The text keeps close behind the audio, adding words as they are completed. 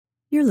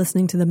You're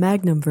listening to the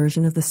Magnum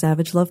version of the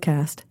Savage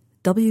Lovecast.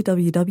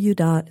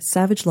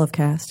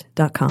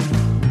 www.savagelovecast.com.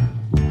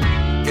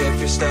 If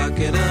you're stuck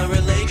in a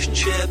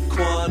relationship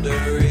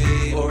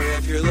quandary, or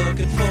if you're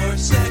looking for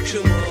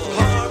sexual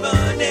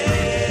harmony,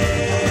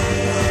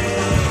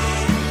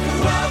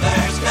 well,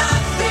 there's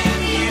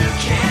nothing you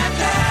can't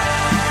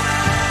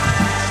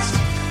ask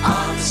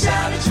on the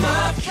Savage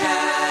Lovecast.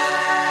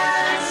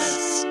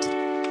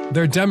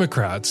 They're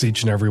Democrats,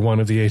 each and every one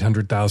of the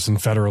 800,000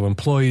 federal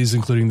employees,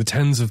 including the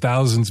tens of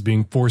thousands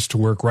being forced to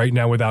work right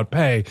now without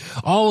pay.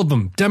 All of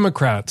them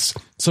Democrats.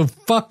 So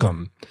fuck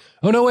them.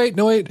 Oh, no, wait.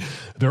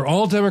 They're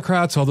all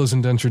Democrats, all those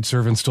indentured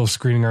servants still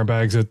screening our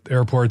bags at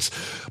airports.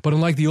 But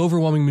unlike the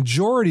overwhelming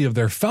majority of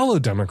their fellow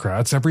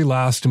Democrats, every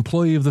last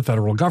employee of the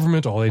federal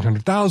government, all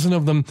 800,000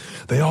 of them,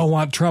 they all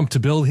want Trump to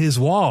build his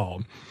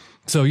wall.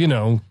 So,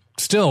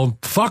 still,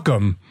 fuck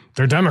them.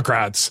 They're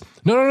Democrats.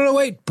 No,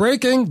 wait.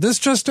 Breaking. This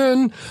just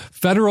in.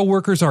 Federal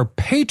workers are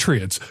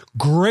patriots.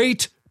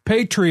 Great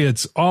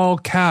patriots. All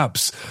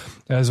caps.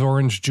 As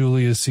Orange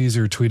Julius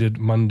Caesar tweeted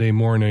Monday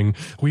morning,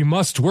 we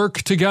must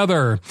work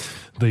together.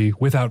 The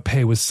without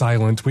pay was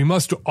silent. We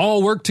must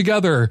all work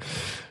together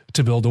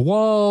to build a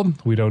wall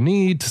we don't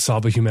need, to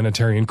solve a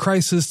humanitarian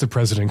crisis the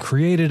president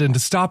created, and to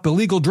stop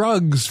illegal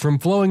drugs from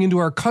flowing into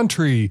our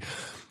country,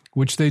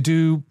 which they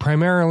do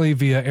primarily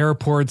via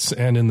airports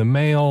and in the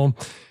mail.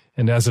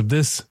 And as of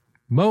this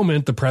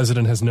moment, the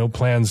president has no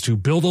plans to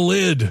build a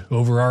lid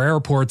over our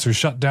airports or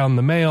shut down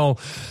the mail.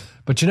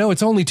 But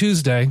it's only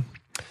Tuesday.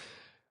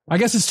 I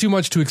guess it's too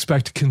much to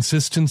expect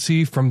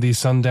consistency from the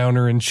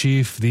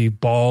sundowner-in-chief, the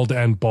bald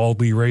and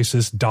baldly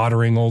racist,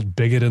 doddering old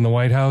bigot in the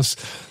White House.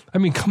 I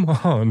mean, come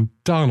on,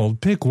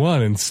 Donald, pick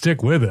one and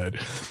stick with it.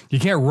 You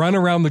can't run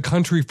around the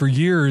country for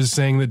years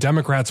saying that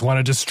Democrats want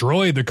to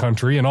destroy the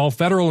country and all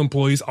federal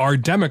employees are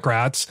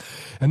Democrats,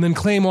 and then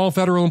claim all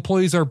federal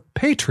employees are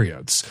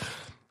patriots,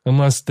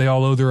 unless they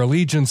all owe their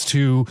allegiance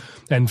to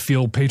and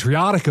feel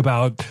patriotic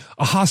about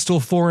a hostile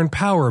foreign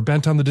power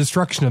bent on the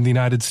destruction of the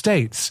United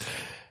States.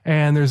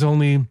 And there's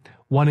only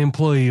one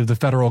employee of the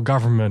federal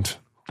government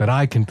that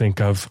I can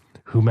think of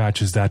who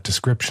matches that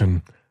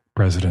description,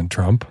 President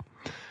Trump.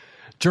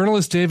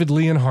 Journalist David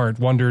Leonhardt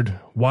wondered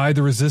why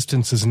the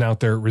resistance isn't out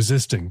there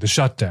resisting the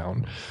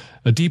shutdown.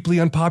 A deeply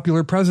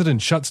unpopular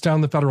president shuts down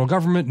the federal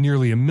government,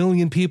 nearly 1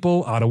 million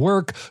people out of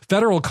work.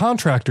 Federal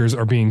contractors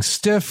are being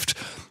stiffed.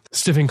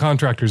 Stiffing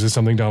contractors is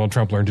something Donald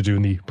Trump learned to do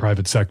in the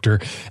private sector.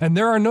 And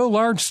there are no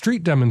large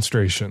street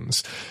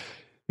demonstrations.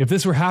 If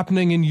this were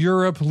happening in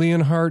Europe,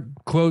 Leonhardt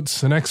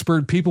quotes an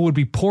expert, people would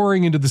be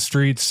pouring into the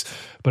streets,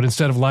 but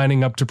instead of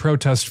lining up to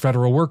protest,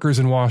 federal workers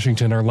in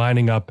Washington are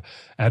lining up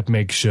at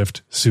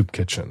makeshift soup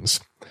kitchens.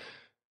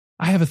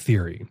 I have a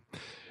theory.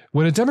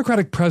 When a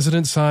Democratic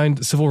president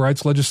signed civil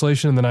rights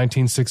legislation in the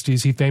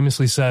 1960s, he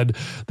famously said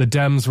the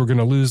Dems were going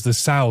to lose the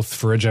South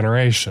for a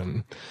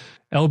generation.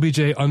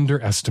 LBJ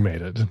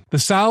underestimated. The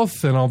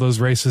South and all those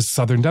racist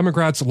Southern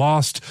Democrats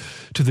lost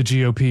to the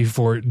GOP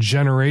for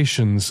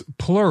generations,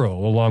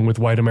 plural, along with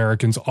white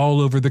Americans all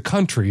over the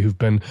country who've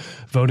been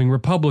voting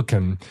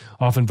Republican,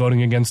 often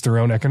voting against their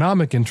own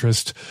economic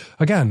interest,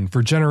 again,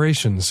 for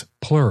generations,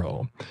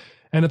 plural.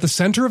 And at the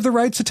center of the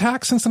right's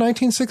attack since the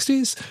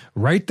 1960s,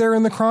 right there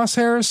in the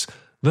crosshairs,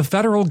 the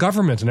federal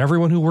government and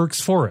everyone who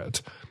works for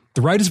it.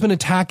 The right has been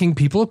attacking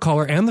people of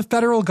color and the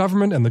federal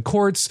government and the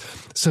courts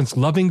since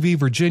Loving v.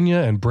 Virginia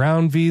and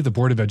Brown v. the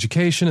Board of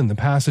Education and the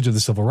passage of the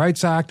Civil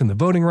Rights Act and the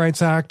Voting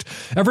Rights Act.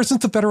 Ever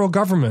since the federal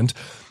government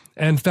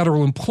and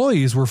federal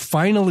employees were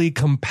finally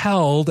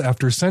compelled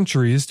after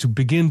centuries to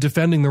begin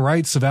defending the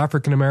rights of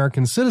African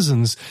American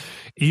citizens,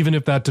 even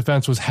if that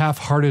defense was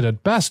half-hearted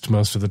at best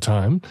most of the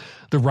time,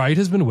 the right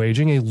has been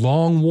waging a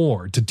long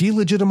war to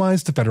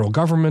delegitimize the federal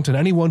government and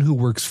anyone who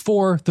works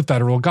for the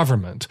federal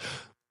government.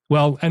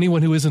 Well,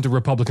 anyone who isn't a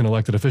Republican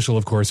elected official,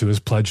 of course, who has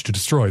pledged to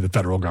destroy the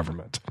federal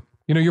government.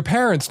 Your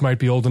parents might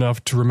be old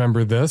enough to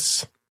remember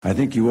this. I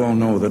think you all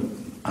know that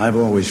I've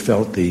always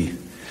felt the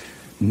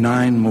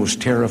 9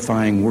 most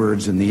terrifying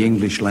words in the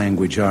English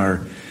language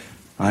are,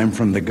 I'm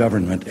from the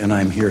government and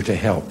I'm here to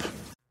help.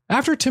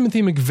 After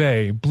Timothy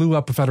McVeigh blew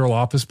up a federal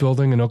office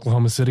building in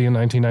Oklahoma City in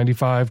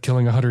 1995,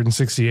 killing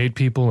 168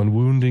 people and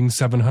wounding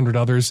 700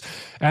 others,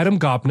 Adam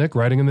Gopnik,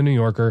 writing in The New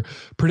Yorker,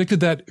 predicted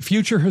that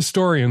future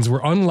historians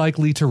were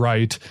unlikely to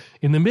write,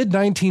 in the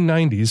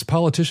mid-1990s,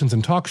 politicians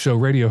and talk show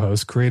radio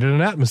hosts created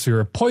an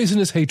atmosphere of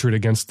poisonous hatred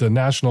against the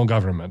national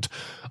government.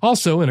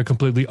 Also, in a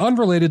completely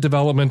unrelated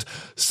development,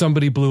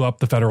 somebody blew up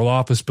the federal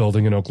office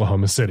building in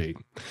Oklahoma City.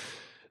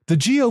 The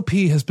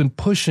GOP has been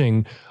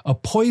pushing a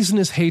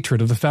poisonous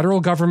hatred of the federal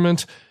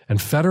government and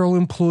federal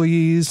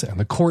employees and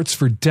the courts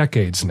for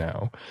decades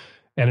now.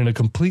 And in a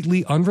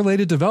completely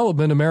unrelated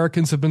development,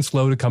 Americans have been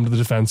slow to come to the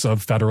defense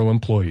of federal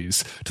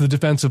employees, to the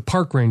defense of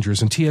park rangers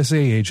and TSA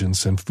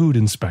agents and food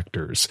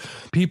inspectors,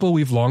 people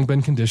we've long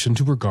been conditioned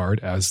to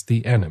regard as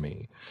the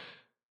enemy.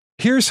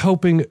 Here's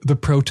hoping the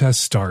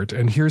protests start,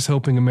 and here's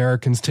hoping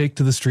Americans take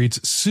to the streets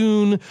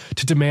soon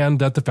to demand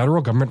that the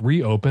federal government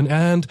reopen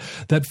and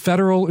that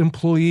federal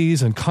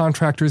employees and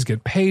contractors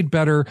get paid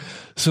better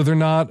so they're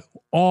not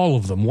all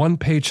of them one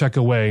paycheck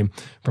away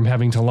from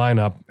having to line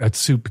up at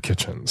soup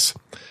kitchens.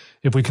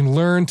 If we can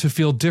learn to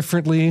feel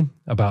differently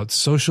about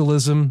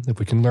socialism, if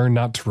we can learn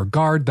not to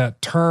regard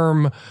that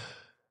term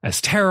as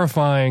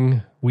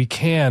terrifying, we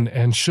can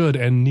and should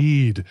and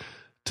need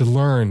to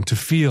learn to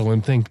feel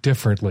and think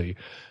differently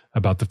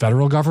about the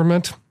federal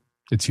government,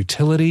 its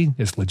utility,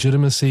 its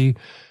legitimacy,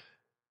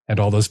 and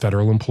all those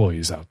federal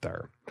employees out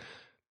there.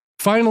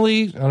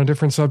 Finally, on a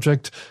different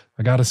subject,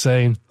 I gotta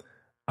say,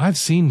 I've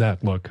seen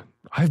that look.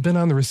 I've been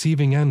on the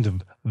receiving end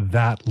of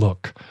that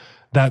look.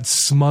 That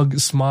smug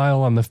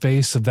smile on the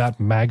face of that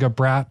MAGA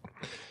brat.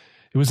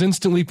 It was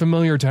instantly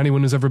familiar to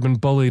anyone who's ever been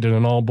bullied in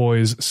an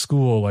all-boys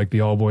school like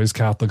the all-boys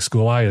Catholic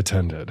school I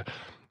attended.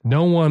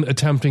 No one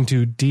attempting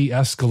to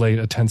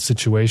de-escalate a tense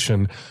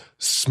situation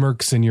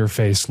smirks in your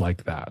face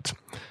like that.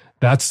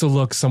 That's the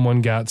look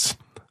someone gets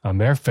on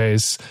their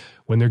face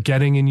when they're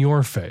getting in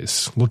your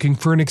face, looking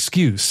for an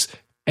excuse,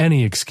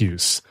 any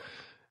excuse,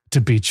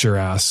 to beat your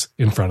ass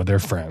in front of their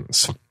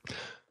friends.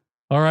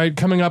 All right,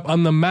 coming up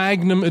on the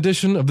Magnum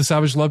edition of the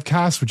Savage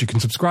Lovecast, which you can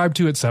subscribe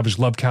to at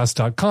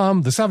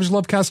savagelovecast.com, the Savage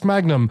Lovecast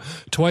Magnum,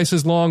 twice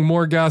as long,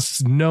 more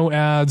guests, no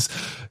ads.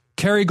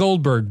 Carrie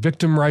Goldberg,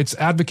 victim rights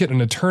advocate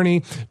and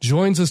attorney,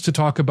 joins us to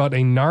talk about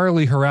a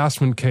gnarly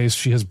harassment case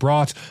she has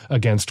brought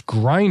against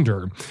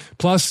Grindr.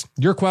 Plus,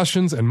 your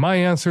questions and my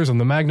answers on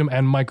the Magnum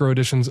and Micro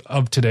editions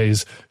of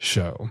today's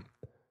show.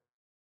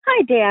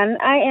 Hi, Dan.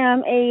 I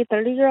am a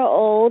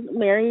 30-year-old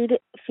married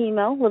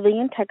female living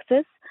in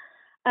Texas.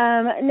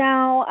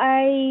 Now,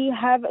 I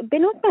have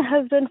been with my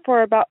husband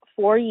for about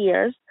 4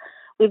 years.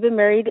 We've been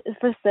married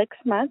for 6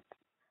 months.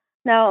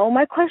 Now,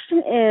 my question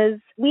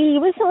is, we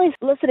recently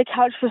listed a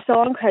couch for sale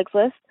on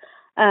Craigslist.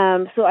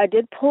 So I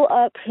did pull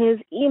up his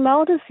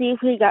email to see if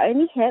he got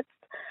any hits.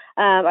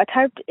 I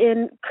typed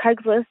in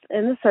Craigslist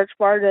in the search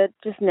bar to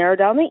just narrow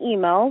down the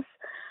emails.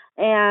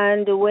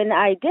 And when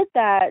I did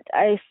that,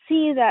 I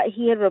see that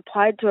he had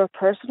replied to a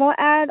personal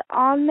ad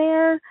on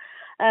there.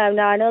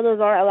 Now, I know those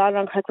aren't allowed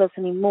on Craigslist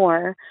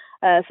anymore,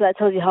 so that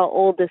tells you how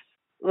old this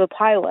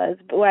reply was.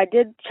 But when I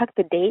did check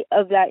the date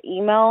of that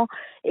email,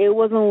 it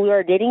was when we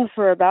were dating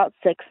for about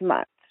 6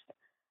 months.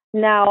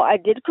 Now, I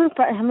did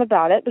confront him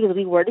about it because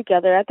we were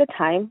together at the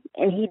time,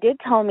 and he did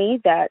tell me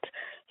that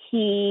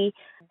he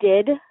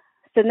did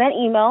send that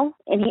email,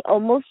 and he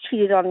almost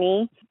cheated on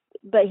me,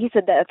 but he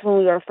said that's when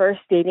we were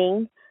first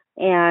dating,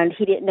 and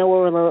he didn't know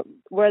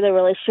where the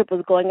relationship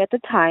was going at the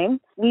time.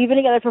 We've been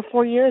together for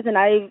 4 years, and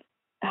I've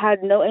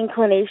had no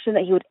inclination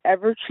that he would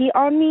ever cheat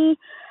on me.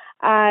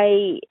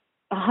 I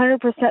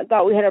 100%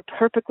 thought we had a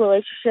perfect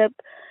relationship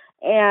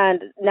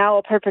and now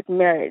a perfect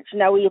marriage.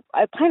 Now,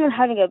 I plan on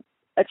having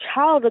a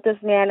child with this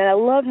man, and I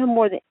love him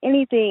more than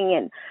anything,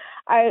 and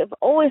I've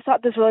always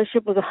thought this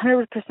relationship was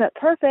 100%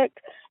 perfect,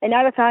 and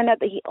now to find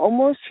out that he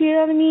almost cheated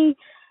on me,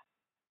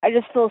 I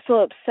just feel so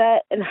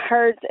upset and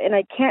hurt, and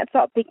I can't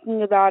stop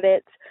thinking about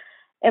it.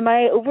 Am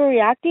I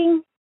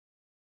overreacting?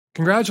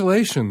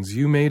 Congratulations.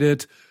 You made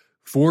it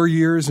 4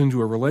 years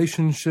into a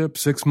relationship,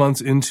 6 months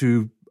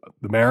into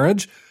the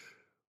marriage,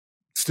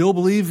 still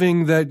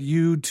believing that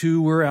you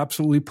two were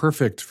absolutely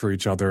perfect for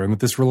each other and that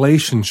this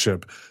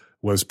relationship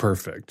was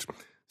perfect.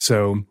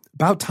 So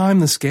about time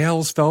the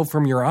scales fell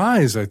from your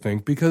eyes, I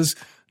think, because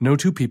no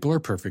two people are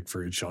perfect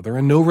for each other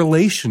and no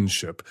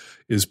relationship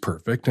is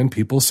perfect. And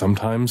people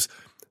sometimes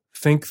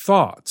think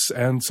thoughts.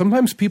 And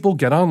sometimes people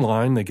get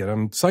online, they get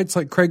on sites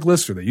like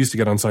Craigslist, or they used to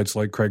get on sites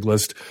like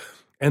Craigslist,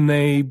 and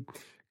they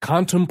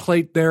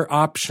contemplate their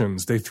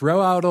options. They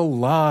throw out a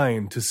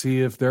line to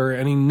see if there are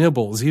any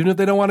nibbles, even if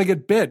they don't want to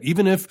get bit.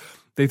 Even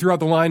if they threw out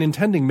the line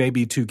intending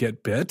maybe to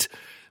get bit,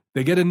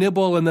 they get a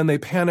nibble and then they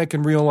panic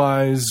and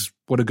realize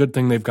what a good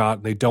thing they've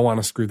got. They don't want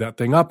to screw that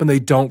thing up and they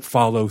don't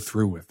follow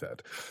through with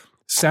it.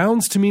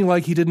 Sounds to me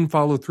like he didn't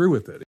follow through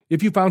with it.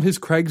 If you found his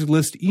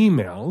Craigslist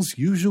emails,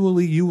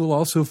 usually you will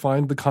also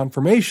find the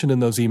confirmation in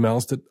those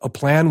emails that a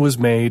plan was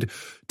made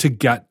to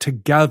get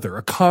together.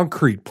 A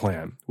concrete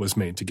plan was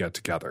made to get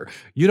together.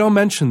 You don't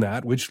mention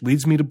that, which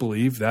leads me to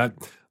believe that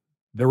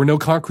there were no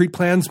concrete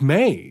plans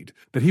made,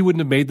 that he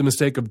wouldn't have made the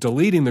mistake of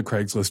deleting the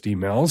Craigslist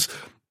emails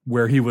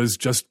where he was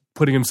just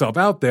putting himself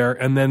out there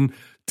and then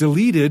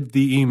deleted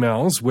the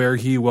emails where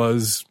he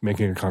was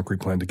making a concrete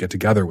plan to get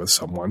together with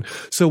someone.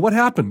 So what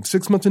happened?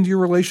 6 months into your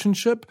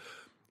relationship,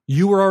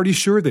 you were already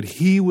sure that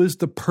he was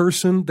the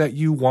person that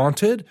you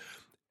wanted,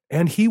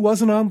 and he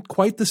wasn't on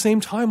quite the same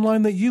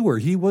timeline that you were.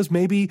 He was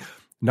maybe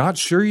not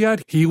sure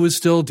yet. He was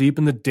still deep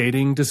in the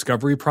dating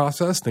discovery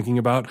process, thinking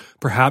about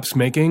perhaps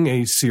making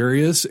a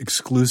serious,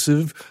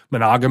 exclusive,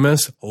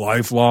 monogamous,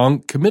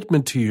 lifelong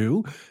commitment to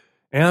you.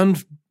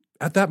 And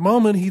at that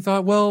moment, he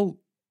thought, well,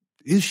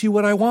 is she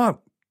what I want?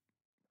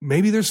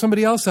 Maybe there's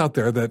somebody else out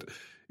there that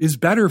is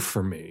better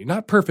for me.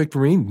 Not perfect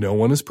for me. No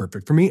one is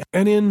perfect for me.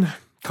 And in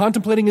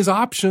contemplating his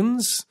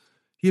options,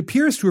 he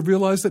appears to have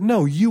realized that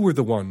no, you were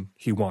the one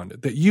he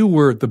wanted, that you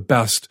were the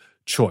best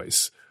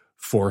choice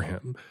for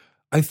him.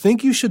 I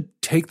think you should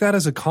take that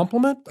as a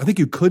compliment. I think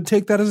you could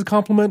take that as a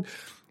compliment.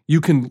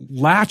 You can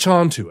latch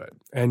onto it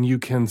and you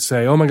can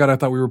say, oh my God, I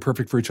thought we were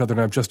perfect for each other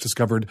and I've just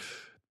discovered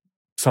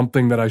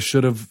something that I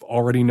should have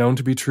already known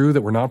to be true,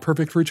 that we're not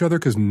perfect for each other,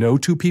 because no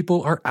two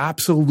people are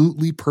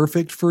absolutely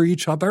perfect for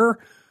each other.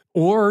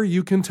 Or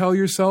you can tell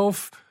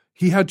yourself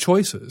he had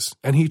choices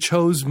and he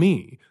chose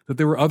me, that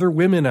there were other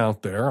women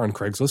out there on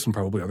Craigslist and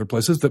probably other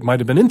places that might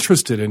have been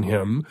interested in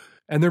him.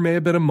 And there may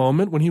have been a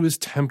moment when he was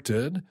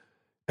tempted,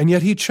 and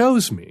yet he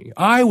chose me.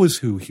 I was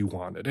who he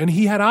wanted, and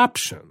he had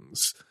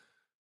options.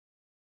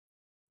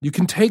 You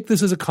can take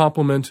this as a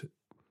compliment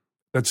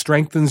that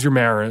strengthens your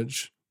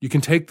marriage. You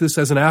can take this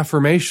as an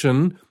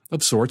affirmation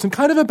of sorts, and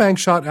kind of a bank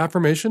shot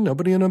affirmation.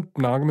 Nobody in a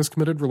monogamous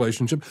committed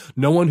relationship,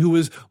 no one who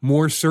is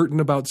more certain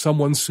about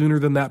someone sooner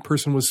than that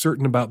person was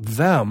certain about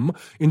them,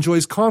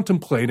 enjoys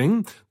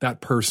contemplating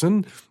that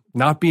person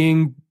not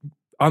being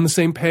on the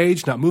same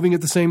page, not moving at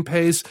the same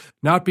pace,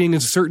 not being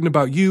as certain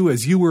about you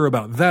as you were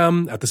about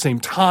them at the same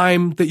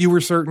time that you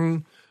were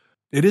certain.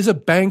 It is a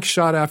bank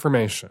shot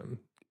affirmation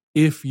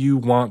if you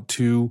want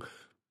to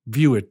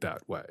view it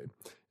that way.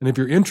 And if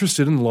you're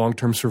interested in the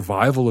long-term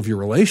survival of your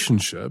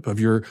relationship, of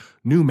your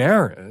new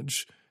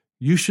marriage,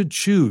 you should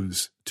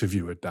choose to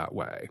view it that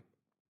way.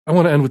 I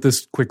want to end with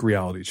this quick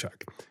reality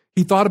check.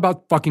 He thought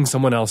about fucking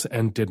someone else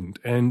and didn't.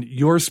 And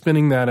you're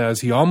spinning that as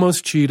he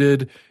almost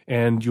cheated,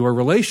 and your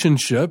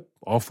relationship,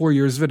 all 4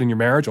 years of it, and your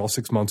marriage, all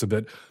 6 months of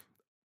it,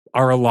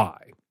 are a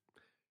lie.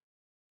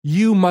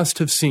 You must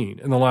have seen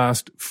in the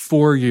last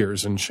 4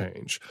 years and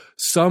change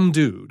some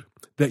dude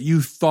that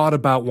you thought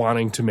about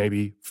wanting to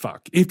maybe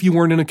fuck. If you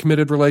weren't in a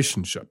committed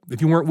relationship,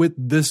 if you weren't with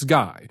this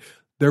guy,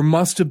 there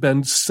must have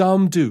been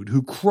some dude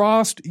who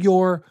crossed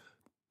your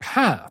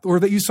path, or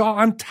that you saw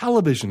on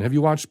television. Have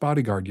you watched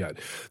Bodyguard yet?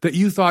 That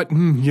you thought,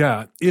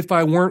 yeah, if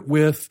I weren't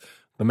with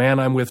the man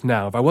I'm with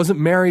now, if I wasn't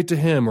married to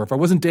him, or if I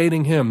wasn't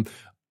dating him,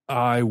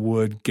 I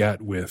would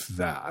get with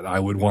that. I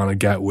would want to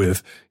get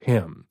with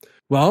him.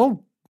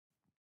 Well,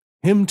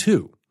 him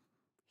too.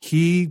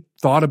 He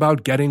thought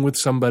about getting with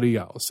somebody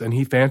else, and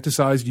he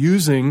fantasized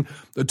using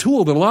a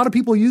tool that a lot of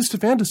people use to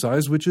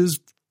fantasize, which is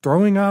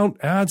throwing out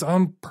ads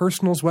on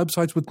personals'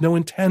 websites with no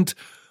intent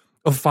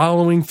of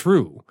following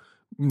through,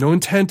 no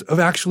intent of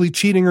actually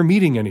cheating or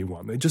meeting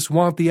anyone. They just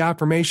want the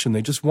affirmation.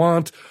 They just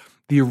want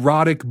the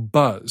erotic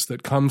buzz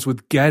that comes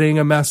with getting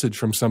a message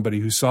from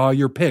somebody who saw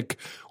your pic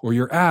or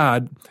your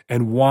ad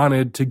and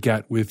wanted to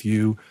get with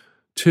you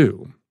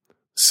too.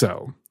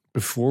 So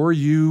before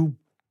you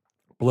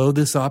blow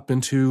this up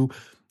into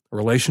a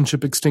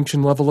relationship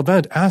extinction level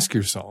event, ask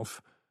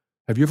yourself,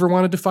 have you ever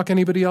wanted to fuck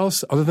anybody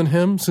else other than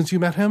him since you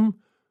met him?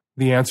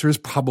 The answer is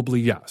probably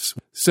yes.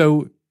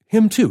 So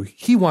him too,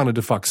 he wanted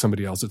to fuck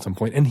somebody else at some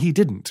point, and he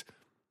didn't.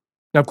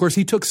 Now, of course,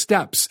 he took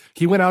steps.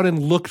 He went out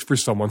and looked for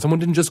someone. Someone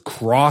didn't just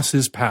cross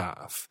his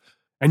path.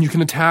 And you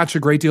can attach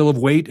a great deal of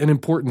weight and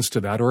importance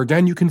to that, or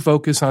again, you can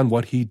focus on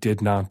what he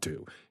did not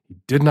do. He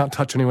did not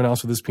touch anyone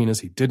else with his penis.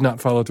 He did not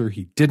follow through.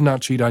 He did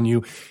not cheat on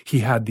you. He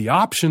had the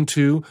option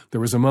to.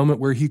 There was a moment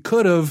where he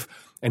could have,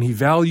 and he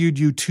valued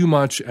you too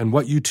much and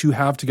what you two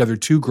have together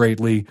too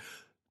greatly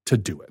to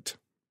do it.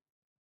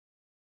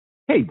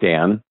 Hey,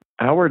 Dan,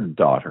 our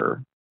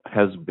daughter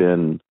has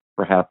been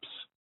perhaps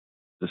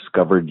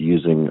discovered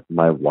using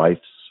my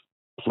wife's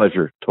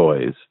pleasure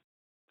toys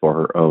for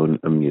her own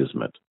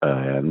amusement.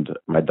 And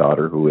my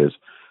daughter, who is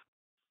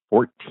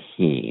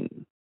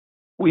 14,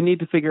 we need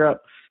to figure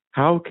out,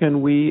 how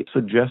can we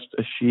suggest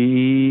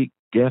she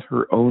get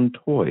her own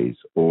toys?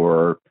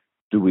 Or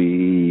do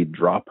we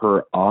drop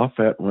her off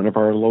at one of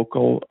our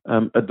local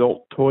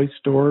adult toy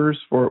stores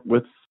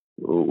with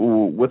a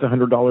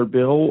 $100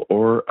 bill?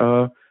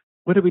 Or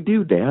what do we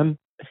do, Dan?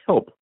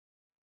 Help.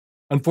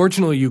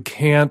 Unfortunately, you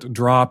can't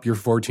drop your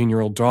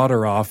 14-year-old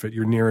daughter off at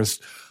your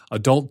nearest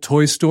adult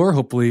toy store,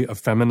 hopefully a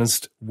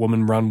feminist,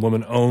 woman-run,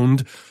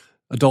 woman-owned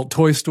adult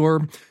toy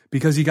store,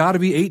 because you got to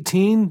be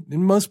 18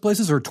 in most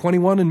places or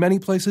 21 in many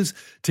places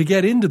to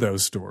get into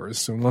those stores.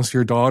 So unless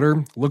your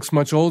daughter looks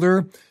much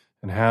older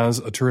and has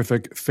a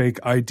terrific fake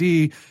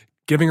ID,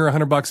 giving her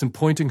 $100 and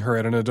pointing her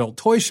at an adult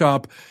toy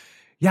shop,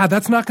 yeah,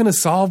 that's not going to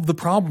solve the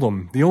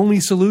problem. The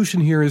only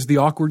solution here is the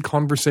awkward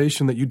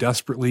conversation that you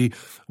desperately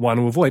want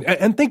to avoid.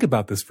 And think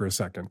about this for a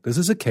second. This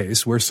is a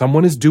case where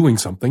someone is doing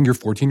something, your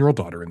 14-year-old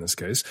daughter in this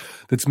case,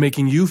 that's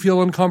making you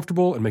feel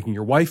uncomfortable and making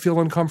your wife feel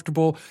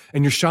uncomfortable,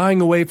 and you're shying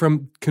away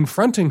from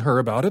confronting her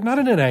about it, not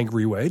in an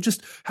angry way,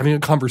 just having a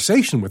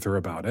conversation with her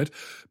about it,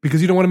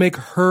 because you don't want to make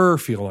her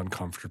feel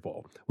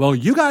uncomfortable. Well,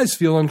 you guys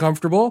feel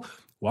uncomfortable.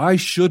 Why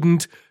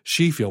shouldn't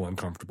she feel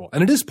uncomfortable?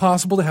 And it is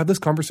possible to have this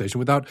conversation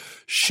without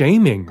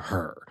shaming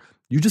her.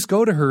 You just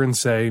go to her and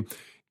say,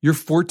 you're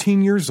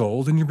 14 years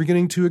old and you're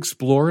beginning to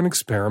explore and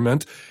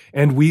experiment,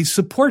 and we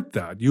support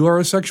that. You are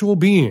a sexual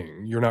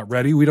being. You're not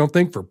ready, we don't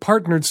think, for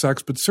partnered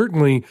sex, but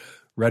certainly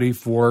ready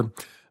for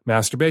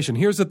masturbation.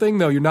 Here's the thing,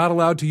 though. You're not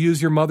allowed to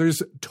use your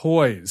mother's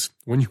toys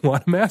when you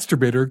want to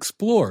masturbate or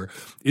explore.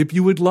 If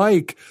you would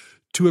like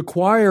to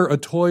acquire a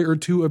toy or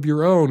two of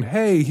your own,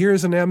 hey,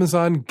 here's an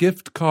Amazon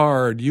gift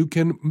card. You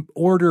can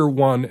order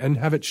one and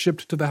have it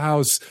shipped to the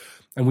house,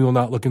 and we will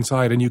not look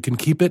inside. And you can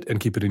keep it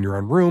in your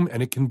own room,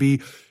 and it can be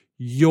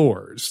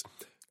yours.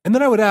 And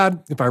then I would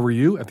add, if I were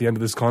you at the end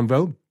of this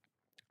convo,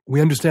 We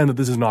understand that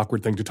this is an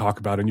awkward thing to talk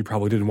about, and you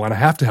probably didn't want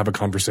to have a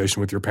conversation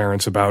with your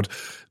parents about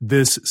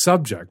this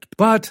subject.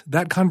 But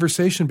that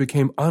conversation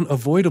became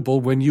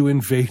unavoidable when you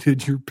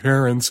invaded your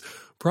parents'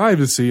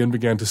 privacy and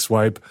began to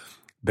swipe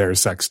their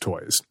sex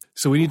toys.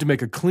 So we need to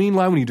make a clean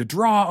line. We need to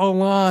draw a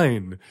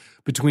line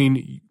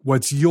between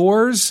what's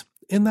yours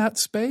in that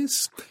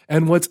space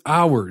and what's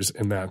ours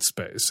in that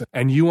space.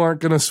 And you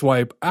aren't going to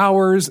swipe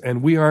ours,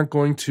 and we aren't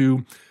going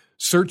to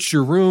search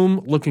your room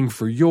looking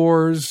for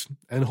yours,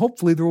 and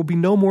hopefully there will be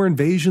no more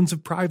invasions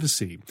of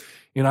privacy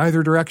in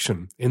either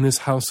direction in this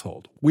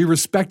household. We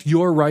respect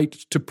your right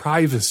to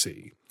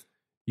privacy.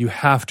 You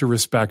have to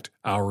respect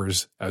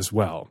ours as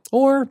well.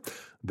 Or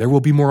there will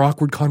be more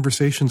awkward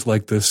conversations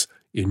like this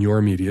in your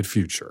immediate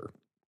future.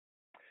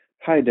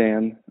 Hi,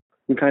 Dan.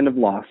 I'm kind of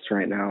lost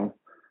right now.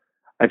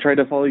 I try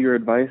to follow your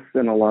advice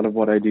in a lot of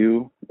what I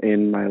do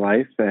in my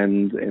life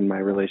and in my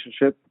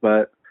relationship,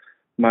 but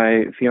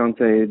my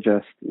fiance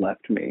just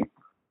left me.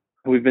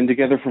 We've been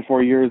together for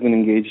 4 years and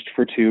engaged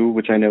for 2,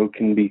 which I know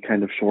can be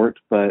kind of short,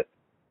 but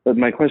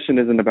my question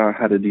isn't about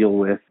how to deal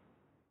with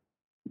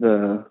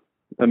the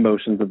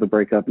emotions of the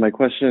breakup. My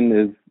question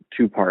is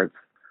 2 parts.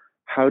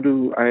 How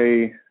do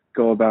I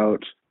go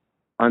about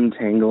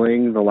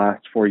untangling the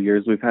last 4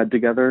 years we've had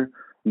together?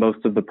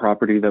 Most of the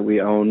property that we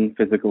own,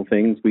 physical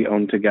things, we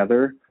own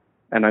together,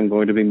 and I'm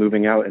going to be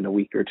moving out in a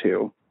week or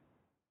 2.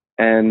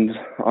 And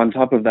on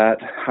top of that,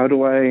 how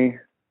do I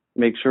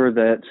make sure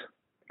that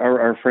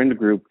our friend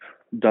group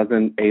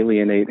doesn't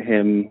alienate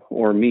him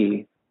or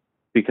me?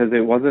 Because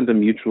it wasn't a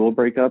mutual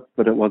breakup,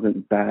 but it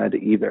wasn't bad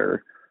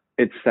either.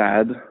 It's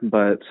sad,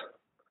 but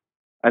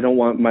I don't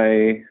want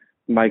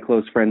my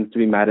close friends to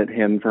be mad at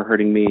him for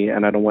hurting me,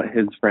 and I don't want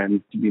his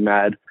friends to be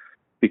mad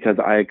because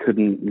I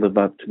couldn't live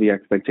up to the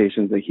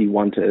expectations that he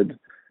wanted.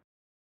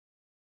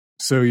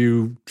 So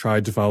you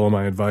tried to follow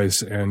my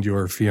advice and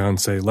your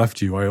fiance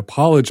left you. I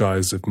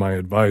apologize if my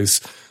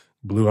advice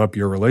blew up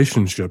your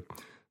relationship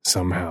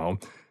somehow.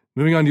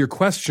 Moving on to your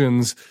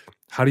questions,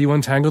 how do you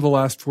untangle the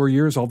last 4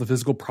 years, all the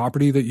physical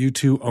property that you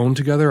two own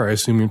together? I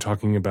assume you're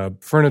talking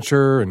about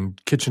furniture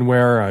and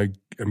kitchenware. I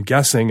am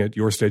guessing at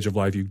your stage of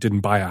life you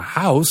didn't buy a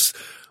house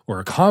or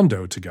a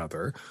condo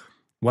together.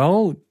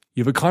 Well,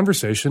 you have a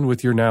conversation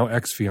with your now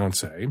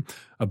ex-fiance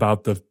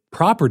about the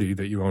property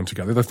that you own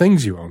together, the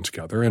things you own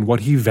together, and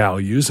what he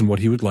values and what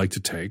he would like to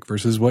take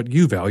versus what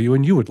you value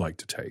and you would like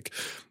to take.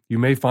 You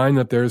may find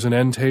that there's an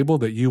end table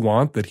that you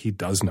want that he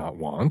does not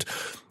want.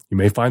 You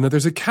may find that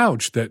there's a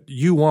couch that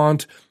you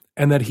want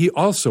and that he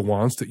also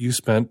wants that you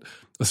spent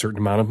a certain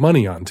amount of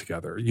money on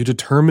together. You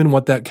determine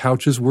what that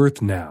couch is worth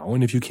now,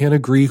 and if you can't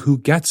agree who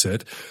gets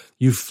it,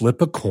 you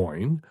flip a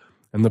coin,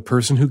 and the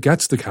person who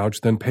gets the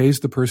couch then pays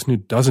the person who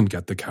doesn't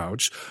get the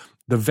couch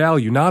the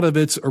value, not of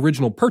its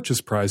original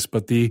purchase price,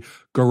 but the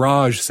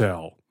garage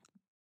sale,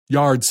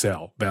 yard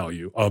sale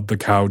value of the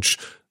couch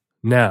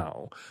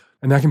now.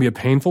 And that can be a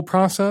painful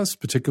process,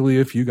 particularly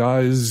if you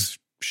guys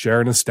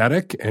share an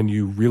aesthetic and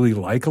you really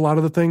like a lot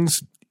of the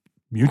things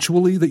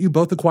mutually that you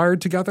both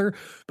acquired together.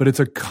 But it's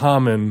a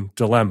common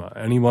dilemma.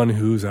 Anyone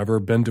who's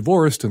ever been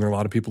divorced, and there are a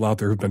lot of people out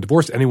there who've been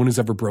divorced, anyone who's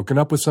ever broken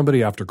up with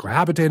somebody after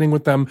cohabitating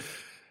with them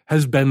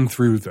has been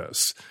through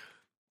this.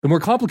 The more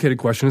complicated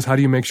question is, how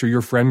do you make sure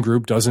your friend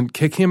group doesn't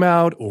kick him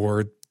out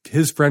or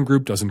his friend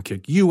group doesn't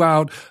kick you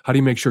out? How do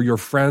you make sure your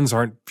friends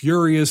aren't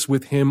furious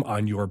with him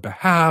on your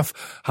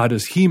behalf? How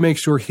does he make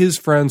sure his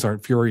friends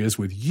aren't furious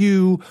with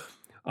you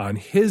on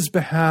his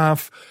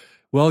behalf?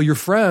 Well, your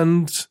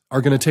friends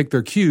are going to take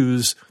their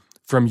cues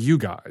from you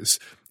guys.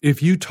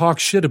 If you talk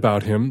shit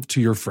about him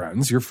to your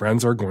friends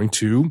are going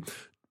to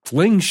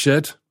fling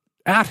shit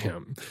at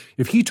him.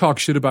 If he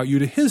talks shit about you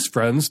to his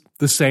friends,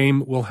 the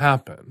same will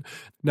happen.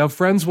 Now,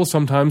 friends will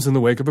sometimes, in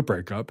the wake of a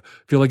breakup,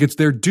 feel like it's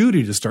their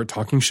duty to start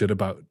talking shit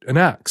about an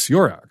ex,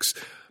 your ex.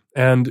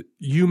 And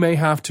you may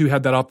have to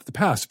have that off the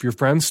past. If your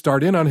friends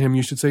start in on him,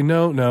 you should say,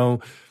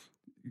 no,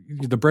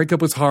 the breakup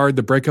was hard.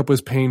 The breakup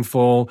was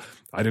painful.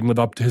 I didn't live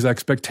up to his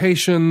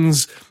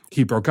expectations.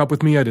 He broke up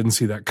with me. I didn't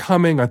see that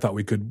coming. I thought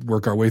we could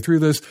work our way through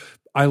this.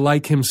 I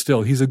like him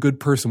still. He's a good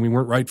person. We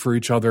weren't right for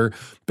each other.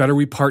 Better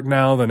we part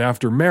now than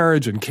after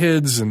marriage and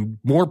kids and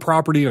more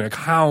property and a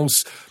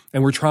house.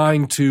 And we're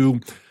trying to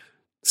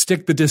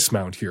stick the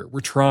dismount here. We're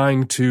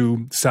trying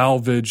to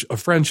salvage a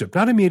friendship.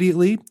 Not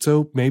immediately.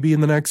 So maybe in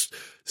the next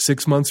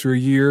 6 months or a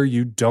year,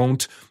 you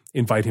don't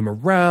invite him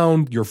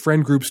around. Your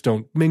friend groups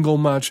don't mingle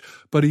much.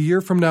 But a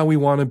year from now, we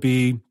want to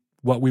be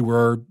what we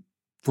were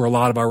for a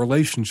lot of our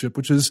relationship,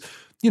 which is,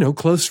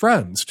 close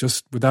friends,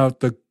 just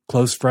without the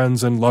close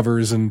friends and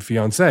lovers and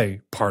fiancé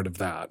part of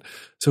that.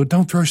 So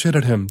don't throw shit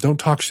at him. Don't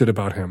talk shit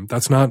about him.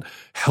 That's not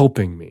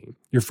helping me.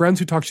 Your friends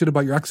who talk shit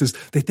about your exes,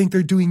 they think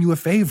they're doing you a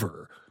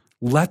favor.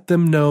 Let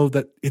them know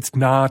that it's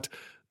not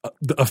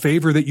a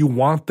favor that you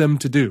want them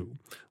to do.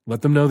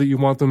 Let them know that you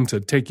want them to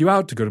take you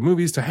out, to go to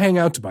movies, to hang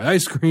out, to buy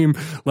ice cream.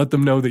 Let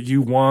them know that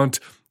you want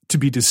to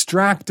be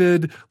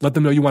distracted. Let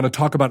them know you want to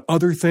talk about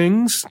other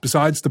things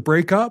besides the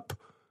breakup.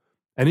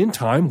 And in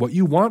time, what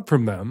you want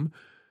from them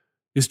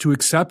is to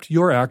accept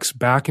your ex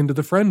back into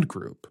the friend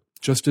group.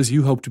 just as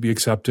you hope to be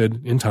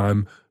accepted in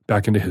time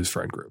back into his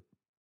friend group.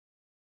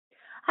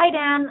 Hi,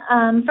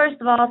 Dan.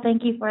 First of all,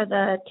 thank you for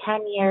the 10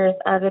 years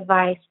of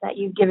advice that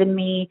you've given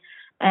me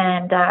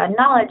and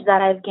knowledge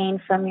that I've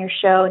gained from your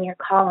show and your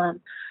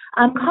column.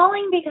 I'm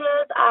calling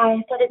because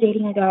I started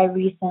dating a guy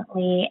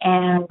recently,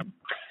 and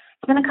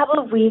it's been a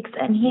couple of weeks,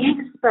 and he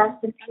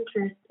expressed an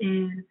interest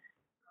in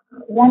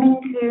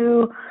wanting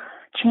to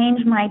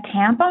change my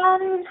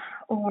tampon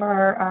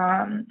or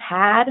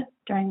pad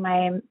during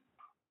my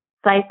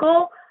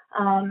cycle.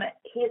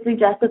 He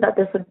suggested that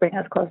this would bring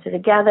us closer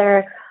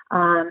together,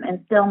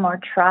 instill more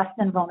trust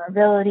and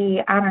vulnerability.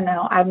 I don't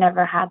know. I've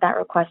never had that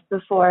request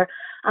before.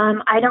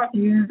 I don't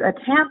use a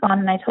tampon,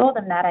 and I told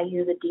him that I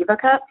use a Diva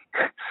cup.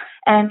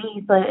 And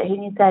he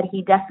said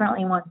he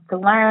definitely wants to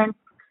learn.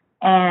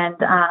 And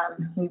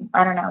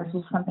I don't know, it's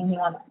just something he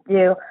wants to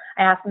do.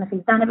 I asked him if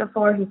he's done it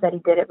before. He said he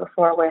did it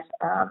before with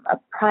a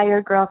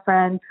prior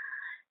girlfriend.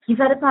 He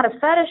said it's not a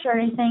fetish or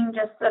anything,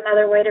 just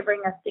another way to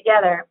bring us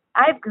together.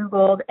 I've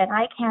Googled, and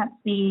I can't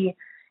see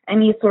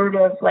any sort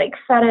of like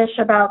fetish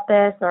about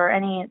this or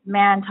any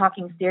man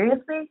talking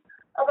seriously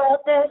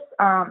about this.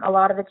 A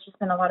lot of it's just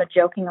been a lot of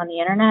joking on the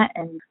internet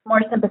and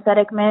more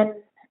sympathetic men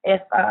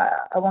if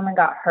a woman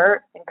got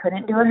hurt and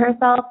couldn't do it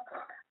herself.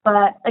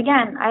 But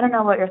again, I don't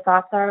know what your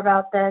thoughts are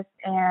about this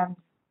and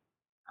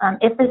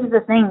if this is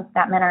a thing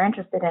that men are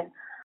interested in.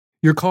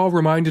 Your call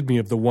reminded me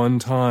of the one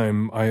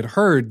time I had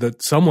heard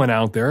that someone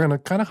out there, and a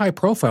kind of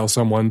high-profile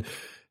someone,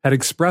 had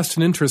expressed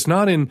an interest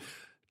not in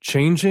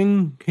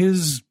changing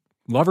his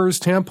lover's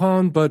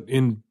tampon, but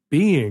in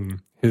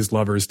being his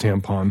lover's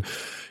tampon.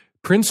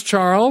 Prince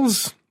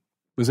Charles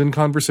was in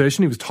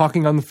conversation. He was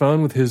talking on the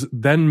phone with his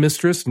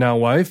then-mistress, now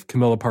wife,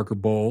 Camilla Parker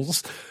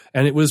Bowles,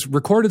 and it was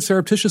recorded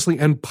surreptitiously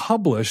and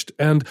published.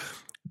 And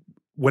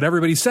what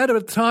everybody said at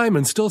the time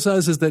and still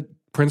says is that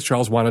Prince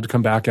Charles wanted to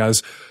come back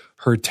as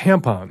her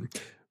tampon.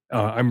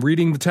 I'm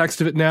reading the text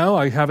of it now.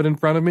 I have it in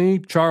front of me.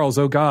 Charles,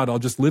 oh God, I'll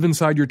just live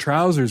inside your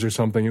trousers or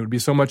something. It would be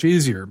so much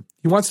easier.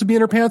 He wants to be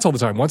in her pants all the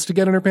time, wants to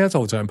get in her pants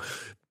all the time.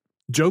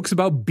 Jokes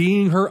about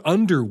being her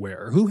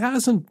underwear. Who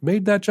hasn't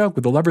made that joke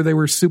with the lover they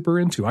were super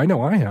into? I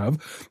know I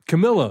have.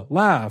 Camilla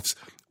laughs.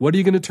 What are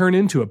you going to turn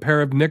into, a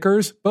pair of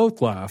knickers?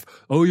 Both laugh.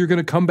 Oh, you're going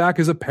to come back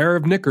as a pair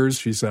of knickers,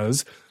 she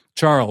says.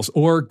 Charles,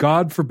 or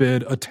God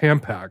forbid, a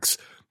Tampax.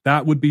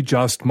 That would be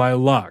just my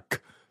luck.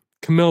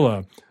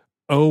 Camilla,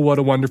 oh, what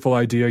a wonderful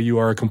idea. You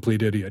are a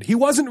complete idiot. He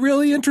wasn't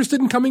really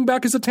interested in coming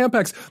back as a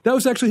Tampax. That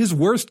was actually his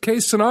worst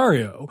case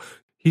scenario.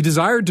 He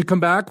desired to come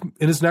back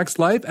in his next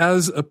life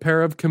as a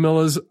pair of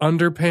Camilla's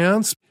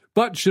underpants,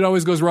 but shit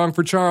always goes wrong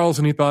for Charles,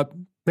 and he thought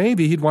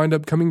maybe he'd wind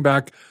up coming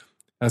back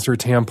as her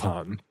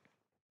tampon.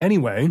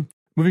 Anyway,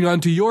 moving on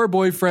to your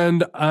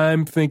boyfriend,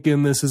 I'm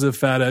thinking this is a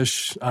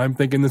fetish. I'm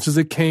thinking this is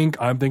a kink.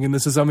 I'm thinking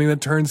this is something that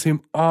turns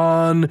him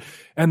on,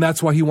 and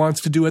that's why he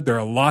wants to do it. There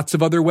are lots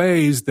of other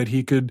ways that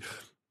he could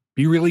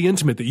be really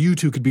intimate, that you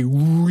two could be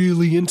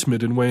really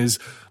intimate in ways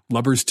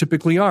lovers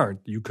typically aren't.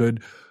 You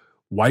could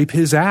wipe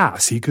his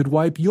ass. He could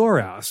wipe your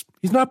ass.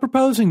 He's not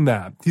proposing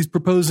that. He's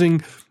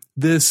proposing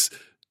this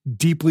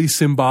deeply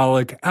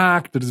symbolic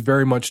act that is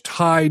very much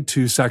tied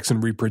to sex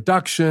and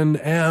reproduction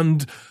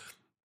and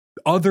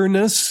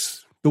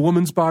otherness, the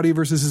woman's body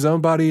versus his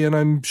own body, and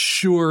I'm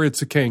sure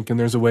it's a kink, and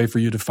there's a way for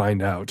you to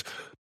find out.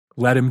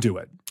 Let him do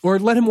it. Or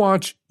let him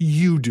watch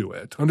you do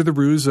it, under the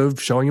ruse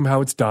of showing him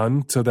how it's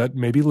done, so that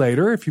maybe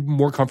later, if you're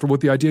more comfortable with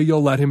the idea,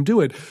 you'll let him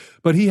do it.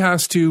 But he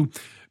has to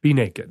be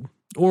naked,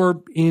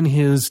 or in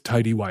his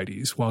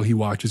tighty-whities while he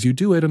watches you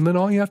do it, and then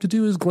all you have to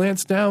do is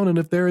glance down, and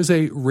if there is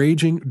a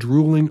raging,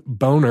 drooling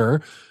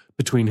boner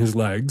between his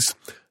legs,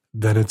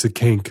 then it's a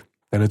kink,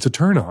 then it's a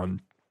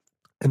turn-on.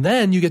 And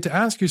then you get to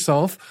ask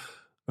yourself,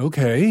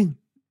 okay,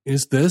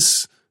 is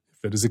this,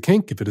 if it is a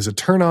kink, if it is a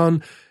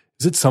turn-on,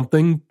 is it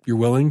something you're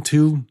willing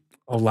to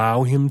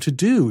allow him to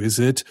do? Is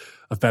it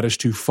a fetish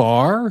too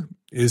far?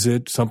 Is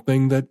it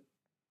something that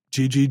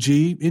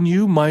GGG in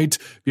you might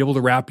be able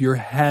to wrap your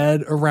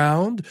head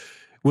around?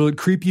 Will it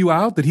creep you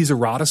out that he's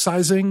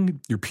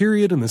eroticizing your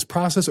period in this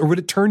process? Or would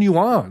it turn you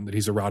on that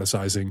he's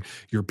eroticizing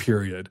your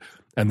period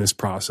and this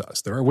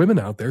process? There are women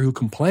out there who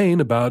complain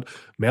about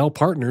male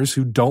partners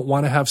who don't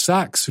want to have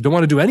sex, who don't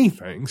want to do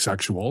anything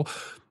sexual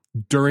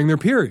during their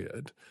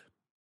period.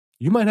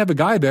 You might have a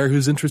guy there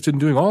who's interested in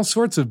doing all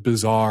sorts of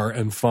bizarre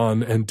and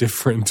fun and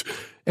different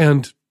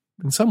and,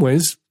 in some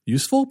ways,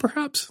 useful,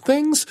 perhaps,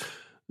 things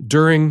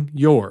during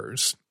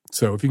yours.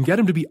 So if you can get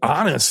him to be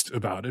honest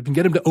about it, if you can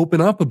get him to open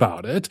up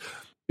about it,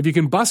 if you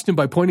can bust him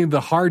by pointing to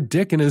the hard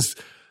dick in his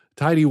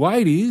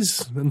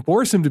tighty-whities and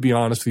force him to be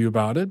honest with you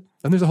about it,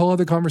 then there's a whole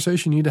other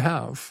conversation you need to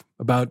have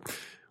about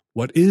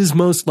what is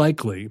most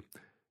likely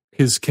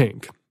his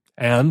kink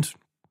and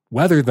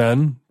whether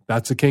then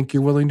that's a kink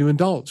you're willing to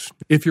indulge.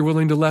 If you're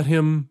willing to let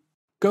him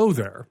go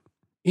there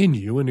in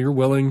you and you're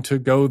willing to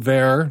go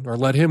there or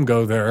let him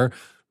go there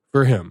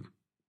for him.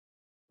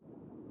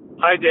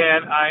 Hi,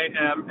 Dan. I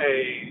am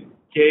a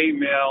gay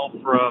male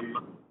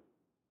from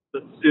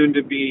the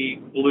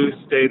soon-to-be blue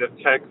state of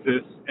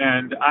Texas,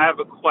 and I have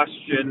a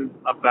question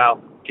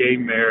about gay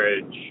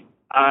marriage.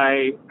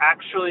 I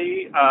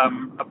actually,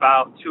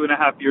 about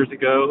 2.5 years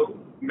ago,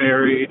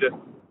 married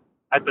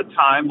at the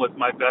time with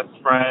my best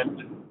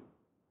friend,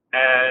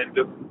 and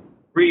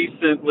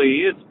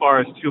recently, as far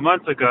as 2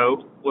 months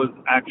ago, was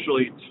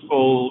actually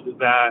told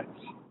that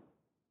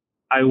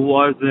I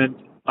wasn't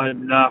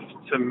enough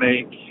to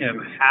make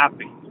him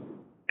happy.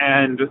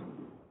 And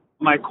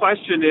my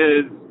question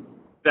is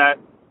that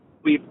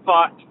we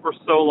fought for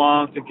so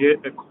long to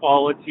get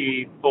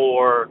equality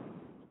for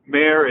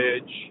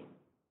marriage,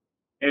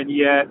 and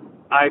yet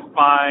I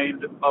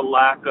find a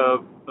lack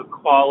of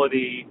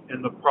equality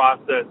in the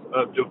process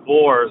of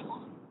divorce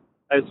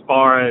as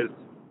far as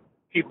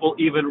people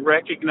even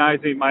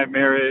recognizing my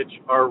marriage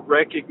or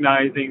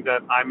recognizing that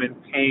I'm in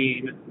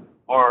pain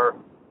or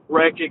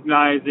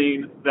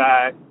recognizing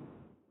that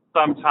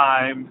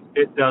sometimes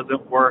it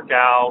doesn't work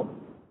out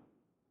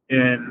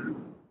in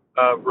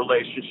a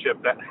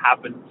relationship that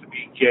happens to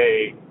be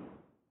gay.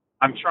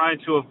 I'm trying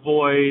to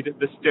avoid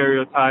the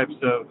stereotypes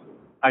of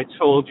I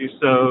told you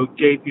so,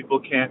 gay people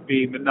can't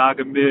be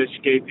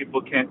monogamish, gay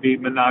people can't be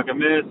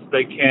monogamous,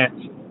 they can't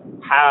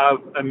have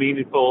a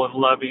meaningful and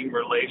loving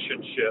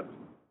relationship.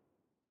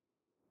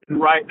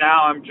 And right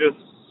now I'm just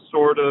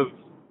sort of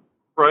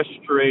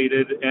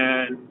frustrated,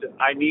 and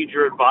I need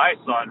your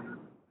advice on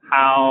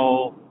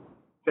how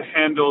to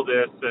handle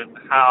this and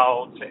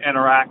how to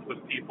interact with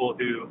people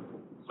who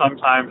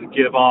sometimes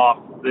give off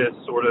this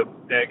sort of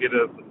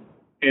negative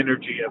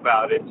energy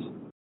about it.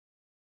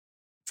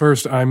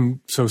 First,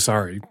 I'm so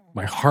sorry.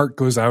 My heart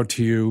goes out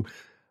to you.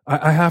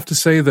 I have to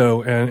say,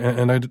 though,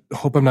 and I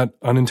hope I'm not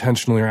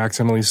unintentionally or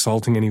accidentally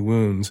salting any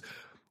wounds,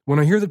 when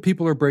I hear that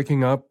people are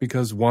breaking up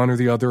because one or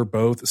the other or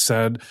both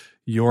said,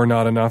 you're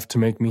not enough to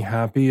make me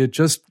happy, it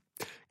just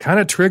kind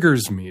of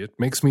triggers me. It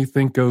makes me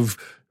think of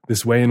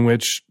this way in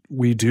which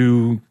we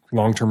do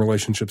long-term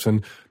relationships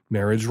and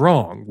marriage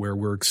wrong, where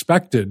we're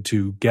expected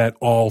to get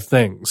all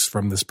things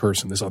from this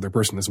person, this other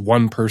person, this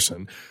one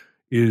person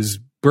is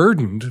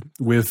burdened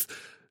with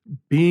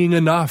being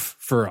enough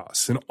for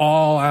us in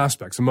all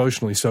aspects,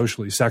 emotionally,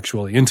 socially,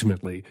 sexually,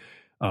 intimately,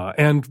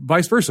 and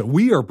vice versa.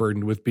 We are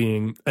burdened with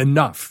being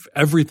enough,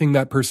 everything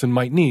that person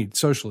might need,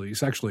 socially,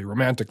 sexually,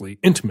 romantically,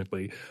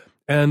 intimately.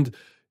 And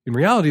in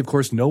reality, of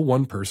course, no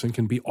one person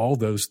can be all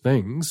those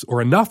things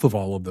or enough of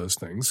all of those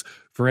things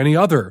for any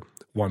other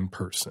one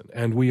person.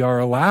 And we are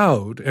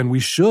allowed, and we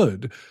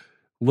should,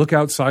 look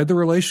outside the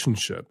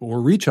relationship or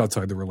reach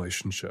outside the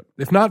relationship.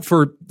 If not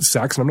for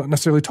sex, and I'm not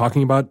necessarily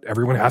talking about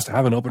everyone has to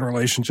have an open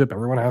relationship,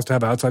 everyone has to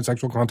have outside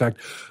sexual contact,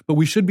 but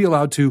we should be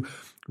allowed to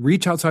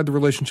reach outside the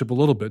relationship a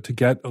little bit to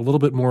get a little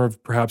bit more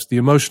of perhaps the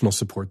emotional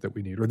support that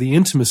we need or the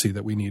intimacy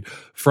that we need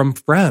from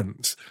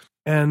friends.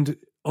 And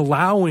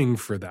allowing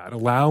for that,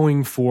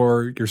 allowing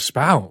for your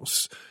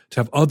spouse to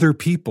have other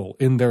people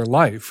in their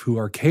life who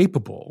are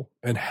capable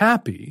and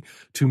happy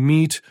to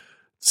meet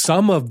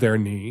some of their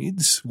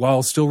needs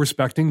while still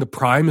respecting the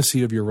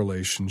primacy of your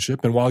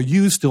relationship and while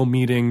you still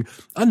meeting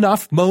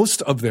enough,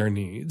 most of their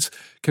needs,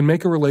 can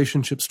make a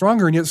relationship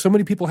stronger. And yet so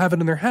many people have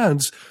it in their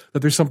heads that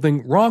there's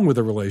something wrong with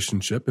a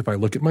relationship. If I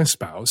look at my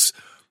spouse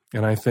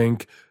and I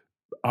think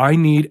I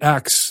need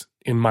X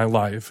in my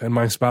life and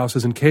my spouse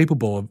is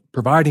incapable of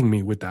providing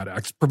me with that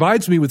X,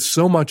 provides me with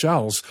so much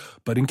else,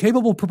 but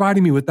incapable of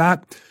providing me with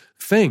that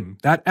thing,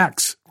 that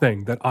X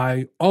thing that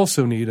I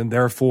also need, and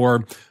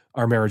therefore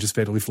our marriage is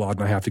fatally flawed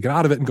and I have to get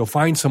out of it and go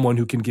find someone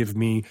who can give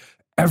me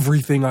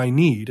everything I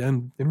need.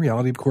 And in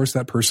reality, of course,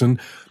 that person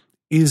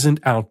isn't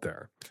out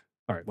there.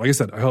 All right, like I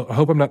said, I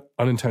hope I'm not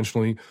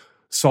unintentionally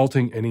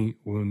salting any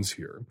wounds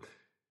here.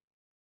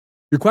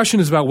 Your question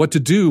is about what to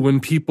do when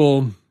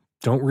people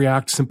don't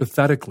react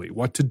sympathetically,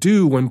 what to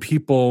do when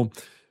people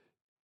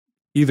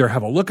either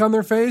have a look on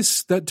their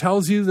face that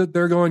tells you that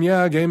they're going,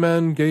 yeah, gay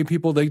men, gay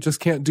people, they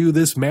just can't do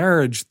this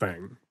marriage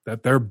thing,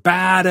 that they're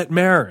bad at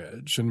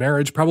marriage and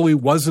marriage probably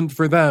wasn't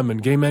for them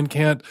and gay men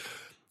can't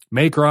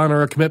make or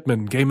honor a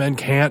commitment. Gay men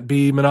can't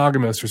be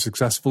monogamous or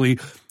successfully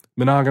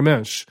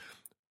monogamish.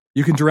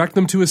 You can direct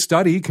them to a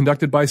study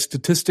conducted by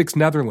Statistics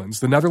Netherlands.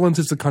 The Netherlands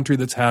is the country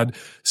that's had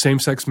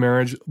same-sex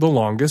marriage the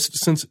longest,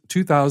 since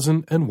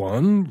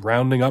 2001,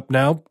 rounding up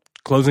now,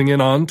 closing in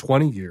on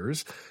 20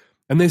 years.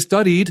 And they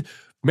studied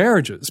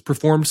marriages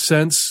performed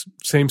since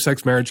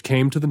same-sex marriage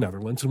came to the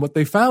Netherlands. And what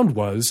they found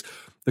was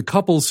the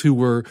couples who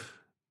were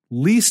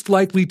least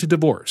likely to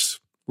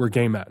divorce were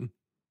gay men,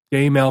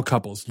 gay male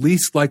couples,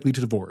 least likely to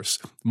divorce.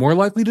 More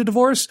likely to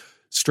divorce,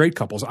 straight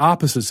couples,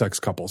 opposite-sex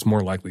couples,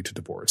 more likely to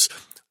divorce.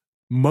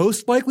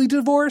 Most likely to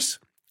divorce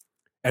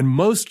and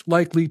most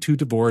likely to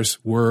divorce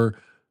were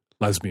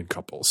lesbian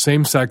couples,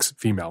 same-sex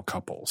female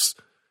couples.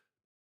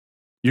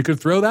 You could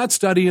throw that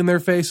study in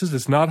their faces.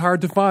 It's not hard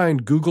to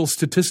find. Google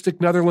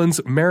Statistic Netherlands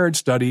marriage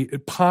study.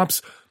 It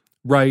pops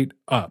right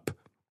up.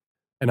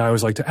 And I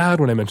always like to add,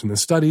 when I mention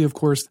this study, of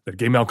course, that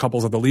gay male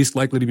couples are the least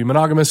likely to be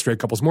monogamous, straight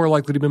couples more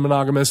likely to be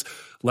monogamous,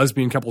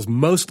 lesbian couples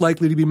most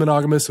likely to be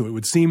monogamous. So it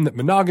would seem that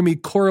monogamy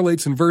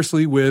correlates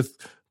inversely with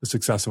the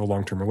success of a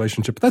long-term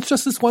relationship. But that's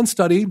just this one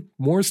study.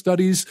 More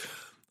studies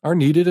are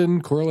needed,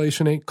 and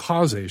correlation ain't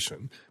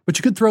causation. But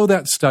you could throw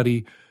that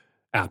study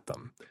at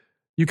them.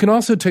 You can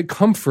also take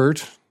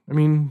comfort,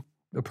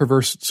 a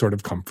perverse sort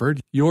of comfort.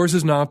 Yours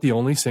is not the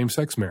only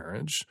same-sex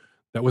marriage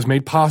that was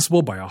made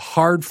possible by a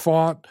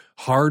hard-fought,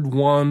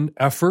 hard-won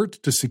effort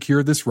to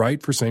secure this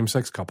right for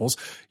same-sex couples.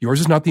 Yours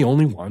is not the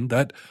only one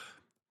that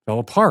fell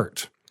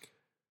apart.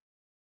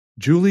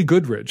 Julie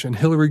Goodridge and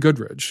Hillary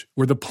Goodridge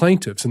were the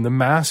plaintiffs in the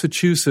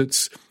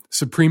Massachusetts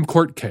Supreme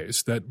Court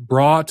case that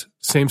brought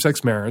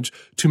same-sex marriage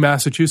to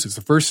Massachusetts,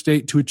 the first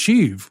state to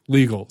achieve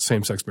legal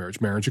same-sex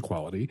marriage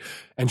equality.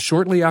 And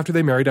shortly after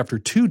they married, after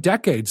 2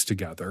 decades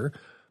together,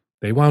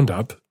 they wound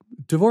up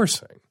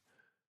divorcing.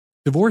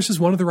 Divorce is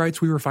one of the rights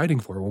we were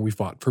fighting for when we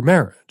fought for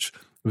marriage.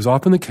 It was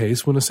often the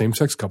case when a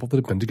same-sex couple that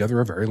had been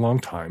together a very long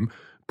time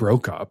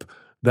broke up,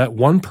 that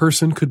one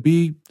person could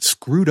be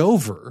screwed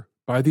over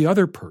by the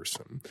other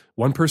person.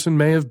 One person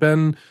may have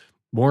been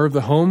more of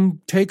the home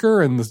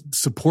taker and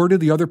supported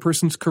the other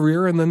person's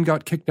career and then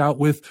got kicked out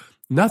with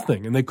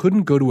nothing. And they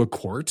couldn't go to a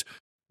court.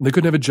 They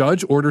couldn't have a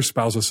judge order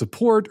spousal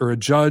support or a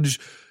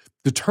judge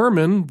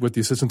determine, with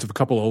the assistance of a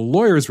couple of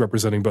lawyers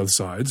representing both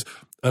sides,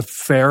 a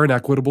fair and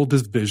equitable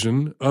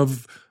division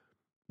of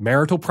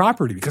marital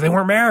property because they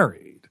weren't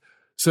married.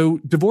 So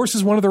divorce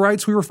is one of the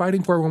rights we were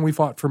fighting for when we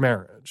fought for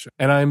marriage.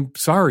 And I'm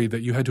sorry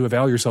that you had to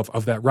avail yourself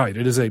of that right.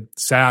 It is a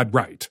sad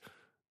right,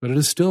 but it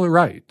is still a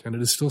right. And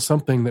it is still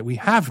something that we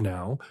have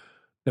now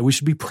that we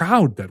should be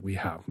proud that we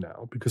have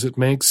now because it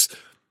makes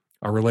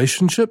our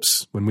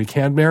relationships, when we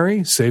can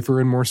marry, safer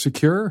and more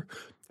secure.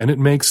 And it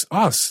makes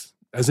us,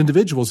 as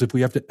individuals, if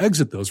we have to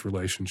exit those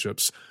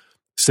relationships,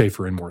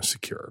 safer and more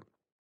secure.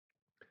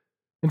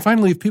 And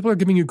finally, if people are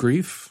giving you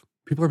grief,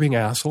 people are being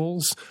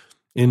assholes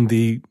in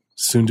the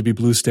soon-to-be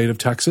blue state of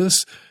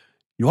Texas,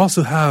 you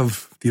also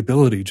have the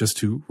ability just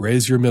to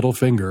raise your middle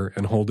finger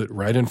and hold it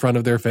right in front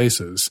of their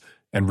faces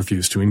and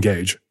refuse to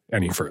engage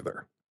any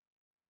further.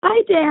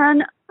 Hi,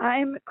 Dan.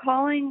 I'm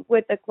calling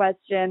with a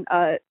question.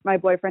 My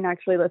boyfriend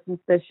actually listens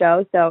to the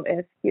show, so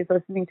if he's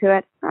listening to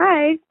it,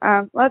 hi,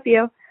 love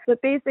you.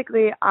 But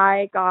basically,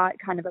 I got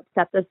kind of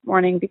upset this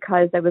morning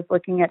because I was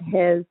looking at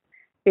his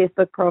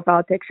Facebook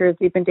profile pictures.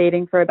 We've been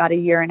dating for about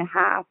 1.5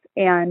 years,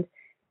 and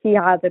he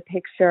has a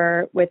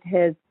picture with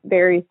his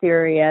very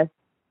serious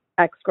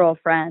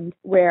ex-girlfriend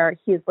where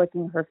he's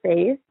licking her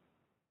face.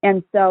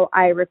 And so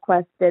I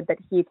requested that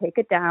he take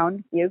it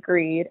down. He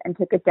agreed and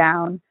took it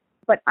down.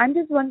 But I'm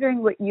just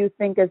wondering what you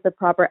think is the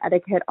proper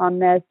etiquette on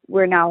this.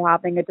 We're now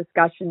having a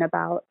discussion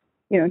about,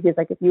 he's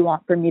like, if you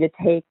want for me to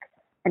take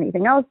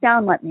anything else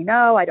down, let me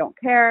know. I don't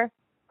care.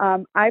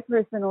 I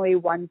personally,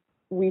 once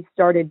we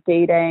started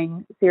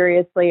dating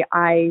seriously,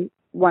 I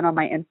went on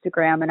my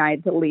Instagram and I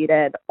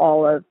deleted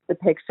all of the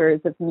pictures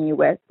of me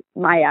with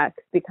my ex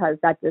because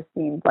that just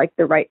seemed like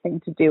the right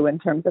thing to do in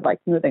terms of like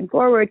moving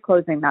forward,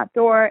 closing that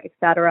door,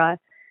 etc.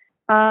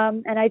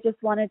 And I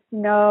just wanted to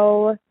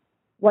know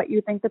what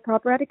you think the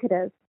proper etiquette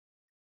is.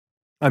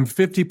 I'm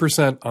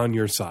 50% on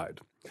your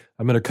side.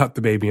 I'm going to cut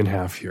the baby in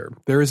half here.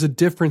 There is a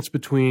difference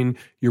between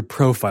your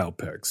profile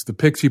pics, the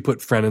pics you put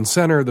front and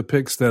center, the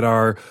pics that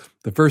are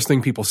the first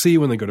thing people see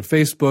when they go to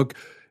Facebook,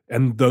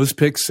 and those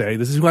pics say,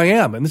 this is who I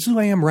am, and this is who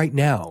I am right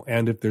now.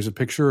 And if there's a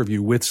picture of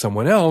you with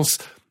someone else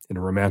in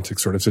a romantic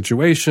sort of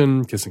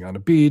situation, kissing on a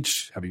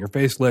beach, having your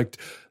face licked,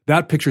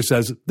 that picture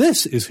says,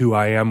 this is who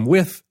I am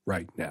with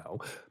right now.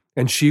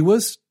 And she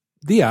was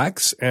the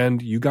ex,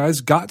 and you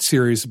guys got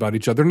serious about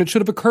each other, and it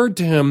should have occurred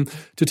to him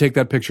to take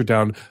that picture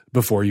down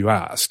before you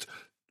asked.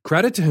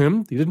 Credit to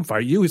him. He didn't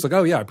fight you. He's like,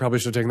 oh yeah, I probably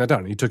should have taken that down.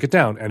 And he took it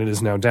down, and it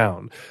is now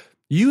down.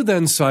 You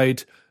then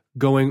cite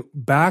going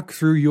back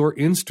through your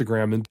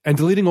Instagram and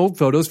deleting old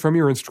photos from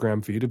your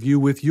Instagram feed of you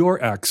with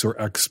your ex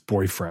or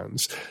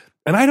ex-boyfriends.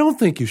 And I don't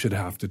think you should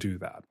have to do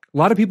that. A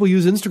lot of people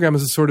use Instagram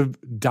as a sort of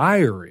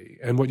diary.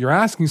 And what you're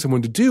asking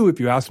someone to do, if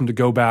you ask them to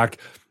go back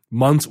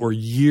months or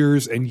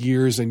years and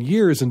years and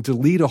years and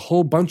delete a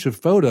whole bunch of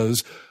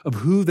photos of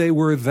who they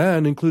were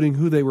then, including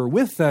who they were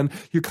with then,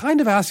 you're kind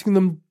of asking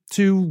them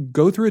to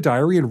go through a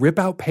diary and rip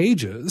out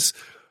pages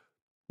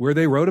where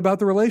they wrote about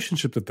the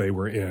relationship that they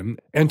were in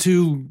and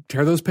to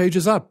tear those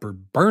pages up or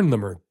burn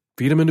them or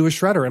feed them into a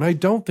shredder. And I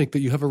don't think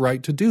that you have a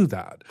right to do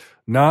that.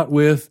 Not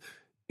with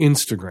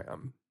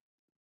Instagram.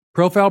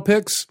 Profile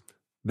pics,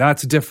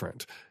 that's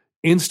different.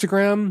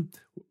 Instagram,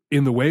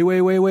 in the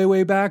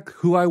way back,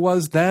 who I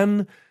was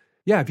then,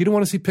 yeah, if you don't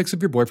want to see pics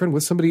of your boyfriend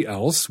with somebody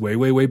else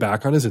way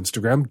back on his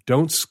Instagram,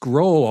 don't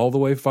scroll all the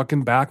way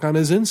fucking back on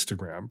his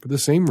Instagram. For the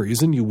same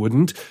reason you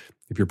wouldn't,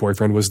 if your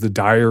boyfriend was the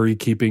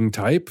diary-keeping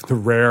type, the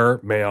rare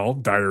male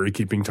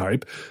diary-keeping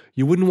type,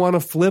 you wouldn't want to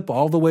flip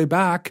all the way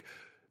back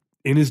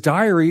in his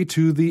diary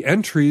to the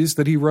entries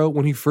that he wrote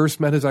when he first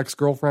met his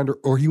ex-girlfriend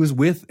or he was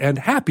with and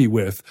happy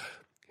with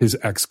his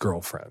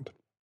ex-girlfriend.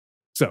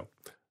 So,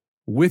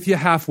 with you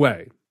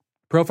halfway.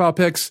 Profile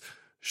pics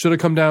should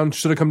have come down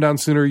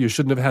sooner. You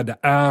shouldn't have had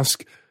to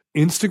ask.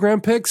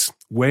 Instagram pics,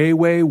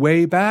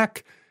 way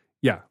back.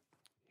 Yeah,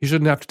 you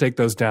shouldn't have to take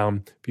those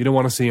down. If you don't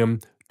want to see them,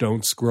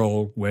 don't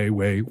scroll way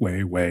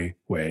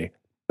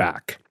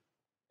back.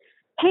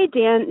 Hey,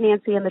 Dan,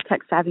 Nancy, and the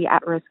Tech Savvy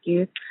at Risk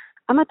Youth.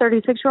 I'm a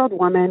 36-year-old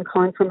woman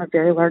calling from a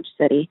very large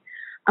city.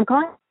 I'm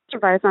calling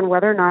advice on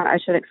whether or not I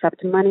should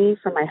accept money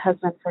from my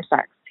husband for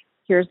sex.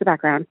 Here's the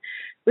background.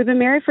 We've been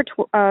married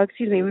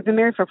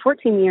for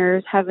 14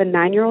 years, have a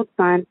 9-year-old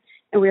son,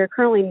 and we are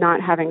currently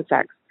not having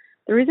sex.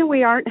 The reason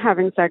we aren't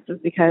having sex is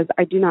because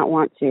I do not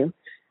want to.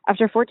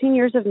 After 14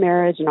 years of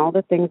marriage and all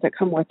the things that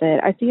come with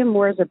it, I see him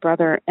more as a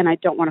brother, and I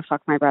don't want to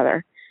fuck my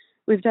brother.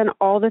 We've done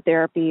all the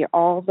therapy,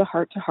 all the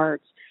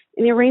heart-to-hearts,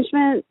 and the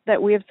arrangement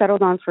that we have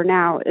settled on for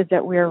now is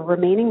that we are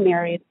remaining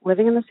married,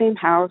 living in the same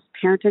house,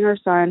 parenting our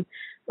son.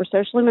 We're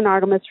socially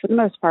monogamous for the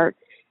most part,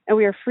 and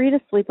we are free to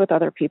sleep with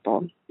other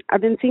people.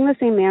 I've been seeing the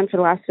same man for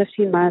the last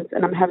 15 months,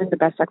 and I'm having the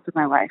best sex of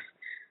my life.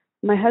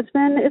 My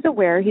husband is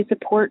aware. He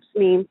supports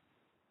me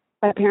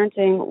by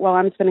parenting while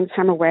I'm spending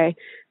time away,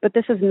 but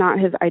this is not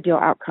his ideal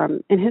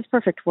outcome. In his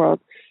perfect world,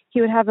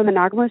 he would have a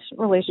monogamous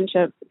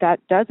relationship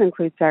that does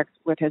include sex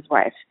with his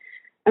wife.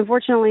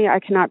 Unfortunately, I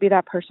cannot be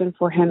that person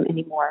for him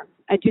anymore.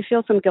 I do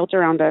feel some guilt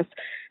around this.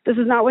 This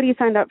is not what he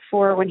signed up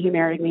for when he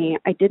married me.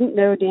 I didn't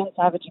know Dan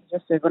Savage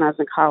existed when I was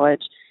in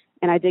college,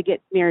 and I did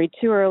get married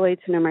too early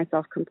to know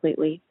myself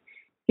completely.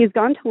 He's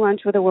gone to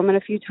lunch with a woman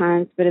a few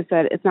times, but has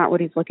said it's not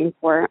what he's looking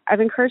for. I've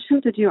encouraged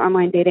him to do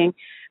online dating,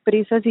 but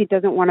he says he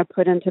doesn't want to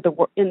put in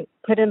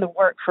the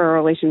work for a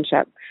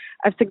relationship.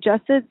 I've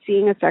suggested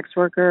seeing a sex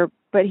worker,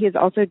 but he is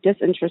also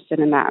disinterested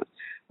in that.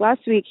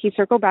 Last week, he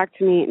circled back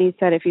to me and he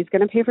said if he's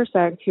going to pay for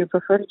sex, he would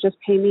prefer to just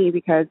pay me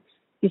because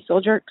he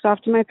still jerks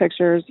off to my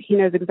pictures. He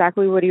knows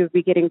exactly what he would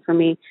be getting from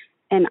me,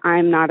 and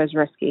I'm not as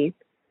risky.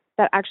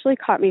 That actually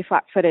caught me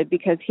flat-footed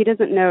because he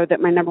doesn't know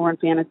that my number one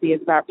fantasy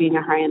is about being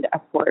a high-end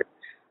escort.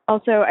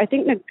 Also, I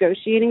think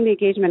negotiating the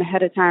engagement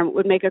ahead of time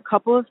would make a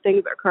couple of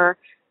things occur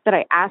that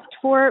I asked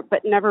for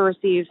but never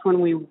received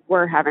when we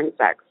were having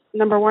sex.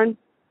 Number one,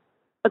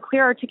 a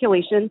clear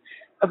articulation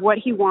of what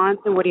he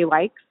wants and what he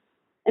likes.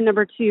 And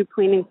number two,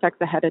 planning sex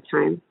ahead of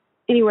time.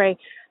 Anyway,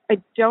 I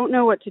don't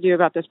know what to do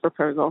about this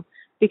proposal.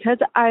 Because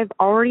I've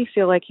already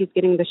feel like he's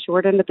getting the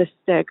short end of the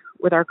stick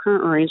with our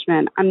current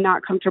arrangement, I'm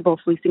not comfortable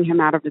fleecing him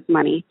out of his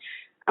money.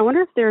 I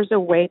wonder if there's a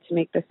way to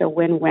make this a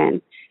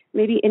win-win.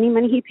 Maybe any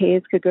money he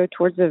pays could go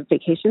towards a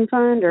vacation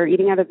fund or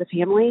eating out as a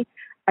family.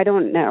 I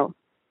don't know.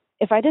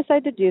 If I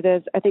decide to do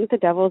this, I think the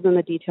devil's in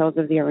the details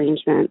of the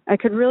arrangement. I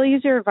could really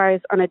use your advice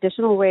on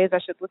additional ways I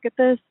should look at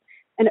this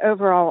and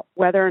overall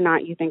whether or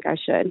not you think I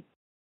should.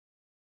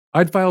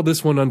 I'd file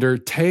this one under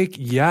take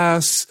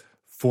yes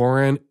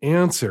for an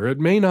answer. It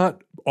may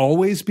not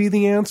always be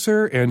the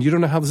answer, and you don't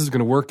know how this is going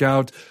to work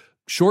out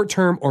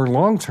short-term or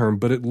long-term,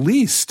 but at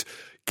least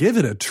give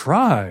it a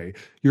try.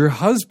 Your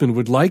husband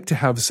would like to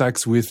have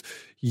sex with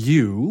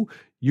you.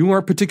 You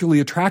aren't particularly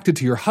attracted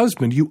to your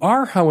husband. You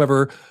are,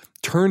 however,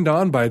 turned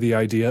on by the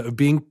idea of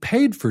being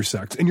paid for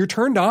sex, and you're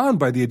turned on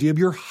by the idea of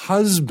your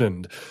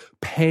husband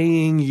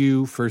paying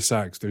you for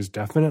sex. There's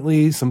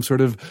definitely some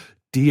sort of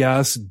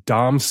DS,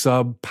 dom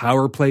sub,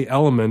 power play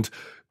element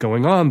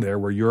going on there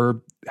where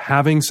you're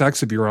having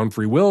sex of your own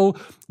free will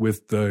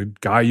with the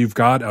guy you've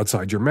got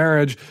outside your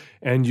marriage,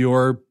 and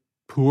your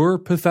poor,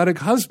 pathetic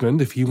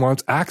husband, if he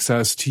wants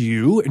access to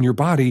you and your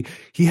body,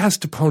 he has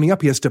to pony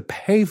up. He has to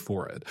pay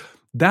for it.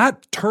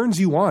 That turns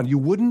you on. You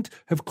wouldn't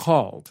have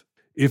called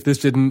if this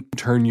didn't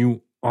turn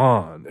you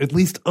on, at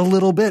least a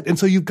little bit. And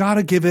so you've got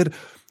to give it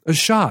a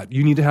shot.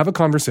 You need to have a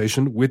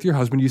conversation with your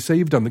husband. You say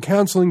you've done the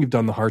counseling, you've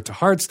done the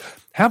heart-to-hearts.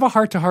 Have a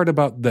heart-to-heart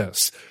about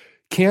this.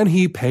 Can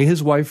he pay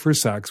his wife for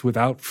sex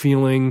without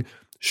feeling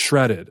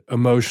shredded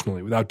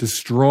emotionally, without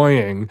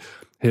destroying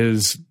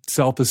his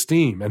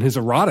self-esteem and his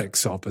erotic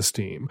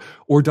self-esteem?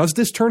 Or does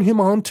this turn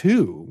him on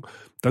too?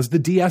 Does the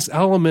DS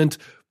element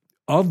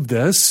of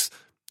this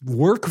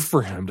work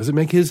for him? Does it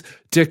make his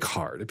dick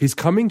hard? If he's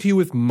coming to you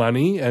with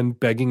money and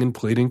begging and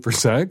pleading for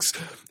sex,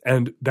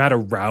 and that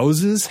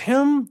arouses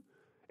him,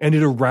 and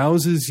it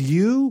arouses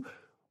you,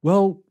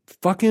 well,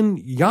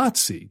 fucking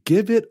Yahtzee.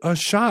 Give it a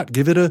shot.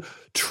 Give it a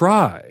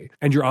try.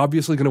 And you're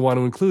obviously going to want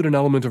to include an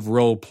element of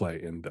role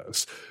play in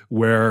this,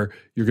 where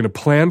you're going to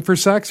plan for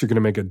sex, you're going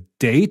to make a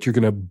date, you're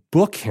going to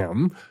book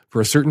him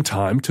for a certain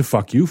time to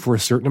fuck you for a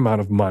certain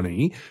amount of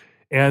money,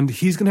 and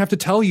he's going to have to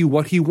tell you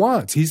what he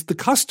wants. He's the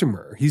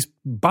customer. He's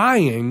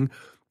buying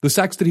the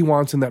sex that he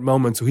wants in that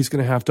moment, so he's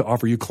going to have to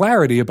offer you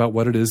clarity about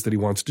what it is that he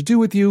wants to do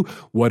with you,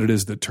 what it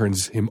is that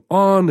turns him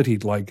on, that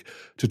he'd like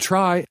to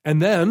try. And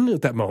then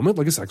at that moment,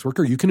 like a sex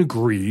worker, you can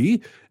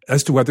agree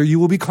as to whether you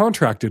will be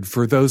contracted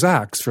for those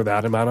acts for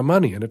that amount of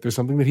money. And if there's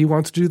something that he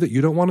wants to do that you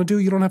don't want to do,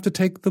 you don't have to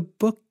take the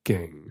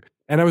booking.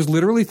 And I was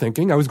literally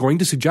thinking, I was going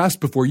to suggest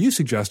before you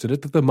suggested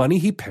it, that the money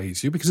he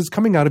pays you, because it's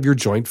coming out of your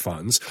joint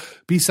funds,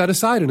 be set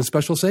aside in a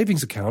special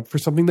savings account for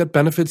something that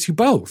benefits you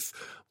both,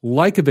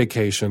 like a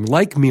vacation,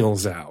 like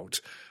meals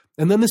out.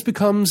 And then this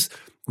becomes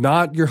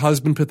not your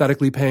husband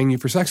pathetically paying you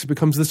for sex. It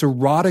becomes this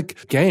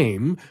erotic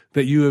game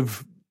that you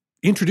have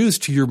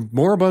introduced to your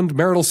moribund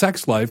marital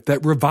sex life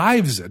that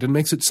revives it and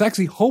makes it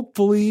sexy,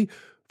 hopefully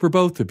for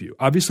both of you.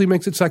 Obviously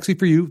makes it sexy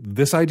for you.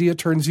 This idea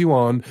turns you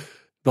on.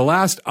 The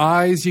last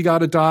I's you got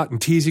to dot and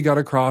T's you got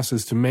to cross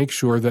is to make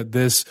sure that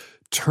this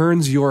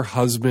turns your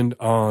husband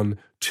on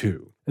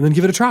too. And then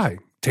give it a try.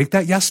 take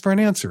that yes for an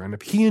answer. And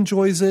if he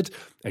enjoys it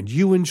and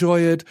you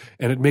enjoy it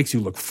and it makes you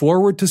look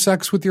forward to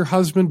sex with your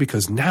husband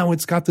because now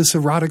it's got this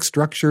erotic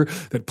structure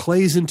that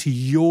plays into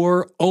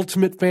your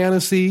ultimate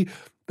fantasy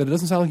that it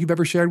doesn't sound like you've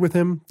ever shared with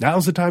him,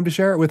 now's the time to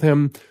share it with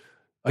him.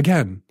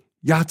 Again,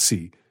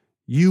 Yahtzee,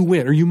 you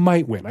win or you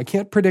might win. I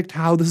can't predict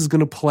how this is going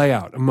to play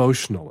out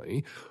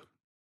emotionally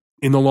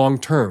in the long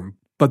term,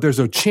 but there's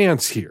a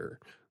chance here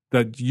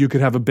that you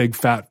could have a big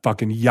fat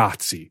fucking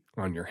Yahtzee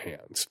on your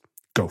hands.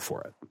 Go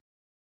for it.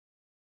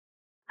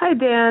 Hi,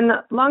 Dan.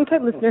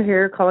 Longtime listener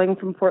here calling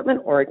from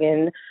Portland,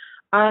 Oregon.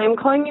 I'm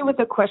calling you with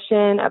a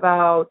question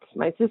about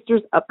my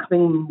sister's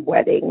upcoming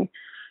wedding.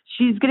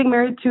 She's getting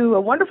married to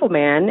a wonderful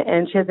man,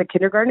 and she has a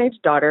kindergarten-age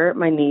daughter,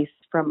 my niece,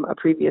 from a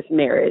previous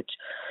marriage.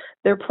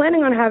 They're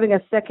planning on having a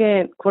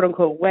second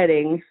quote-unquote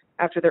wedding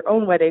after their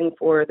own wedding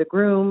for the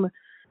groom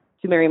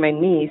to marry my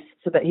niece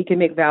so that he can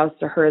make vows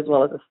to her as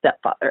well as a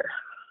stepfather.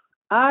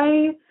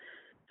 I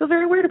feel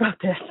very weird about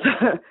this.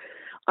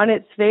 On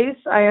its face,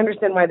 I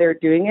understand why they're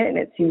doing it, and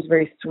it seems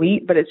very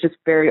sweet, but it's just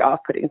very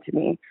off-putting to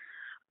me.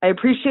 I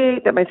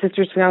appreciate that my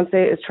sister's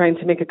fiance is trying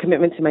to make a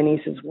commitment to my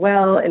niece as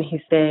well, and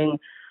he's saying,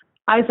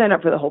 I signed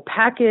up for the whole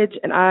package,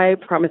 and I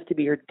promise to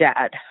be your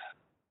dad.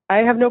 I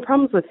have no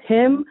problems with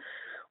him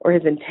or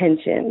his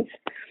intentions.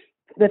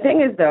 The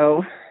thing is,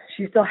 though,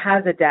 she still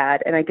has a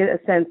dad, and I get a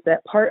sense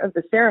that part of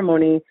the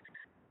ceremony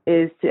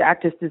is to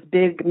act as this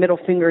big middle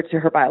finger to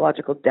her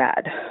biological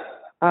dad.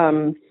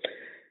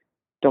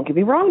 Don't get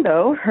me wrong,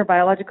 though. Her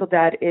biological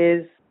dad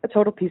is a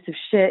total piece of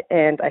shit,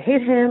 and I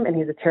hate him, and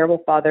he's a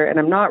terrible father, and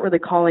I'm not really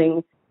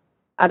calling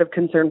out of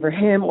concern for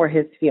him or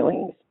his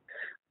feelings.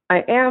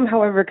 I am,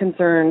 however,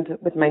 concerned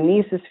with my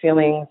niece's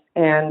feelings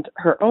and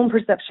her own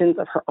perceptions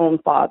of her own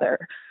father.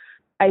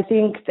 I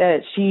think that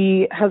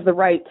she has the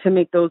right to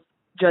make those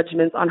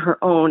judgments on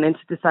her own and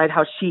to decide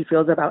how she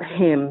feels about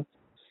him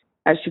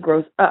as she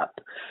grows up.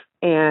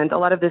 And a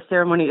lot of this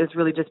ceremony is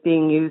really just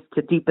being used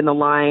to deepen the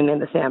line in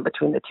the sand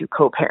between the two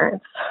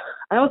co-parents.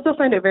 I also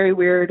find it very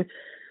weird,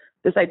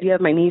 this idea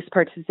of my niece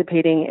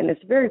participating in this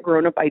very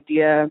grown-up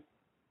idea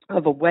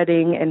of a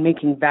wedding and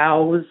making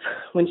vows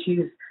when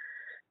she's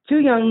too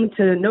young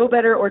to know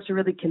better or to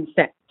really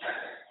consent.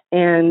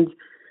 And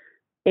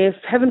if,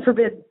 heaven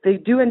forbid, they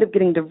do end up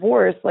getting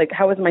divorced, like,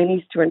 how is my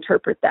niece to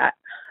interpret that?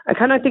 I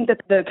kind of think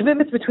that the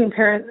commitments between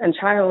parents and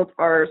child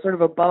are sort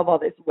of above all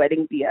this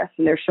wedding BS,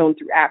 and they're shown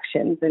through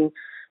actions, and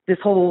this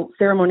whole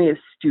ceremony is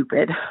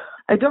stupid.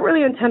 I don't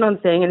really intend on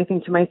saying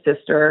anything to my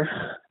sister.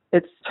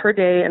 It's her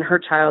day and her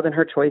child and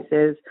her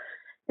choices,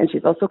 and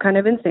she's also kind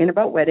of insane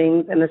about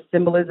weddings and the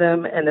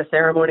symbolism and the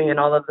ceremony and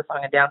all of the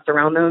song and dance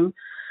around them,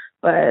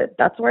 but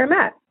that's where I'm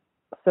at.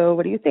 So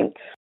what do you think?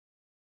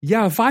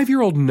 Yeah, a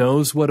 5-year-old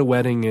knows what a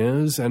wedding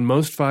is, and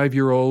most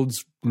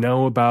 5-year-olds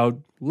know about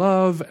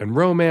love and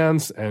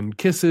romance and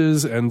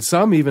kisses, and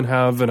some even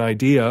have an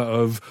idea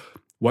of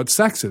what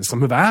sex is.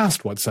 Some have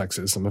asked what sex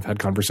is. Some have had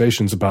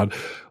conversations about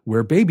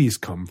where babies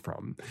come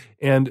from.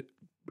 And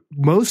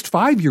most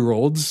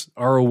 5-year-olds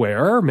are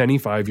aware, many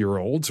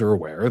 5-year-olds are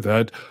aware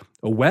that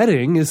a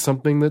wedding is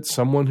something that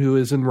someone who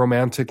is in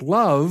romantic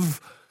love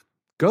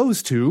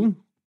goes to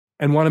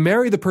and want to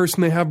marry the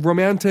person they have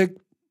romantic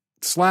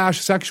 /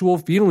 sexual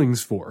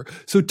feelings for.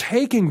 So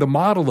taking the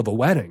model of a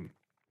wedding,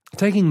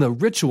 taking the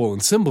ritual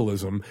and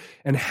symbolism,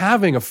 and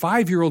having a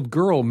 5-year-old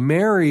girl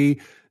marry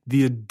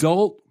the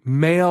adult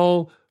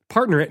male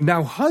partner,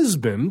 now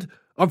husband,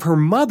 of her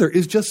mother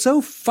is just so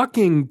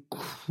fucking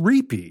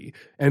creepy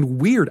and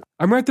weird.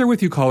 I'm right there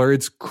with you, caller.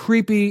 It's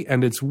creepy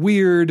and it's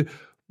weird,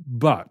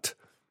 but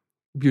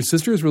if your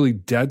sister is really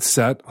dead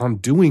set on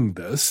doing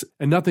this,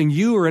 and nothing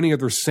you or any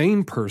other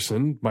sane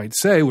person might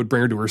say would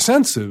bring her to her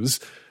senses,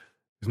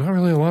 there's not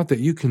really a lot that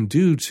you can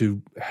do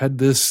to head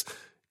this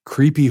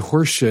creepy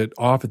horseshit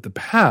off at the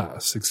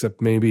pass,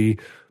 except maybe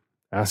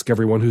ask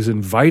everyone who's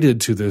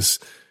invited to this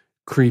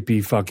creepy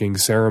fucking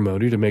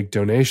ceremony to make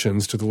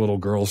donations to the little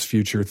girl's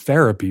future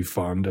therapy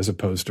fund as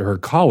opposed to her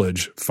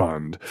college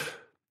fund.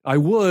 I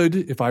would,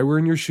 if I were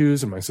in your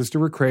shoes and my sister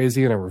were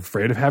crazy and I were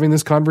afraid of having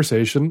this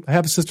conversation. I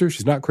have a sister.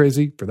 She's not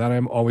crazy. For that,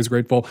 I'm always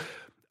grateful.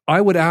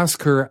 I would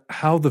ask her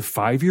how the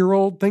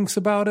 5-year-old thinks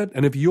about it.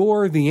 And if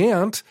you're the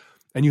aunt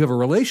and you have a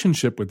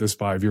relationship with this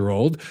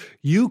 5-year-old,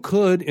 you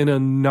could, in a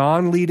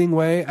non-leading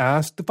way,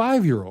 ask the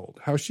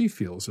 5-year-old how she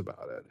feels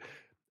about it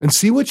and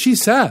see what she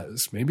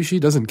says. Maybe she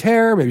doesn't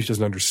care. Maybe she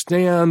doesn't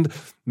understand.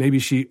 Maybe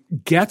she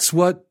gets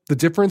what the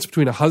difference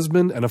between a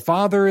husband and a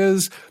father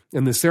is,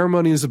 and the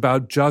ceremony is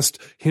about just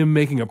him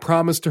making a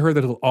promise to her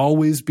that he'll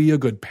always be a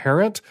good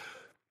parent,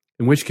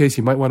 in which case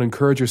you might want to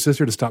encourage your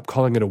sister to stop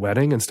calling it a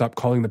wedding and stop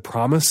calling the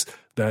promise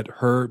that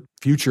her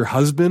future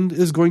husband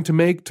is going to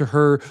make to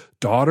her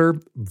daughter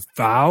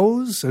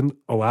vows, and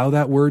allow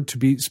that word to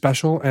be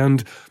special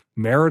and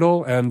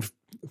marital and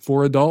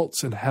for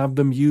adults, and have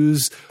them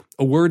use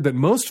a word that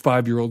most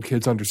 5-year-old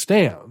kids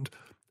understand,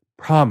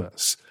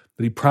 promise,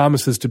 that he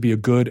promises to be a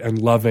good and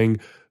loving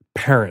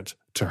parent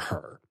to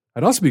her.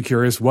 I'd also be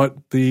curious what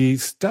the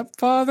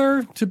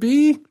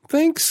stepfather-to-be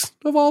thinks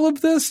of all of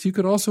this. You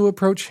could also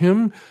approach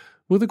him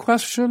with a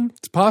question?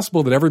 It's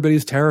possible that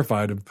everybody's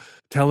terrified of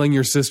telling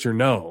your sister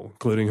no,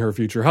 including her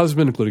future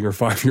husband, including her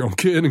 5-year-old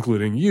kid,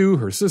 including you,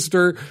 her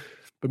sister.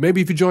 But maybe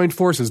if you joined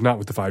forces, not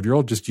with the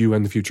 5-year-old, just you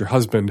and the future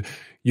husband,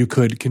 you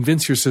could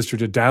convince your sister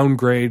to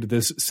downgrade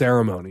this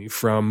ceremony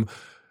from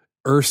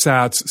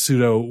ersatz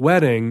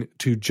pseudo-wedding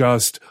to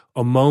just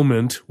a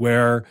moment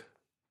where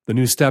the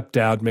new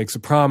stepdad makes a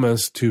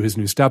promise to his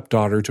new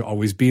stepdaughter to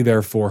always be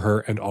there for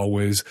her and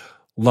always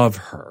love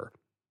her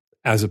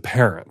as a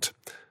parent,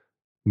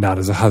 not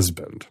as a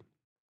husband.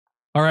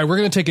 All right, we're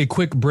going to take a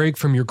quick break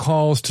from your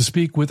calls to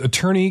speak with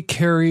attorney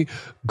Carrie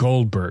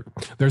Goldberg.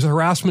 There's a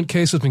harassment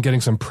case that's been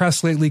getting some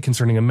press lately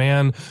concerning a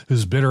man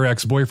whose bitter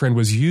ex-boyfriend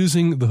was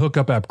using the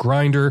hookup app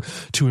Grindr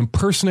to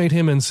impersonate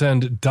him and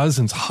send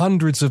dozens,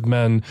 hundreds of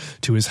men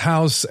to his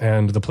house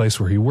and the place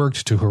where he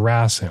worked to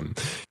harass him.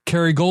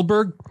 Carrie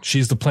Goldberg,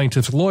 she's the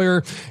plaintiff's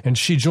lawyer, and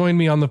she joined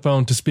me on the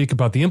phone to speak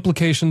about the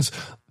implications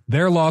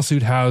their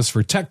lawsuit has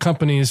for tech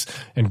companies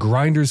and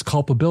Grindr's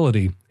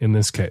culpability in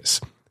this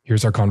case.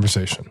 Here's our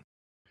conversation.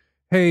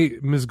 Hey,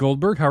 Ms.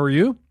 Goldberg, how are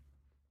you?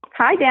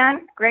 Hi, Dan.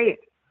 Great. Is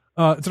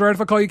it all right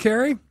if I call you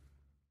Carrie?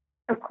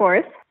 Of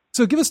course.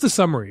 So give us the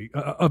summary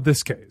of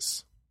this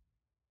case.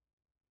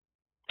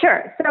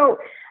 Sure. So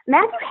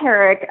Matthew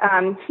Herrick,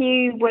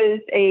 he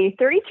was a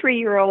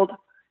 33-year-old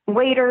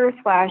waiter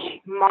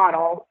 /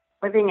 model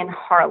living in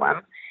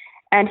Harlem.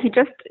 And he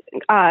just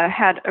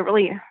had a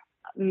really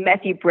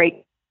messy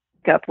breakup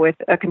with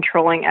a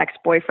controlling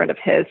ex-boyfriend of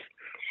his.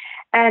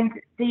 And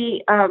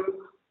the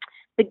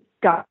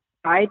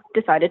guy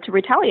decided to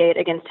retaliate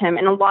against him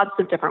in lots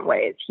of different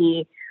ways.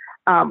 He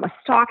was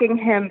stalking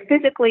him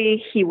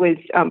physically. He was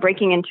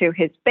breaking into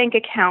his bank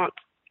account.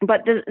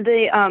 But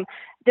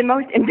the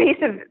most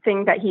invasive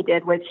thing that he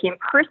did was he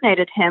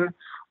impersonated him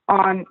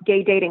on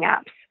gay dating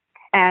apps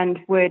and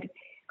would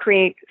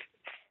create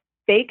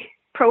fake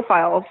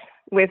profiles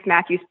with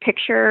Matthew's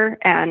picture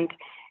and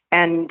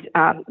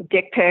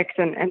dick pics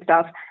and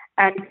stuff,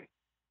 and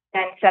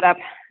set up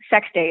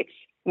sex dates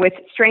with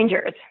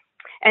strangers.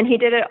 And he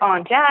did it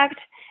on Jack'd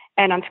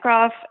and on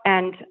Scruff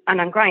and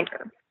on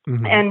Grindr.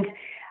 Mm-hmm. And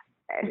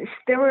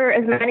there were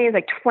as many as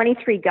like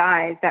 23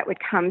 guys that would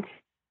come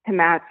to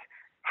Matt's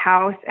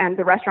house and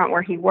the restaurant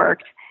where he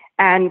worked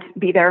and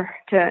be there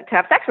to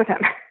have sex with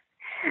him.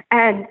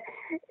 And,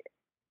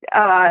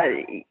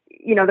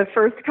 the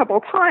first couple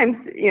of times,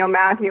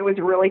 Matthew was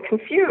really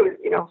confused.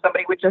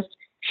 Somebody would just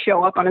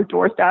show up on his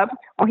doorstep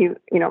while he's,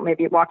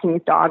 maybe walking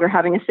his dog or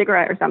having a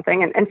cigarette or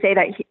something and say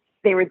that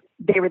they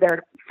were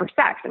there for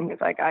sex. And he was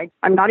like,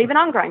 I'm not even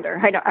on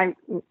Grindr. I'm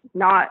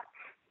not,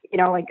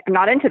 I'm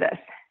not into this.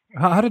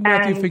 How did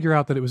Matthew figure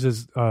out that it was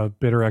his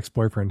bitter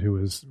ex-boyfriend who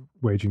was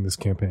waging this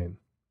campaign?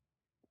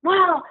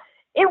 Well,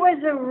 it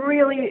was a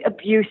really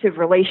abusive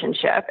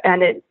relationship,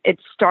 and it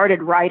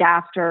started right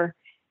after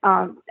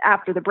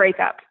the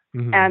breakup.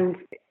 Mm-hmm. And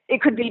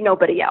it could be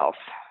nobody else.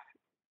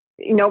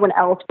 No one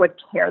else would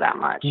care that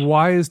much.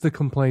 Why is the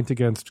complaint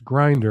against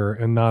Grindr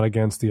and not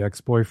against the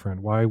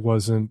ex-boyfriend? Why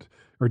wasn't,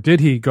 or did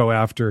he go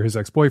after his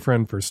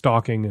ex-boyfriend for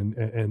stalking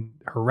and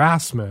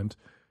harassment?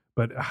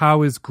 But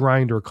how is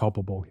Grindr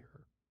culpable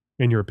here,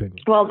 in your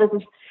opinion?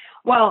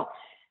 Well,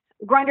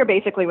 Grindr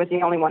basically was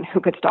the only one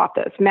who could stop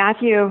this.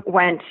 Matthew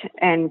went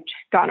and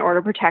got an order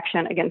of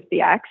protection against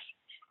the ex,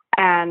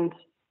 and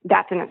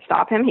that didn't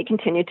stop him. He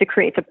continued to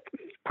create the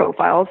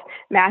profiles.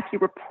 Matthew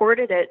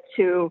reported it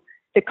to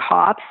the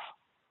cops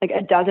like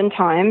a dozen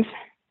times,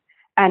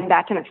 and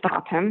that didn't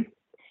stop him.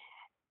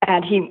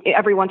 And he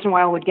every once in a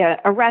while would get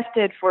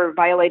arrested for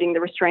violating the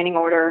restraining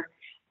order,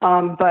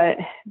 but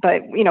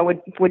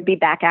would be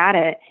back at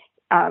it,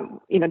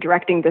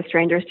 directing the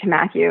strangers to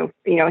Matthew.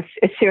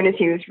 As soon as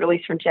he was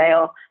released from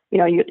jail,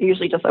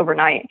 usually just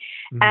overnight.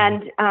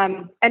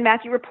 Mm-hmm. And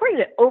Matthew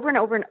reported it over and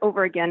over and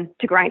over again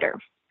to Grindr.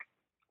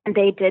 And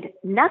they did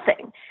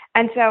nothing.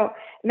 And so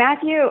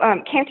Matthew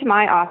came to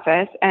my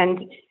office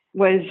and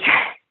was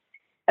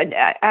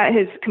at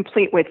his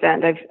complete wit's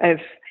end.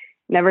 I've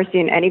never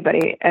seen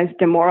anybody as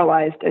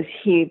demoralized as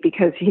he,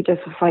 because he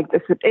just was like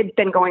this. It'd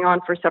been going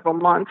on for several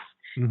months.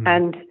 Mm-hmm.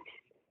 And,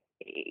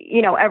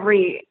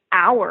 every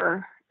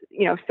hour,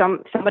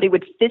 somebody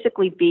would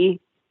physically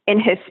be in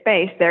his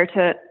space there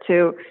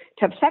to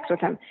have sex with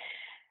him.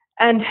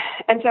 And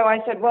so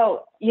I said,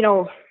 well,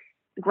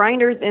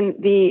 Grindr's in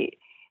the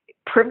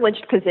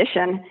privileged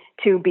position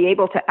to be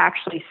able to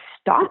actually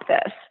stop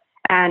this,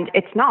 and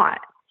it's not.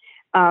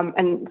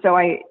 And so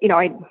I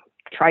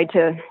tried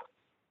to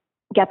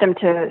get them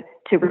to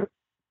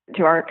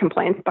our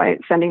complaints by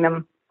sending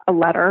them a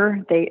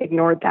letter. They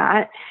ignored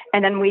that,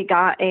 and then we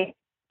got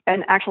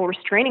an actual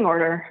restraining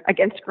order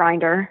against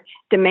Grindr,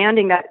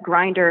 demanding that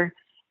Grindr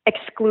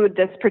exclude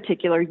this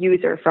particular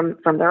user from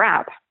their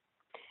app.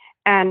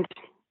 And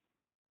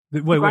how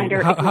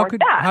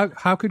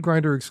could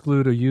Grindr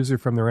exclude a user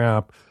from their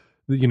app?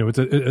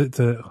 It's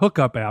a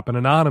hookup app, an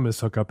anonymous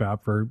hookup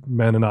app for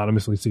men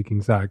anonymously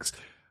seeking sex.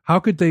 How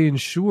could they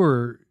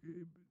ensure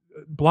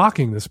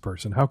blocking this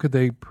person? How could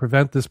they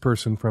prevent this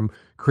person from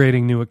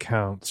creating new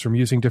accounts, from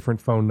using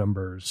different phone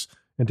numbers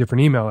and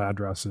different email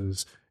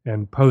addresses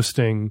and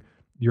posting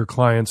your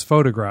client's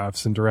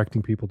photographs and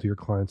directing people to your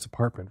client's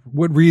apartment.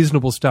 What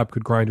reasonable step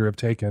could Grindr have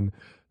taken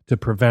to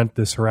prevent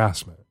this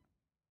harassment?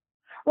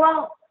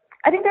 Well,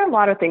 I think there are a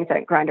lot of things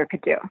that Grindr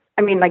could do.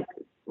 I mean, like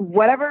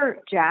whatever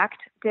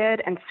Jacked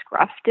did and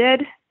Scruff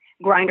did,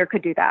 Grindr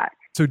could do that.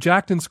 So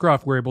Jacked and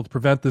Scruff were able to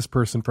prevent this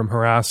person from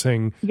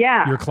harassing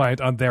your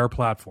client on their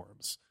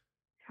platforms.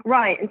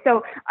 Right. And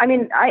so, I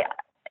mean,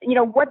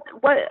 what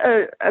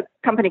a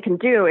company can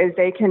do is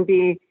they can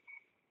be,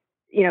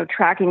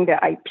 tracking the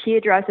IP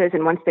addresses.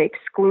 And once they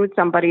exclude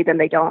somebody, then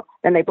they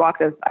block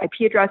those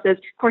IP addresses.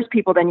 Of course,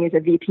 people then use a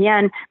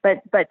VPN,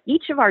 but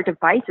each of our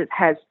devices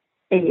has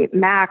a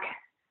MAC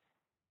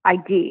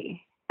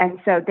ID. And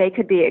so they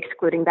could be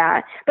excluding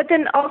that. But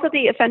then also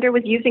the offender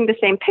was using the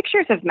same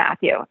pictures of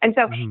Matthew. And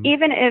so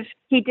even if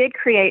he did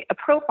create a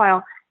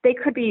profile, they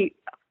could be,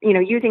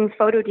 using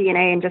photo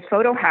DNA and just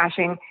photo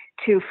hashing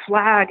to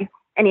flag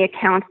any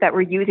accounts that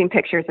were using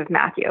pictures of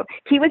Matthew.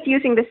 He was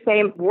using the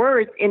same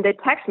words in the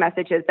text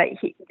messages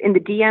in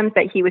the DMs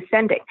that he was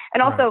sending.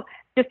 And also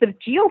just the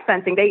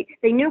geofencing.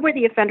 They knew where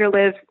the offender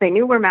lives. They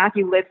knew where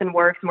Matthew lives and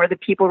works and where the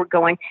people were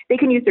going. They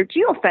can use their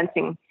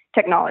geofencing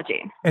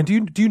technology. And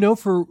do you know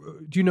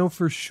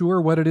for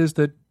sure what it is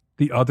that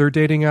the other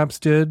dating apps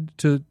did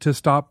to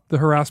stop the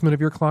harassment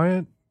of your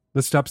client?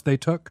 The steps they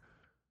took?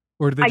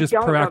 Or did they just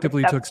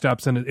proactively took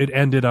steps and it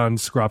ended on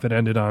Scruff, it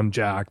ended on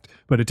Jacked,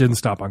 but it didn't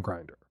stop on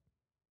Grindr?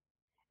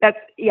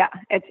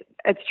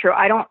 It's true.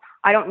 I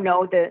don't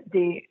know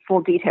the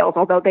full details,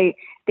 although they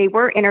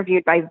were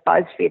interviewed by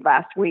BuzzFeed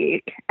last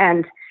week,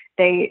 and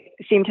they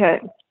seem to,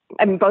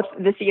 both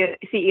the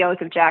CEOs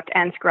of Jacked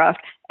and Scruff,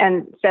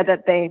 and said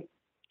that they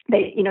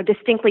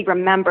distinctly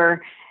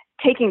remember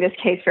taking this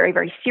case very,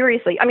 very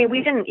seriously. I mean,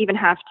 we didn't even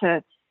have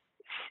to,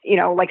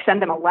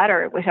 send them a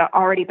letter, which had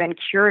already been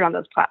cured on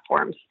those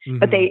platforms. Mm-hmm.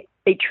 But they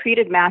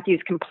treated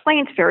Matthew's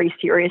complaints very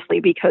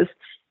seriously because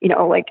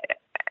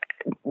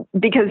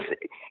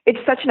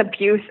it's such an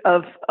abuse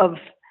of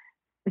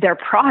their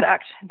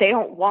product. They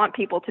don't want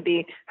people to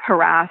be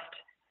harassed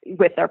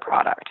with their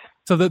product.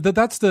 So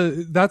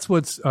that's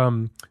what's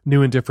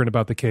new and different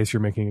about the case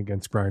you're making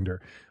against Grindr.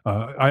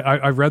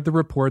 I read the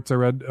reports. I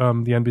read the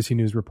NBC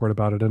News report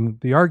about it, and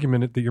the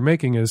argument that you're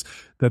making is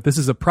that this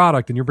is a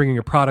product, and you're bringing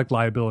a product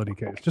liability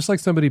case. Just like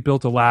somebody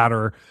built a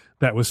ladder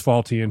that was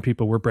faulty, and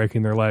people were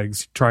breaking their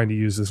legs trying to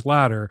use this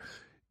ladder.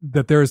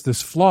 That there's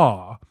this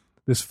flaw,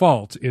 this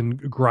fault in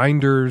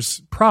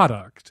Grindr's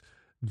product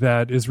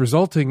that is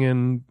resulting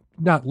in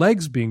not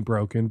legs being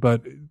broken,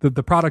 but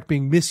the product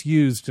being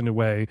misused in a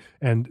way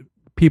and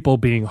people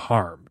being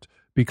harmed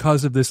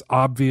because of this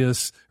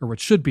obvious, or what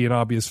should be an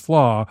obvious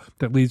flaw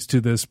that leads to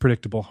this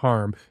predictable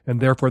harm. And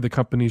therefore the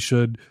company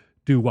should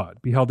do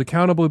what? Be held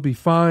accountable, be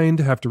fined,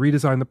 have to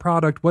redesign the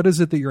product. What is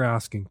it that you're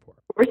asking for?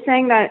 We're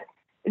saying that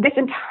this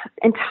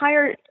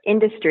entire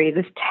industry,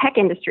 this tech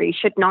industry,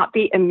 should not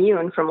be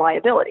immune from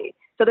liability.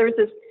 So there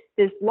was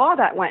this law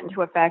that went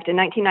into effect in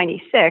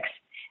 1996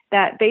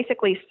 that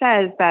basically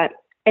says that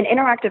an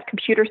interactive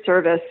computer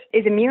service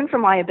is immune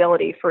from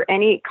liability for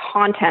any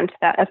content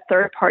that a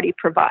third party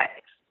provides.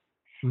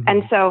 Mm-hmm.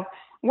 And so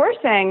we're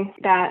saying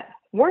that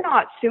we're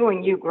not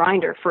suing you,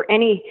 Grindr, for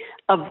any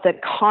of the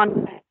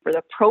content or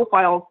the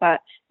profiles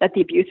that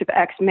the abusive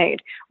ex made.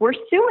 We're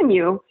suing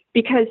you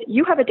because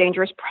you have a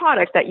dangerous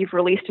product that you've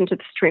released into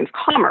the stream of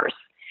commerce.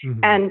 Mm-hmm.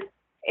 And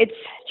it's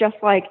just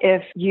like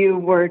if you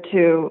were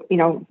to,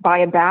 buy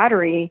a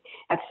battery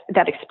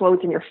that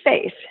explodes in your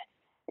face,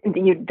 and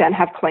you then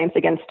have claims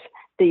against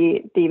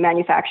the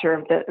manufacturer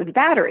of the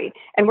battery.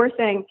 And we're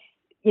saying,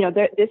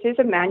 this is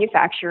a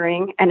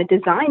manufacturing and a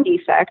design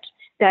defect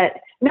that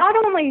not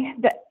only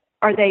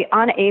are they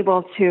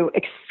unable to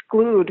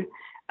exclude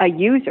a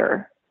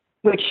user,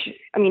 which,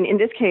 in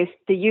this case,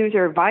 the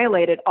user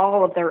violated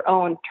all of their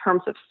own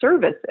terms of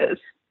services,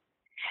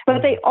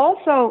 but they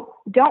also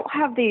don't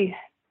have the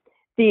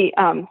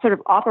sort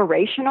of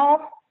operational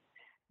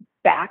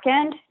back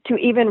end to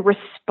even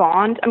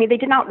respond. They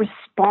did not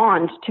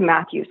respond to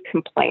Matthew's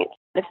complaints.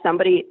 If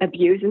somebody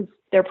abuses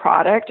their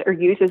product or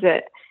uses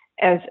it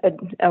as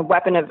a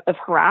weapon of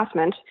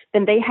harassment,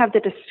 then they have the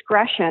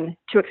discretion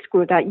to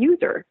exclude that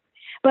user.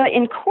 But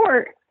in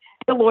court,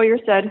 the lawyer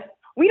said,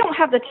 we don't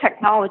have the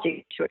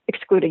technology to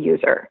exclude a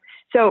user.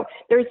 So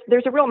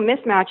there's a real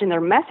mismatch in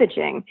their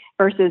messaging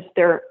versus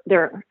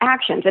their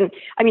actions. And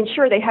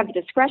sure, they have the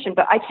discretion,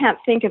 but I can't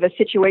think of a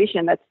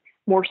situation that's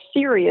more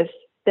serious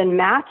than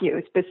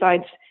Matthew's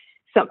besides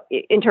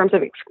in terms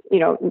of,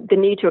 the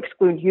need to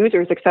exclude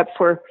users, except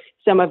for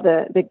some of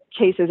the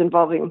cases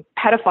involving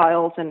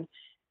pedophiles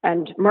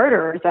and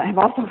murderers that have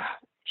also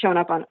shown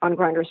up on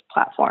Grindr's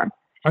platform.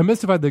 I'm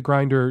mystified that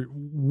Grindr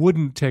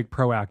wouldn't take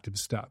proactive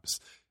steps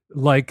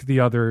like the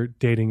other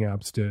dating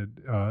apps did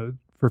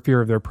for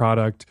fear of their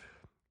product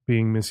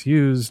being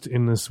misused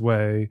in this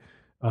way.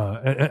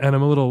 And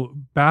I'm a little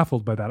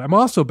baffled by that. I'm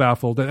also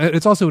baffled.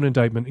 It's also an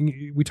indictment.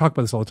 We talk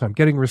about this all the time.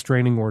 Getting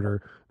restraining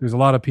order. There's a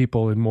lot of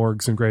people in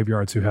morgues and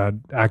graveyards who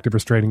had active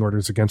restraining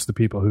orders against the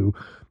people who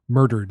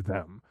murdered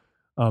them.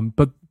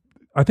 But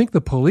I think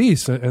the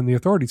police and the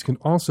authorities can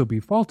also be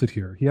faulted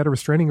here. He had a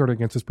restraining order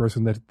against this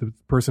person that the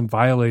person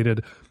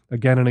violated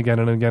again and again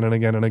and again and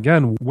again and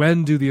again.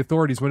 When do the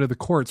authorities, when do the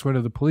courts, when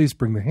do the police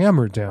bring the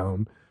hammer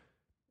down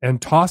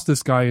and toss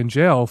this guy in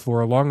jail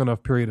for a long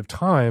enough period of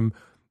time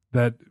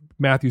that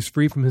Matthew's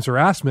free from his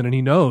harassment, and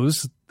he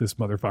knows, this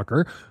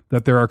motherfucker,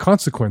 that there are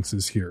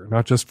consequences here,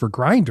 not just for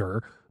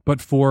Grindr, but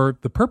for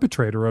the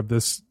perpetrator of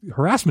this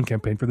harassment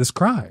campaign, for this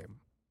crime.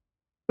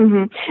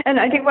 Mm-hmm. And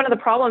I think one of the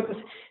problems,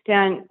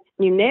 Dan,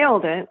 you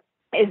nailed it,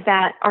 is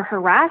that our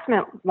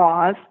harassment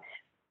laws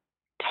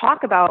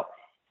talk about,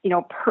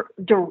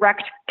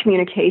 direct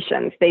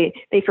communications. They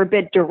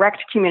forbid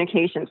direct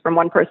communications from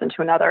one person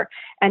to another.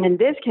 And in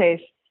this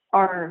case,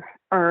 our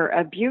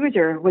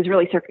abuser was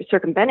really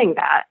circumventing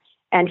that.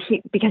 And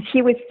because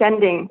he was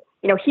sending,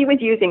 he was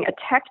using a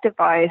tech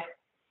device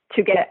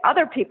to get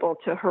other people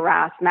to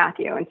harass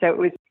Matthew. And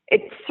so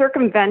it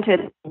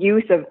circumvented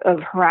use of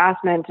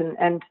harassment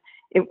and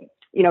it,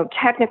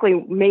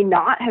 technically may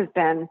not have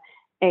been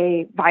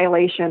a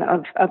violation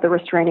of the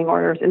restraining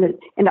orders in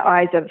the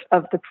eyes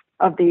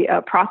of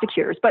the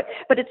prosecutors. But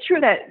it's true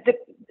that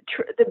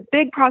the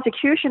big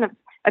prosecution of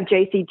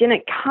JC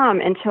didn't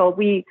come until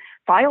we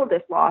filed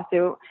this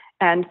lawsuit,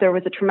 and there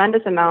was a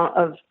tremendous amount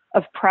of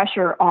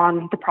pressure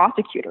on the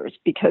prosecutors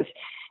because,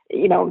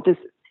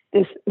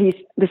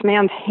 this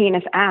man's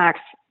heinous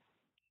acts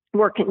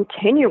were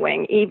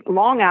continuing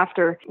long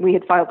after we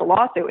had filed the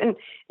lawsuit. And,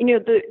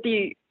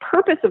 the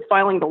purpose of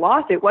filing the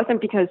lawsuit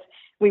wasn't because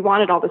we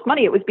wanted all this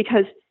money. It was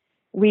because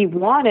we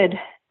wanted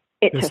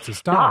it to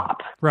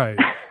stop. Right.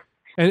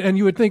 And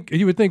you would think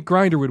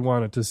Grindr would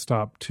want it to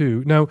stop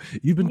too. Now,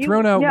 you've been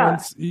thrown out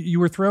once. You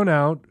were thrown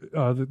out.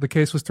 The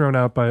case was thrown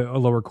out by a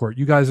lower court.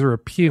 You guys are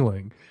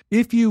appealing.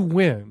 If you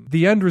win,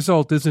 the end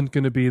result isn't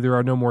going to be there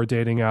are no more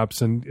dating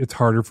apps and it's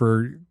harder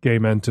for gay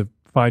men to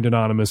find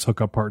anonymous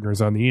hookup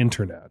partners on the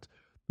internet.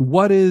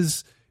 What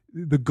is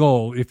the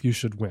goal if you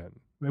should win?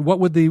 What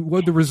would the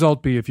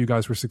result be if you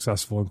guys were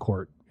successful in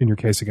court in your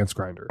case against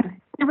Grindr?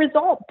 The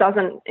result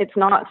it's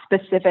not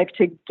specific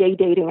to gay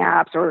dating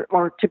apps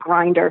or to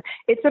Grindr.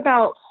 It's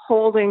about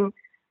holding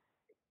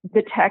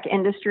the tech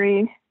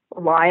industry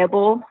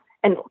liable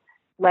and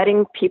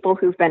letting people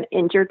who've been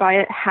injured by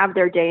it have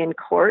their day in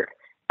court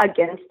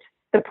against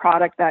the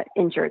product that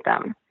injured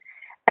them.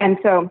 And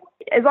so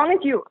as long as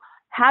you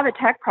have a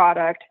tech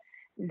product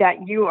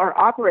that you are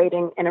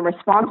operating in a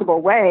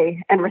responsible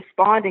way and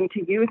responding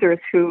to users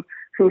who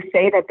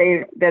say that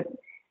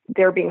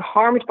they're being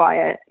harmed by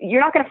it,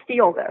 you're not going to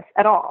feel this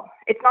at all.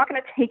 It's not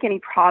going to take any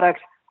product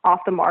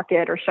off the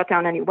market or shut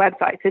down any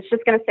websites. It's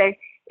just going to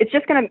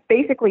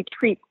basically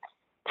treat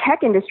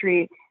tech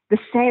industry the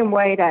same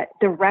way that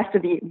the rest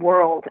of the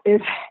world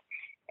is,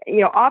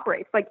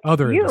 operates. Like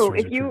other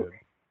industries. I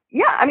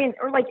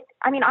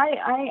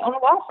own a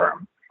law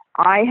firm.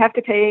 I have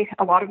to pay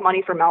a lot of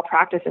money for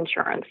malpractice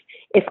insurance.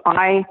 If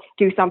I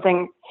do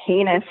something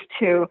heinous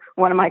to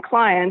one of my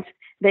clients,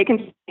 they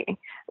can say,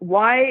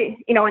 why,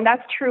 and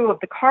that's true of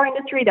the car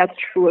industry. That's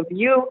true of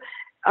you.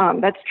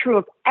 That's true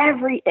of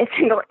every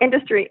single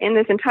industry in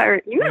this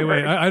entire universe.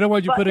 Wait, I don't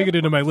want you putting it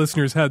into my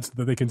listeners' heads so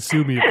that they can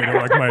sue me if they don't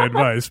like my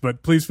advice,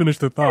 but please finish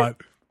the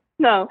thought.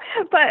 No,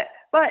 but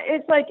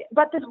it's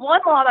but this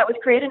one law that was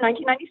created in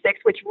 1996,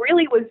 which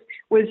really was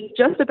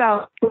just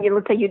about,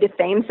 let's say you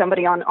defame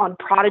somebody on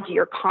Prodigy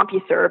or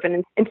CompuServe,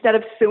 and instead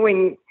of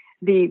suing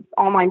the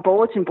online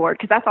bulletin board,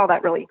 because that's all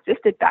that really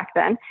existed back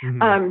then,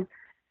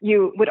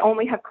 you would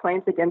only have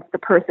claims against the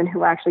person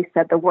who actually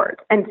said the words.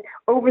 And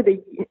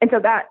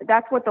so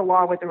that's what the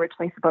law was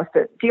originally supposed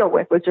to deal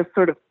with, was just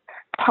sort of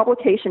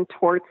publication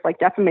torts like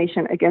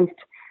defamation against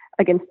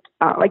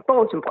like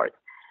bulletin boards.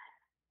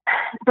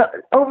 But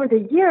over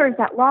the years,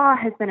 that law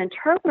has been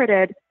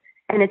interpreted,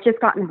 and it's just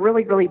gotten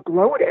really, really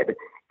bloated.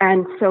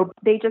 And so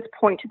they just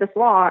point to this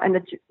law, and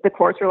the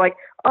courts are like,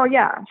 "Oh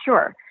yeah,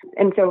 sure."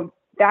 And so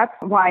that's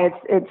why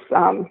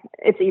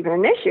it's even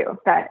an issue.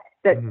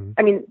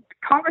 I mean,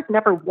 Congress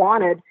never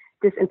wanted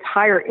this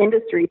entire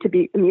industry to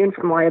be immune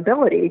from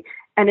liability,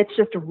 and it's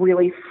just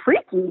really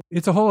freaky.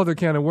 It's a whole other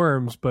can of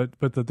worms, but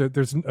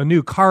there's a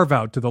new carve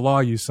out to the law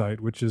you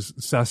cite, which is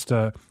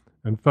SESTA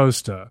and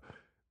FOSTA,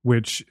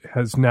 which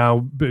has now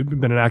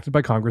been enacted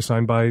by Congress,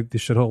 signed by the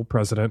shithole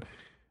president,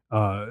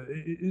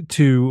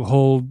 to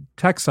hold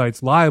tech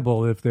sites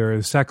liable if there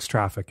is sex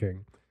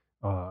trafficking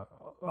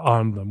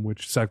on them,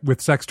 with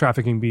sex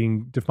trafficking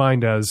being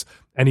defined as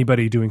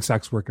anybody doing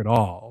sex work at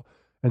all.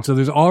 And so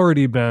there's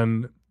already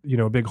been,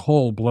 a big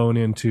hole blown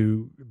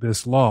into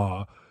this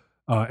law,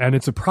 and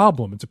it's a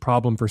problem. It's a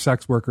problem for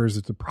sex workers.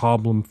 It's a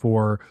problem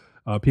for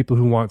people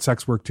who want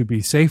sex work to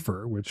be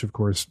safer, which, of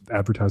course,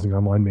 advertising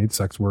online made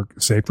sex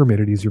work safer, made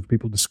it easier for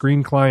people to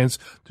screen clients,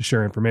 to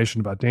share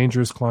information about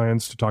dangerous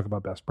clients, to talk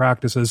about best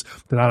practices,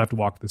 to not have to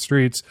walk the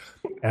streets.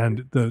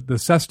 And the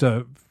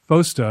SESTA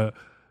FOSTA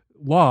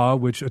law,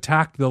 which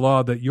attacked the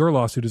law that your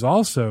lawsuit is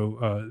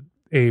also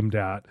aimed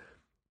at,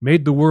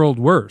 made the world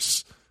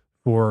worse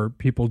for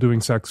people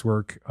doing sex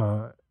work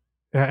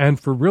and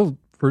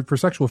for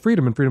sexual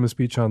freedom and freedom of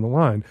speech on the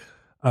line.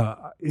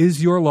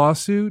 Is your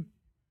lawsuit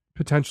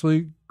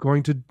potentially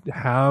going to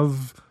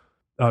have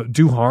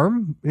do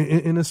harm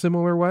in a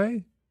similar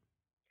way?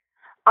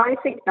 I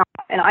think not.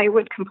 And I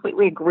would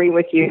completely agree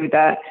with you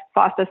that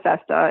FOSTA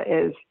SESTA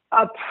is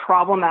a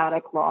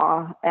problematic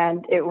law,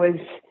 and it was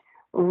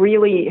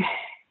really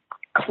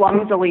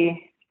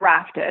clumsily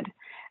drafted.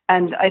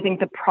 And I think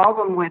the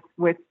problem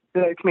with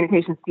the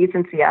Communications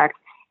Decency Act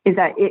is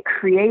that it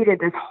created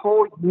this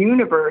whole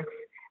universe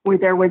where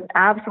there was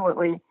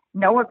absolutely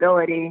no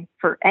ability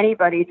for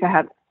anybody to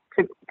have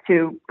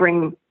to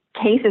bring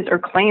cases or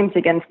claims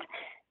against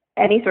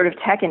any sort of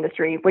tech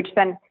industry, which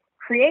then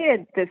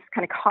created this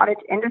kind of cottage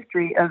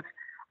industry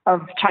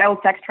of child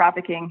sex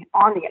trafficking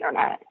on the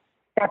internet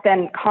that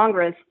then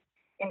Congress,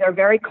 in their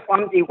very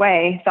clumsy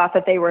way, thought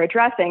that they were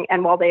addressing.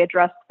 And while they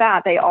addressed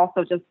that, they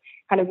also just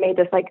kind of made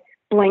this like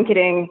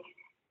blanketing,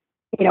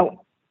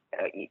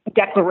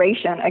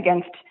 declaration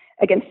against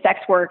sex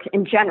work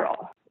in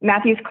general.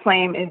 Matthew's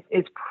claim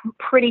is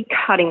pretty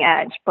cutting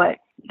edge, but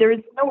there is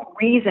no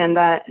reason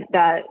that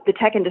the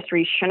tech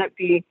industry shouldn't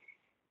be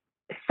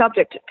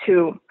subject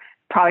to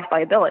product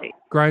liability.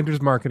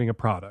 Grindr's marketing a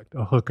product,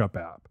 a hookup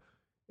app.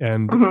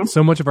 And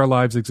so much of our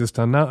lives exist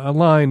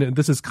online. And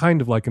this is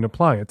kind of like an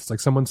appliance. It's like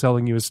someone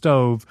selling you a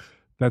stove.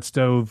 That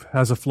stove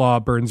has a flaw,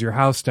 burns your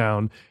house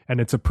down.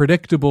 And it's a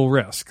predictable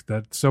risk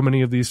that so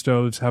many of these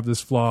stoves have this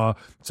flaw.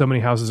 So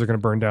many houses are going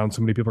to burn down.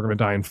 So many people are going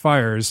to die in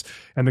fires.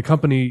 And the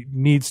company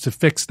needs to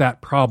fix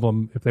that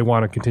problem if they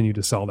want to continue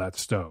to sell that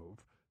stove,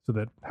 so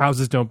that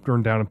houses don't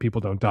burn down and people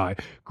don't die.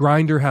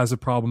 Grindr has a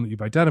problem that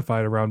you've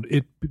identified around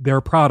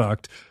their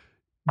product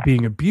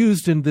being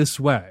abused in this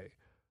way.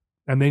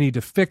 And they need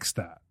to fix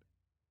that.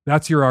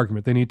 That's your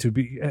argument. They need to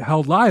be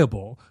held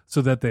liable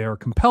so that they are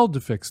compelled to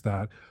fix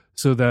that,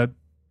 so that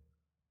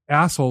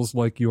assholes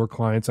like your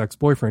client's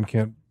ex-boyfriend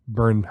can't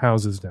burn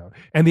houses down.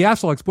 And the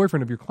asshole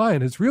ex-boyfriend of your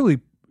client has really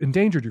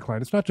endangered your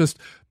client. It's not just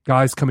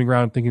guys coming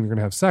around thinking they're going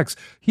to have sex.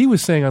 He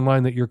was saying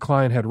online that your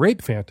client had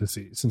rape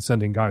fantasies and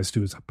sending guys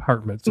to his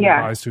apartment, sending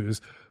guys to his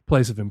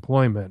place of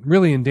employment,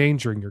 really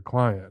endangering your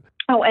client.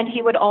 Oh, and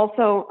he would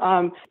also,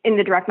 in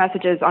the direct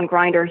messages on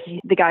Grindr,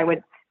 the guy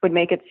would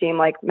make it seem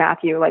like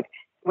Matthew,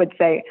 would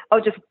say, oh,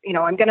 just,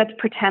 I'm going to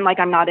pretend like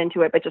I'm not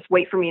into it, but just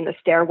wait for me in the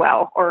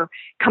stairwell, or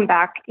come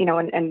back,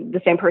 and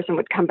the same person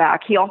would come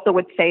back. He also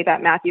would say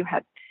that Matthew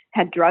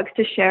had drugs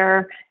to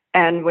share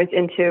and was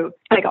into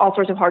like all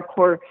sorts of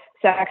hardcore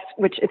sex,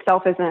 which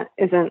itself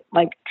isn't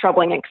like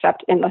troubling,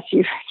 except unless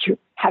you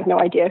have no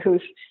idea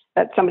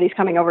that somebody's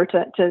coming over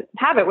to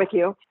have it with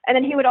you. And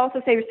then he would also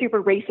say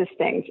super racist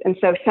things. And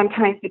so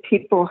sometimes the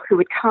people who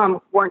would come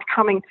weren't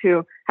coming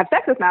to have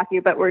sex with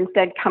Matthew, but were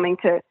instead coming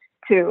to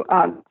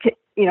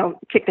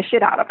kick the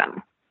shit out of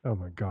him. Oh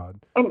my God.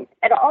 And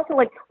also,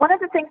 like, one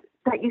of the things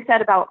that you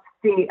said about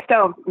the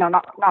stove,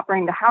 not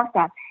burning the house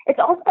down, it's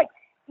also like,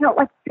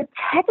 the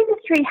tech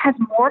industry has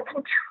more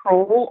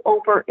control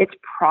over its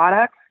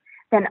products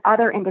than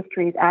other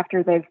industries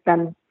after they've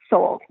been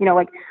sold.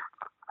 Like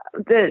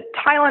the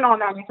Tylenol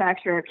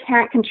manufacturer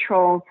can't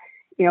control,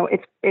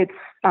 its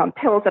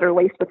pills that are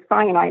laced with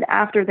cyanide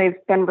after they've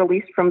been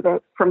released from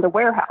the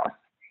warehouse.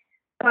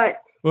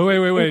 But Wait,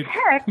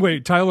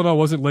 Tylenol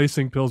wasn't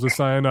lacing pills with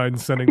cyanide and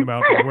sending them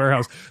out to the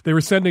warehouse. They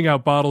were sending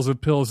out bottles of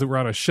pills that were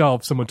on a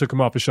shelf. Someone took them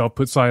off the shelf,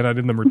 put cyanide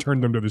in them,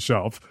 returned them to the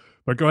shelf.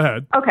 But go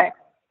ahead. Okay.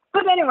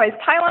 But anyways,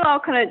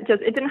 Tylenol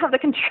it didn't have the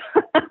control.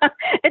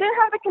 It didn't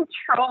have the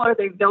control or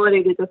the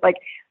ability to just like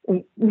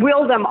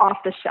will them off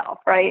the shelf,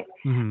 right?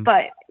 Mm-hmm.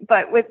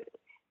 But with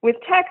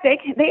tech,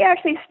 they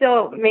actually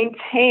still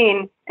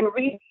maintain and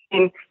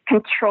retain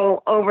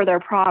control over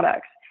their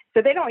products.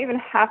 So they don't even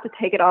have to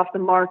take it off the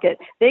market.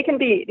 They can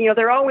be,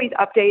 they're always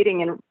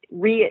updating and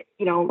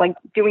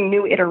doing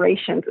new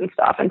iterations and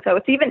stuff. And so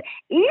it's even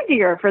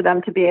easier for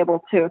them to be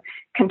able to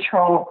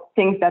control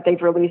things that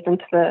they've released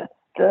into the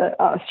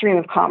stream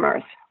of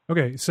commerce.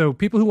 Okay, so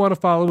people who want to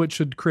follow it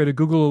should create a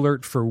Google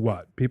alert for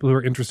what? People who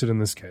are interested in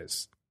this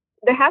case.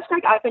 The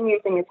hashtag I've been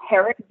using is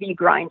Herrick v.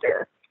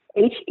 Grindr.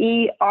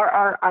 HERRICK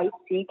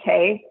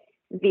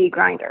v.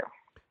 Grindr.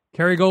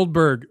 Carrie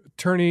Goldberg,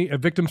 attorney, a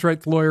victims'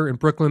 rights lawyer in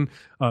Brooklyn.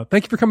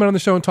 Thank you for coming on the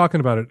show and talking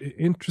about it.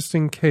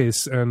 Interesting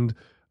case, and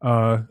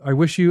I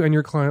wish you and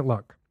your client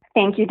luck.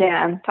 Thank you,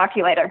 Dan. Talk to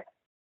you later.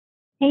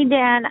 Hey,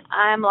 Dan.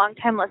 I'm a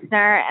longtime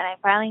listener, and I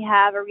finally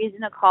have a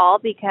reason to call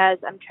because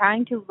I'm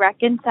trying to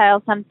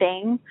reconcile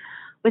something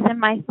within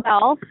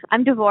myself.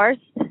 I'm divorced,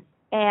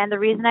 and the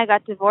reason I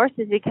got divorced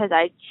is because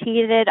I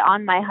cheated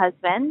on my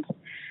husband.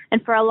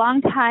 And for a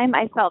long time,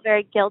 I felt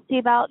very guilty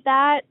about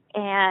that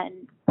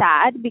and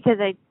sad because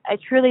I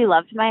truly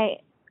loved my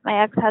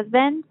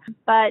ex-husband.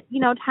 But,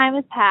 time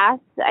has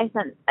passed. I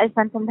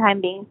spent some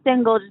time being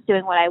single, just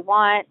doing what I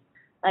want.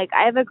 Like,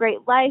 I have a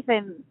great life.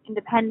 I'm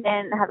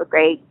independent. I have a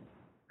great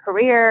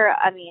career.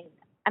 I mean,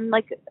 I'm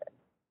like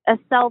a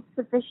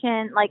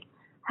self-sufficient, like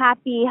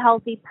happy,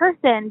 healthy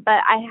person,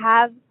 but I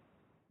have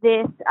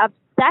this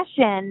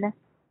obsession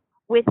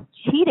with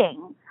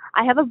cheating.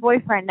 I have a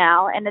boyfriend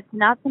now, and it's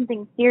not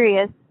something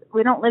serious.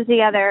 We don't live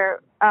together.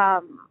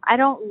 I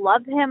don't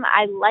love him.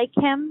 I like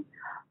him,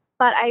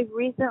 but I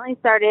recently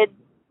started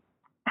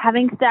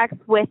having sex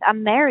with a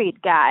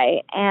married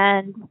guy,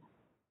 and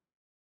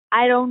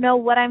I don't know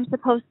what I'm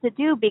supposed to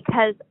do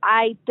because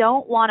I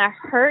don't want to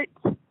hurt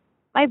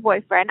my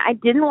boyfriend. I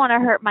didn't want to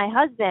hurt my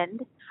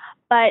husband,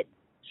 but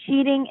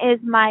cheating is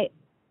my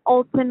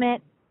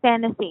ultimate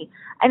fantasy.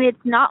 And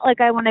it's not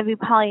like I want to be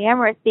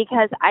polyamorous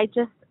because I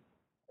just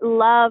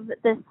love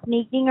the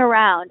sneaking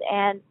around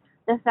and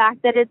the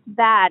fact that it's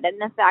bad and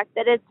the fact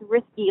that it's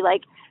risky.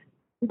 Like,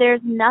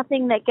 there's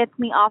nothing that gets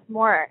me off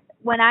more.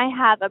 When I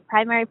have a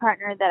primary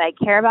partner that I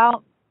care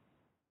about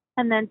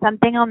and then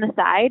something on the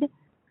side,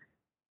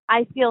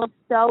 I feel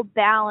so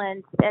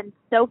balanced and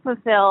so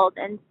fulfilled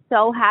and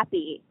so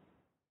happy.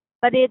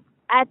 But it's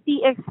at the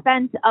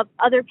expense of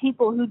other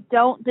people who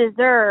don't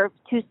deserve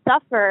to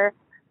suffer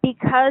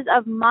because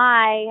of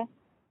my,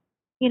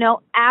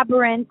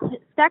 aberrant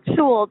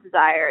sexual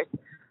desires.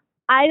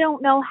 I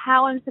don't know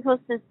how I'm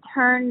supposed to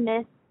turn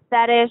this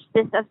fetish,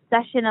 this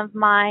obsession of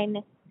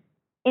mine,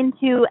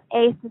 into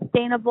a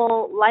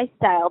sustainable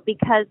lifestyle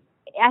because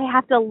I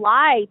have to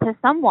lie to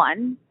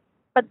someone.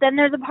 But then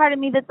there's a part of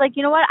me that's like,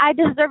 you know what? I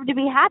deserve to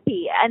be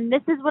happy, and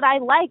this is what I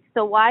like,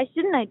 so why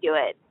shouldn't I do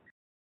it?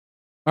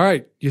 All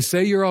right, you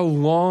say you're a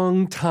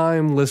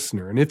long-time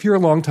listener, and if you're a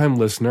long-time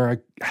listener,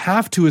 I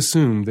have to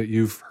assume that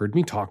you've heard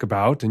me talk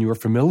about and you are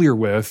familiar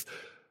with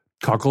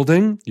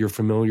cuckolding, you're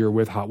familiar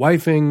with hot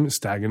wifing,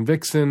 stag and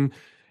vixen,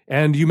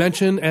 and you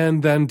mention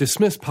and then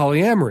dismiss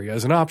polyamory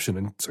as an option,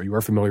 and so you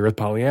are familiar with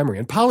polyamory.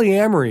 And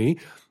polyamory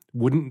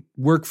wouldn't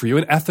work for you.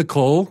 An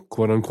ethical,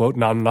 quote-unquote,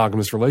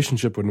 non-monogamous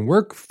relationship wouldn't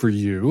work for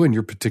you and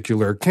your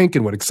particular kink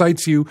and what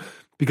excites you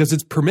because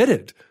it's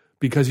permitted,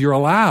 because you're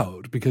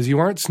allowed, because you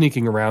aren't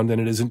sneaking around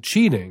and it isn't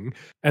cheating.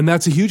 And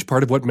that's a huge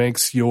part of what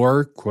makes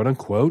your,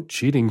 quote-unquote,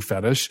 cheating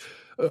fetish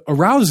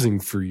arousing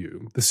for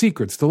you. The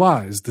secrets, the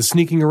lies, the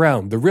sneaking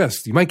around, the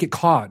risks. You might get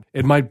caught.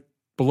 It might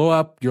blow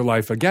up your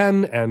life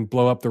again and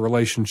blow up the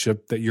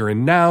relationship that you're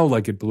in now,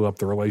 like it blew up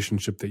the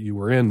relationship that you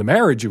were in, the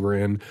marriage you were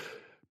in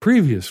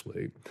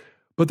previously.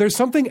 But there's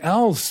something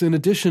else in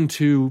addition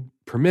to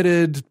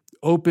permitted,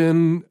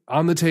 open,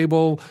 on the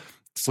table,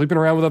 sleeping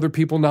around with other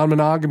people,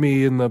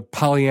 non-monogamy in the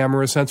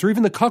polyamorous sense, or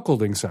even the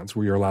cuckolding sense,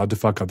 where you're allowed to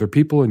fuck other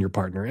people and your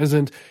partner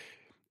isn't.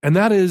 And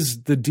that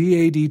is the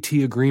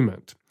DADT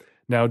agreement.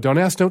 Now, don't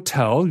ask, don't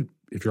tell.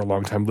 If you're a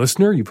longtime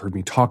listener, you've heard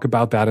me talk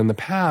about that in the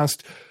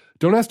past.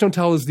 Don't ask, don't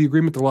tell is the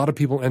agreement that a lot of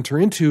people enter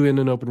into in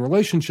an open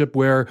relationship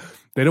where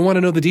they don't want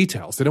to know the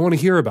details. They don't want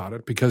to hear about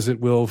it because it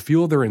will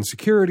fuel their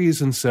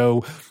insecurities. And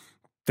so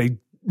they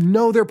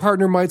know their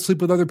partner might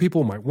sleep with other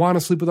people, might want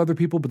to sleep with other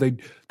people, but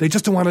they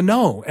just don't want to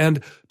know.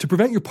 And to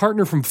prevent your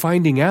partner from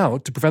finding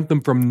out, to prevent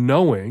them from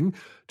knowing,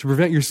 to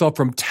prevent yourself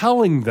from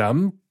telling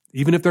them,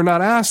 even if they're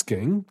not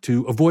asking,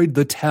 to avoid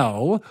the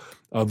tell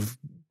of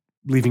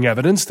leaving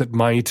evidence that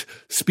might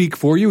speak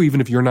for you, even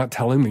if you're not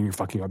telling them you're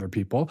fucking other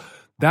people,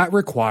 that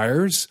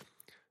requires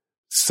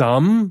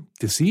some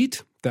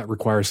deceit. That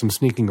requires some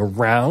sneaking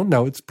around.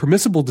 Now, it's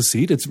permissible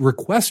deceit. It's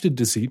requested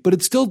deceit, but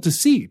it's still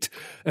deceit.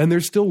 And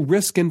there's still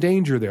risk and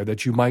danger there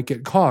that you might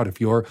get caught if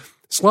you're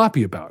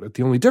sloppy about it.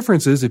 The only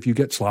difference is if you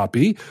get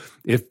sloppy,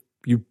 if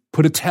you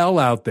put a tell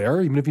out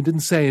there, even if you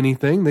didn't say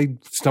anything, they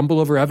stumble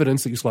over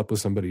evidence that you slept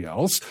with somebody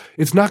else.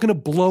 It's not going to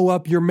blow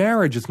up your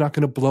marriage. It's not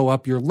going to blow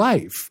up your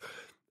life.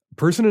 A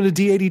person in a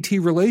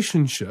DADT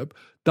relationship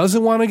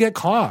doesn't want to get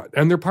caught,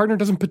 and their partner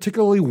doesn't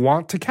particularly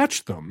want to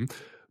catch them.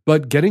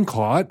 But getting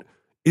caught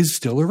is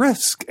still a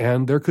risk,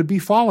 and there could be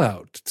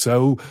fallout.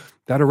 So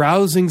that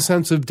arousing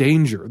sense of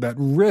danger, that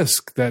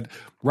risk that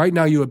right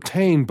now you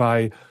obtain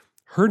by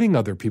hurting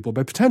other people,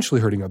 by potentially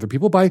hurting other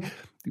people, by,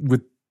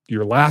 with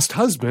your last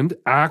husband,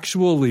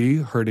 actually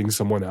hurting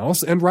someone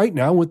else, and right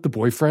now with the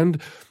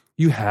boyfriend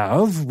you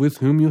have, with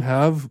whom you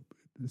have,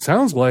 it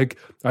sounds like,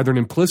 either an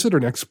implicit or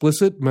an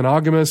explicit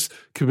monogamous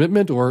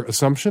commitment or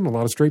assumption. A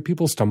lot of straight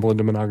people stumble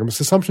into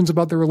monogamous assumptions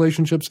about their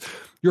relationships.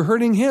 You're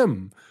hurting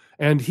him.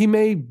 And he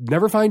may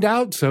never find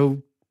out,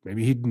 so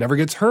maybe he never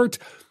gets hurt,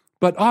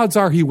 but odds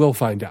are he will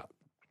find out.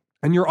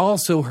 And you're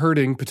also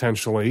hurting,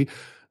 potentially,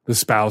 the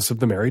spouse of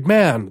the married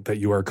man that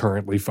you are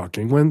currently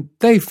fucking when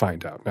they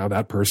find out. Now,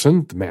 that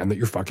person, the man that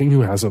you're fucking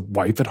who has a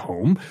wife at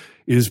home,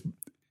 is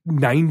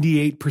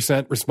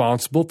 98%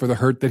 responsible for the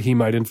hurt that he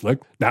might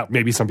inflict. Now,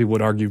 maybe some people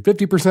would argue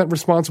 50%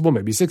 responsible,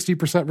 maybe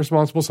 60%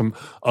 responsible, some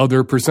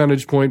other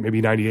percentage point,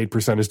 maybe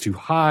 98% is too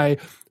high,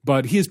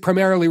 but he is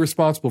primarily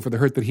responsible for the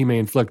hurt that he may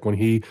inflict when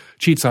he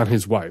cheats on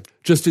his wife.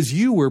 Just as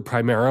you were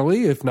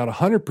primarily, if not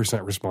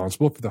 100%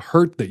 responsible for the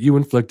hurt that you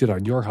inflicted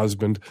on your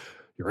husband,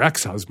 your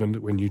ex-husband,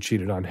 when you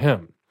cheated on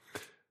him.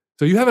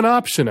 So you have an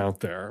option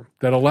out there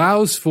that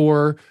allows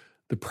for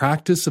the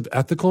practice of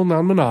ethical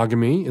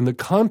non-monogamy in the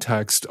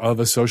context of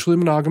a socially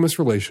monogamous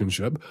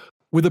relationship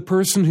with a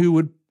person who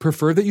would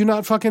prefer that you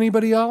not fuck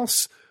anybody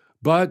else,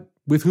 but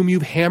with whom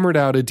you've hammered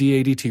out a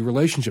DADT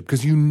relationship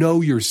because you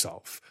know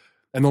yourself.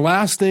 And the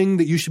last thing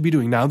that you should be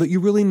doing, now that you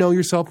really know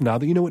yourself, now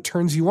that you know what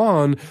turns you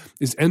on,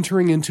 is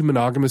entering into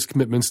monogamous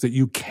commitments that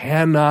you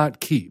cannot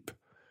keep.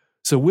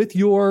 So with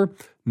your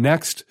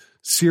next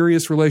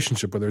serious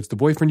relationship, whether it's the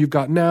boyfriend you've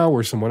got now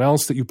or someone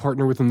else that you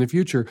partner with in the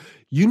future,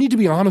 you need to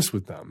be honest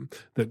with them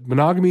that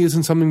monogamy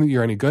isn't something that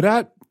you're any good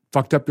at,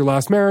 fucked up your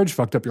last marriage,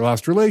 fucked up your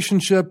last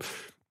relationship.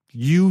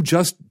 You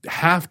just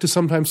have to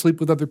sometimes sleep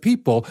with other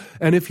people.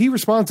 And if he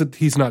responds that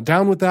he's not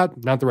down with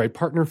that, not the right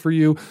partner for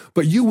you,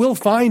 but you will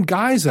find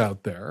guys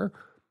out there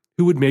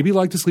who would maybe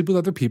like to sleep with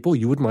other people.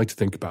 You wouldn't like to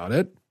think about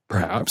it,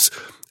 perhaps,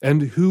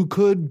 and who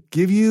could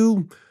give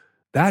you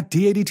that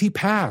DADT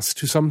pass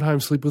to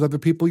sometimes sleep with other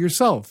people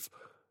yourself.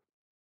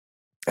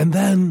 And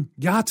then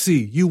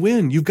Yahtzee, you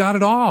win. You've got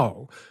it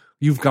all.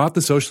 You've got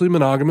the socially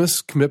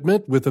monogamous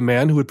commitment with a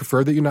man who would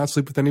prefer that you not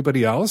sleep with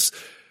anybody else,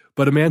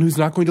 but a man who's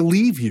not going to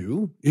leave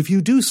you if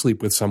you do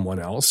sleep with someone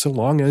else, so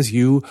long as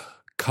you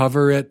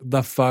cover it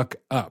the fuck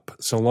up,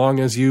 so long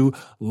as you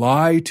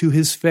lie to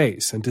his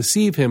face and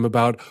deceive him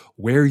about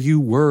where you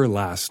were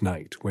last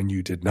night when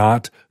you did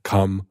not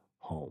come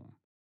home.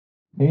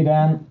 Hey,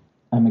 Dan.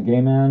 I'm a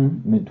gay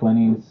man,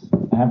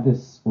 mid-20s. I have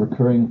this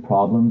recurring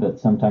problem that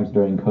sometimes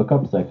during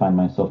hookups I find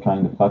myself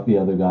trying to fuck the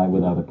other guy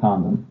without a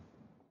condom.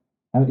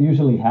 How it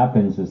usually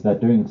happens is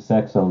that during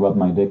sex I'll rub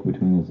my dick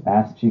between his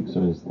ass cheeks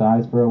or his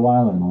thighs for a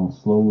while, and I'll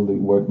slowly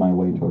work my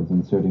way towards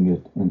inserting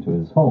it into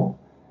his hole.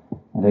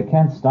 And I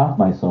can't stop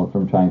myself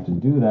from trying to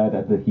do that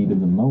at the heat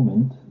of the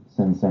moment,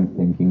 since I'm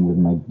thinking with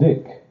my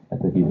dick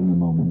at the heat of the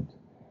moment.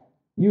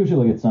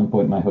 Usually at some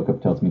point my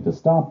hookup tells me to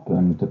stop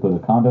and to put a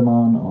condom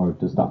on, or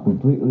to stop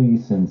completely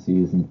since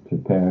he isn't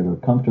prepared or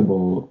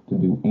comfortable to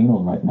do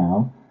anal right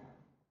now.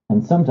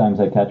 And sometimes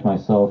I catch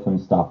myself and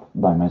stop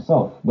by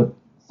myself, but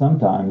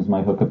sometimes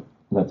my hookup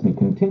lets me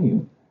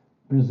continue,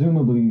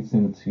 presumably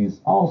since he's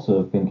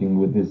also thinking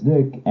with his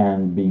dick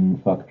and being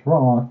fucked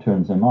raw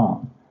turns him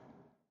on.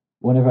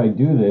 Whenever I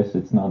do this,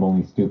 it's not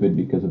only stupid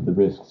because of the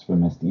risks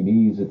from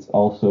STDs, it's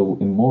also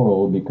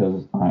immoral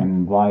because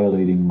I'm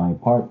violating my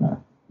partner.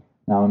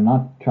 Now, I'm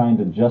not trying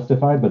to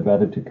justify it, but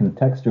rather to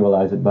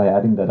contextualize it by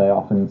adding that I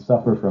often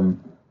suffer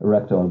from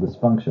erectile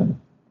dysfunction,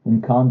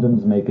 and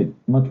condoms make it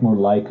much more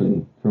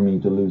likely for me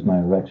to lose my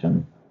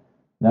erection.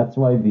 That's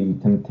why the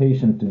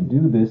temptation to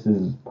do this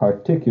is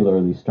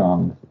particularly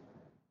strong.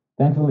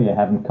 Thankfully, I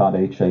haven't caught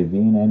HIV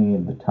in any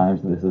of the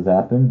times this has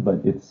happened,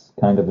 but it's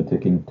kind of a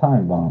ticking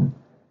time bomb.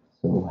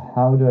 So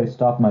how do I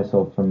stop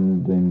myself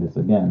from doing this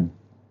again?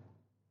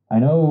 I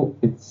know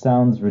it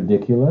sounds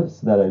ridiculous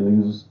that I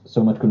lose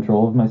so much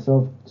control of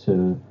myself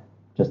to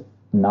just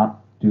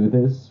not do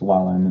this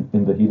while I'm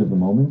in the heat of the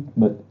moment,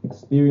 but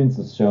experience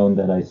has shown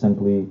that I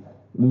simply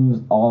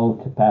lose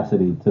all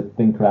capacity to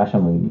think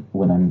rationally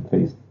when I'm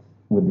faced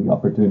with the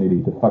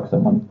opportunity to fuck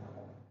someone.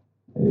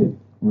 It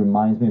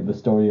reminds me of the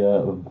story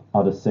of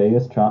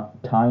Odysseus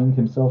tying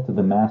himself to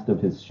the mast of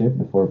his ship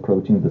before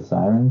approaching the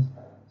sirens,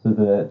 so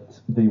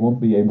that they won't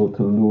be able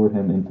to lure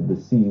him into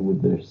the sea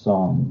with their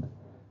song.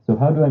 So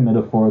how do I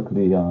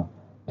metaphorically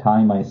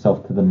tie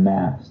myself to the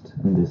mast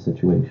in this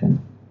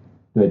situation?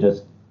 Do I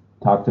just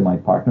talk to my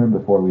partner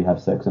before we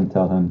have sex and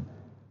tell him,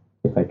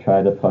 if I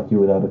try to fuck you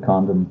without a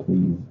condom,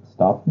 please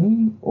stop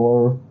me?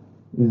 Or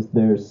is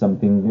there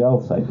something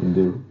else I can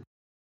do?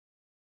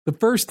 The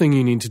first thing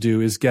you need to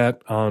do is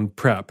get on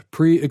PrEP,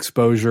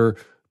 pre-exposure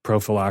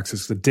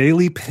prophylaxis, the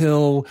daily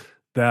pill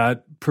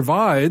that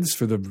provides,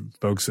 for the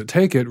folks that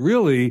take it,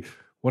 really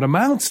what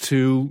amounts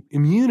to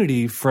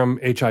immunity from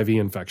HIV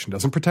infection.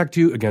 Doesn't protect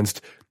you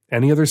against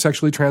any other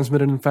sexually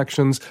transmitted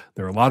infections.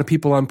 There are a lot of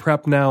people on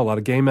PrEP now, a lot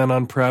of gay men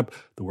on PrEP.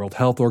 The World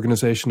Health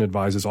Organization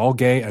advises all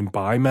gay and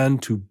bi men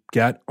to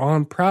get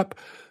on PrEP.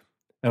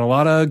 And a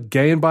lot of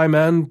gay and bi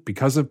men,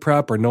 because of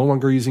PrEP, are no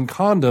longer using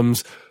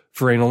condoms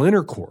for anal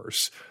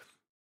intercourse,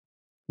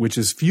 which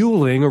is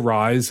fueling a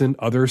rise in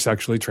other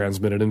sexually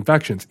transmitted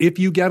infections. If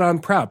you get on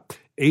PrEP,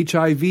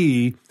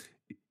 HIV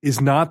is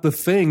not the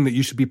thing that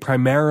you should be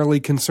primarily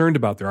concerned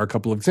about. There are a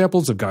couple of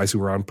examples of guys who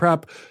were on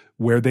PrEP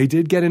where they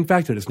did get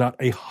infected. It's not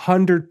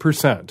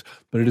 100%,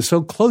 but it is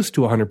so close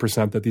to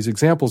 100% that these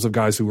examples of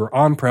guys who were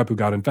on PrEP who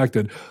got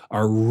infected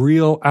are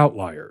real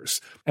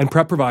outliers. And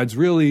PrEP provides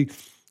really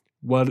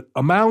what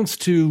amounts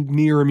to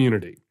near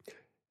immunity.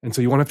 And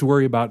so you won't have to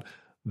worry about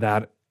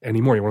that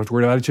anymore. You won't have to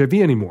worry about HIV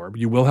anymore.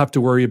 You will have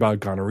to worry about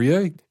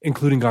gonorrhea,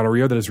 including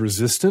gonorrhea that is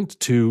resistant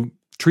to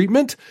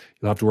treatment.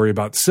 You'll have to worry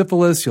about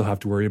syphilis. You'll have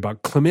to worry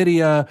about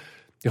chlamydia.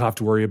 You'll have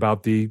to worry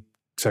about the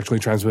sexually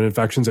transmitted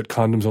infections that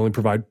condoms only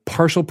provide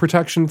partial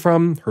protection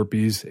from,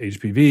 herpes,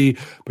 HPV,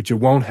 but you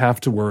won't have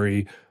to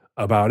worry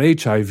about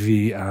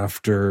HIV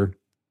after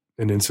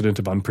an incident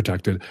of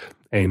unprotected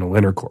anal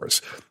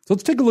intercourse. So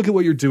let's take a look at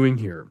what you're doing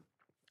here.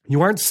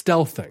 You aren't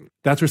stealthing.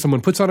 That's where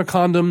someone puts on a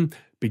condom,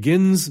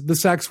 begins the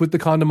sex with the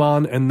condom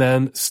on, and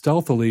then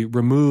stealthily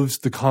removes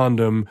the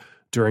condom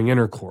during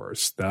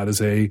intercourse. That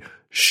is a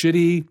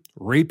shitty,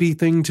 rapey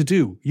thing to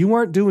do. You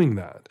aren't doing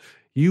that.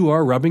 you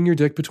are rubbing your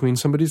dick between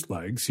somebody's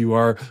legs. You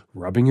are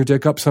rubbing your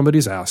dick up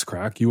somebody's ass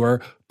crack. You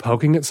are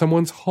poking at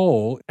someone's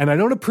hole. And I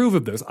don't approve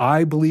of this.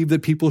 I believe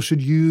that people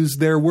should use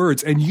their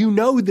words. And you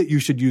know that you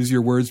should use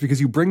your words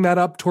because you bring that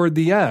up toward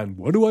the end.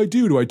 What do I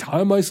do? Do I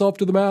tie myself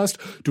to the mast?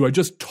 Do I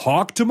just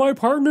talk to my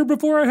partner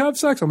before I have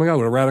sex? Oh my God,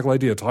 what a radical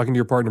idea, talking to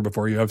your partner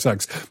before you have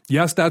sex.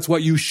 Yes, that's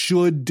what you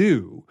should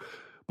do.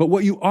 But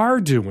what you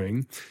are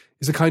doing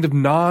is a kind of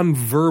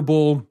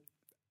nonverbal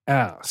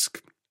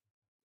ask.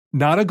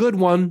 Not a good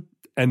one.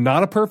 And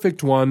not a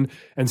perfect one.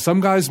 And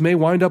some guys may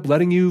wind up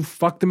letting you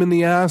fuck them in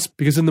the ass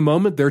because in the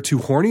moment they're too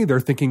horny.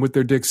 They're thinking with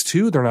their dicks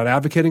too. They're not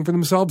advocating for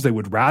themselves. They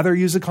would rather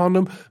use a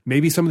condom.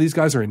 Maybe some of these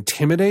guys are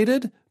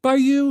intimidated by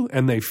you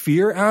and they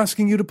fear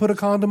asking you to put a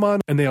condom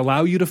on and they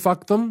allow you to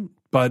fuck them,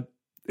 but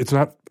it's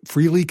not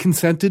freely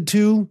consented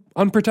to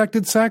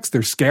unprotected sex.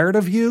 They're scared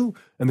of you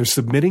and they're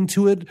submitting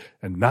to it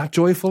and not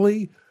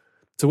joyfully.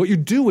 So what you're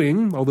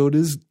doing, although it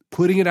is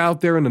putting it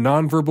out there in a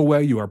nonverbal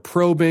way, you are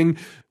probing,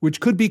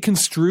 which could be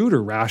construed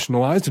or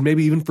rationalized, and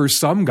maybe even for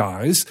some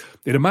guys,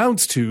 it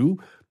amounts to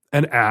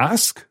an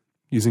ask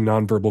using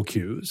nonverbal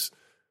cues,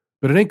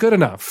 but it ain't good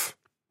enough.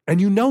 And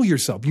you know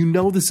yourself. You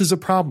know this is a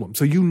problem.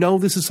 So you know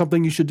this is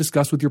something you should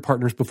discuss with your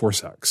partners before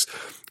sex.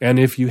 And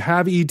if you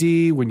have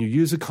ED, when you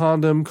use a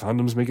condom,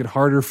 condoms make it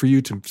harder for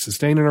you to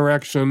sustain an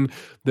erection.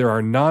 There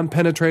are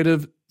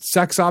non-penetrative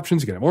sex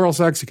options. You can have oral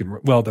sex.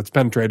 Well, that's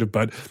penetrative,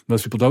 but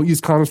most people don't use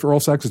condoms for oral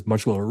sex. It's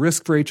much lower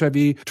risk for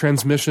HIV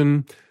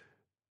transmission.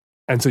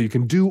 And so you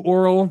can do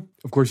oral.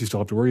 Of course, you still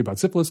have to worry about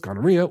syphilis,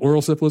 gonorrhea,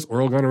 oral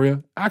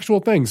gonorrhea,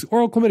 actual things,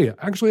 oral chlamydia,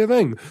 actually a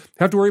thing. You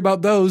have to worry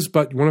about those,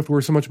 but you won't have to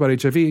worry so much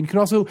about HIV. And you can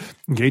also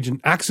engage in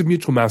acts of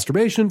mutual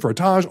masturbation,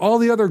 frottage, all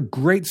the other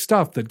great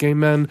stuff that gay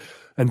men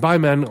and bi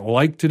men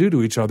like to do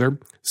to each other,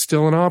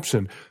 still an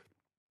option.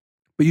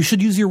 But you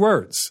should use your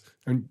words.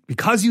 And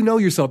because you know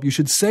yourself, you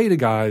should say to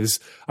guys,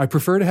 I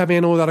prefer to have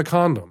anal without a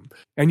condom.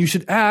 And you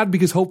should add,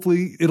 because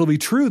hopefully it'll be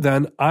true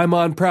then, I'm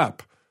on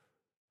PrEP.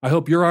 I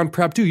hope you're on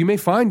PrEP too. You may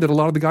find that a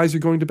lot of the guys you're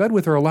going to bed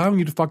with are allowing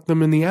you to fuck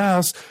them in the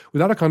ass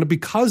without a condom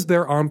because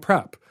they're on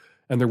PrEP.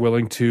 And they're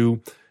willing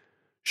to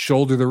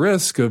shoulder the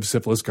risk of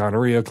syphilis,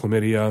 gonorrhea,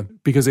 chlamydia,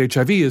 because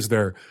HIV is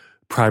their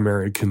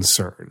primary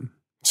concern.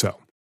 So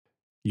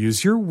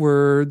use your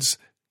words.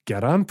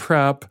 Get on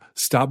PrEP,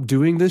 stop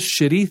doing this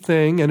shitty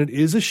thing, and it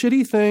is a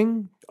shitty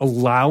thing,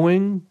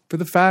 allowing for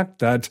the fact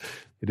that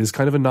it is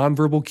kind of a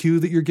nonverbal cue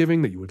that you're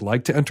giving, that you would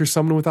like to enter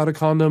someone without a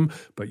condom,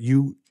 but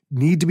you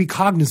need to be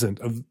cognizant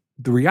of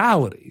the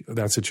reality of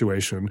that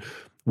situation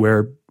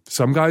where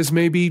some guys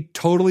may be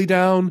totally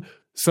down,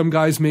 some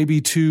guys may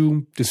be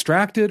too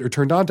distracted or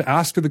turned on to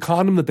ask for the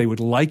condom that they would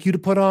like you to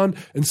put on,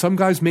 and some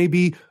guys may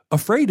be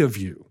afraid of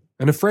you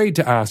and afraid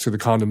to ask for the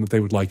condom that they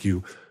would like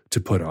you to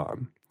put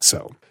on.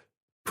 So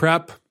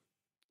PrEP,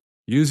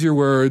 use your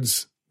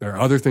words. There are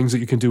other things that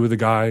you can do with a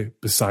guy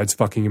besides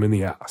fucking him in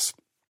the ass.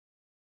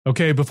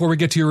 Okay, before we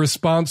get to your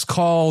response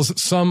calls,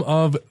 some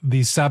of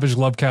the Savage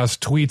Lovecast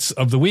tweets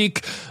of the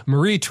week.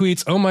 Marie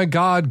tweets, oh my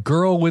God,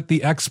 girl with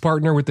the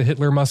ex-partner with the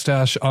Hitler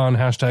mustache on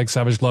hashtag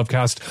Savage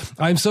Lovecast.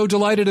 I'm so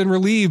delighted and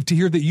relieved to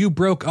hear that you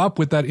broke up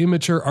with that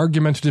immature,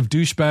 argumentative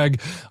douchebag.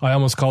 I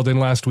almost called in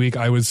last week.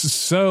 I was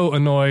so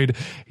annoyed.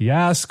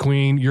 Yes,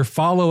 Queen, your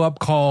follow-up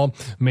call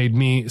made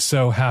me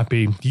so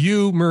happy.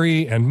 You,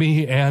 Marie, and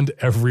me, and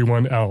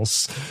everyone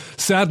else.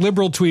 Sad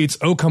Liberal tweets,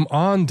 oh, come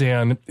on,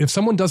 Dan. If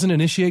someone doesn't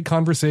initiate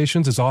conversations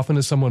as often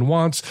as someone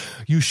wants,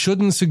 you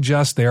shouldn't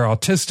suggest they are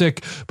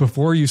autistic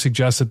before you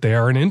suggest that they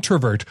are an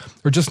introvert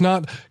or just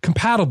not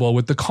compatible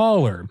with the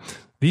caller.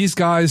 These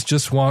guys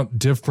just want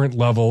different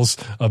levels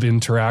of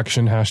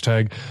interaction.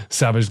 Hashtag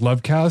Savage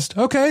Lovecast.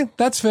 Okay,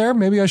 that's fair.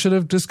 Maybe I should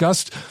have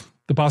discussed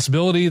the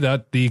possibility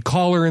that the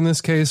caller in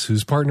this case,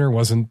 whose partner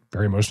wasn't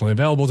very emotionally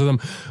available to them,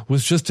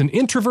 was just an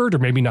introvert or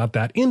maybe not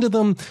that into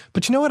them.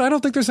 But you know what? I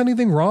don't think there's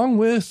anything wrong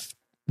with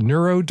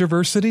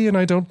neurodiversity, and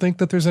I don't think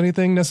that there's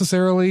anything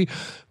necessarily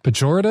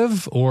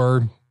pejorative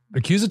or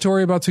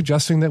accusatory about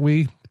suggesting that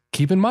we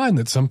keep in mind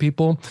that some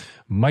people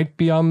might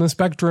be on the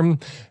spectrum,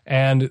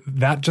 and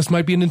that just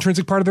might be an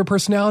intrinsic part of their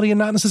personality and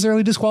not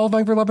necessarily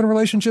disqualifying for love and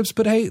relationships.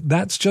 But hey,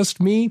 that's just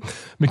me.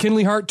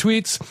 McKinley Hart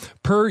tweets,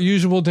 per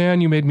usual,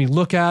 Dan, you made me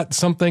look at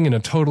something in a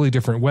totally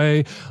different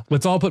way.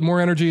 Let's all put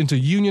more energy into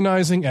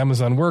unionizing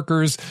Amazon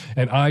workers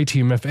and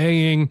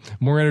ITMFAing,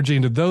 more energy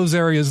into those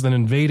areas than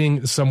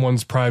invading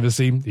someone's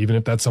privacy, even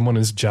if that someone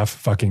is Jeff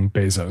fucking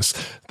Bezos.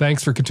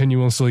 Thanks for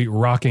continuously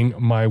rocking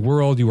my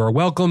world. You are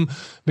welcome,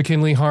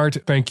 McKinley Hart.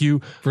 Thank you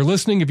for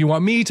listening. If you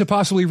want me to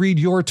possibly read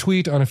your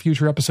tweet on a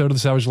future episode of the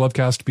Savage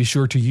Lovecast, be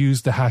sure to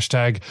use the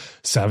hashtag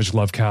Savage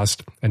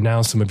Lovecast. And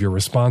now some of your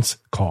response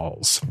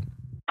calls.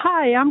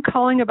 Hi, I'm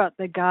calling about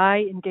the guy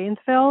in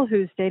Gainesville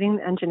who's dating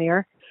the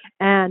engineer.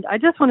 And I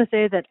just want to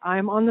say that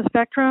I'm on the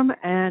spectrum,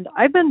 and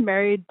I've been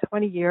married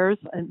 20 years,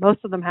 and most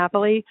of them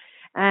happily.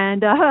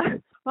 And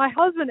my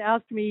husband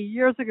asked me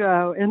years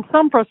ago in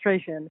some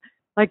frustration,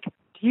 like,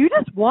 do you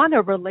just want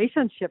a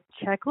relationship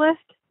checklist?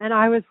 And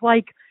I was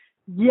like,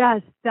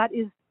 yes, that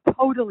is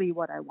totally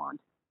what I want.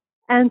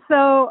 And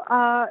so,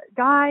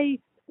 guy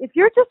if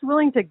you're just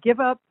willing to give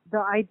up the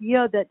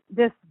idea that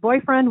this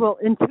boyfriend will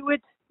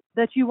intuit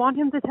that you want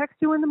him to text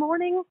you in the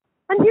morning,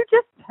 and you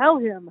just tell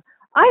him,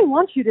 I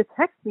want you to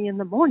text me in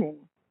the morning,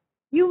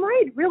 you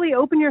might really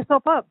open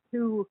yourself up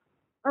to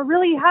a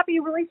really happy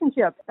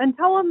relationship and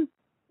tell him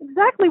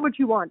exactly what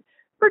you want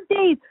for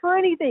dates, for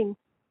anything.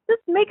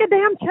 Just make a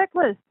damn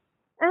checklist.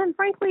 And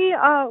frankly,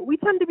 we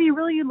tend to be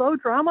really low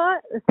drama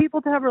as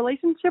people to have a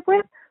relationship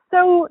with,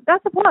 so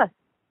that's a plus.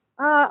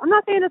 I'm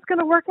not saying it's going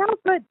to work out,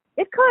 but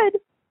it could.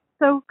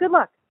 So good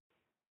luck.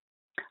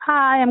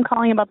 Hi, I'm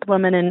calling about the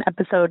woman in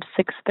episode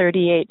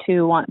 638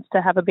 who wants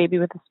to have a baby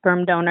with a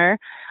sperm donor.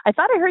 I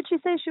thought I heard she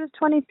say she was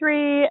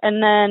 23,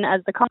 and then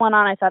as the call went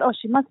on, I thought, oh,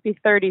 she must be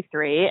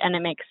 33, and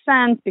it makes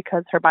sense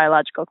because her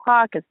biological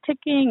clock is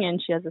ticking, and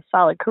she has a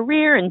solid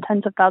career and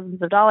tens of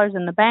thousands of dollars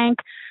in the bank.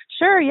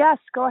 Sure, yes,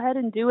 go ahead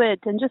and do it,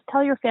 and just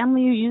tell your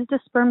family you used a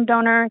sperm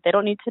donor. They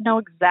don't need to know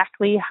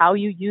exactly how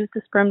you used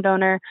a sperm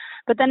donor.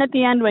 But then at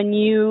the end, when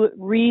you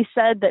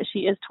re-said that she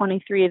is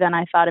 23, then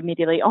I thought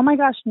immediately, oh my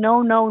gosh,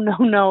 no,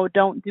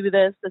 don't do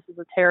this. This is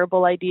a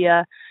terrible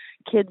idea.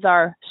 Kids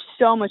are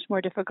so much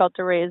more difficult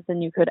to raise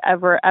than you could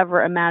ever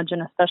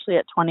imagine, especially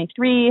at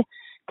 23.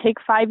 Take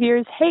 5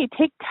 years. Hey,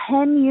 take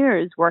 10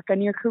 years. Work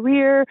on your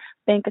career,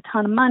 bank a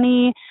ton of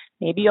money.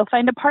 Maybe you'll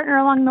find a partner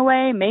along the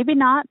way. Maybe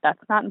not.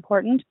 That's not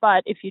important.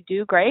 But if you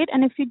do, great.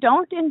 And if you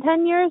don't in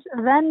 10 years,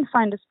 then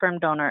find a sperm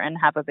donor and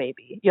have a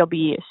baby. You'll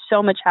be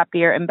so much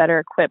happier and better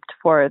equipped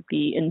for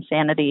the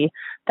insanity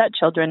that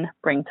children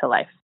bring to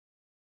life.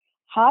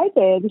 Hi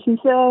there, this is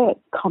a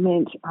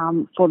comment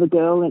for the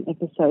girl in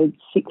episode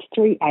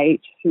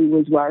 638 who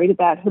was worried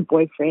about her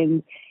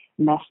boyfriend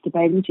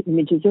masturbating to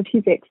images of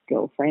his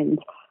ex-girlfriend.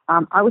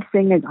 I was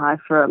seeing a guy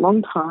for a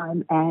long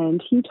time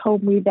and he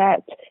told me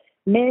that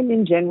men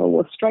in general,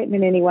 or straight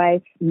men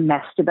anyway,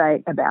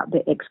 masturbate about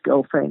their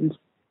ex-girlfriends.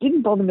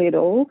 Didn't bother me at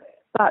all,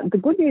 but the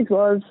good news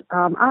was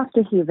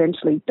after he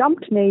eventually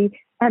dumped me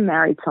and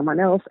married someone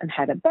else and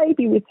had a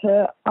baby with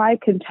her, I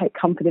can take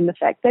comfort in the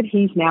fact that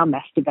he's now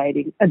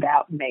masturbating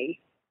about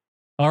me.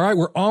 All right,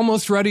 we're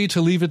almost ready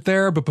to leave it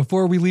there, but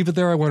before we leave it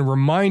there, I want to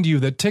remind you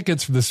that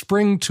tickets for the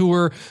spring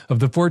tour of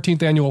the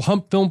 14th Annual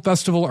Hump Film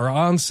Festival are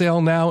on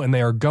sale now, and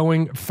they are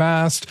going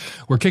fast.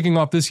 We're kicking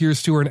off this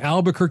year's tour in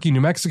Albuquerque, New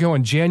Mexico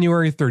on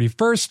January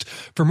 31st.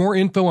 For more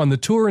info on the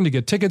tour and to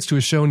get tickets to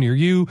a show near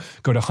you,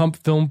 go to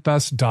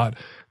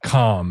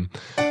humpfilmfest.com.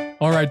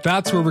 All right,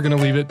 that's where we're going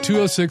to leave it.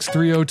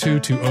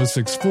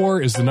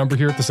 206-302-2064 is the number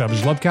here at the Savage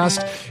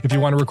Lovecast. If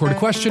you want to record a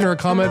question or a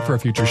comment for a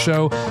future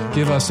show,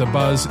 give us a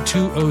buzz,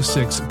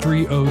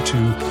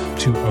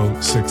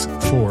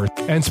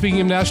 206-302-2064. And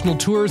speaking of national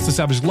tours, the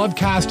Savage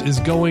Lovecast is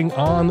going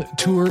on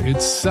tour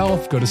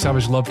itself. Go to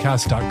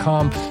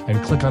savagelovecast.com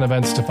and click on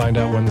events to find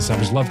out when the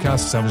Savage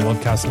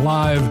Lovecast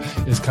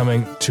Live, is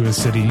coming to a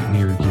city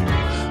near you.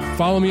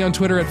 Follow me on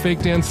Twitter at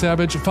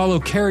FakeDanSavage. Follow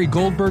Carrie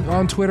Goldberg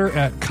on Twitter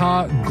at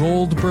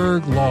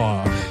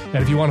KGoldbergLaw.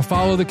 And if you want to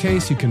follow the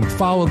case, you can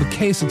follow the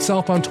case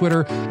itself on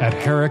Twitter at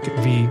Herrick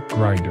V.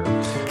 Grinder.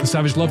 The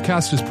Savage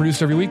Lovecast is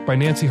produced every week by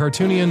Nancy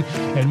Hartunian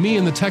and me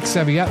and the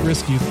tech-savvy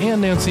at-risk youth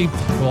and Nancy.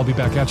 We'll all be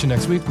back at you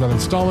next week with another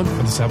installment of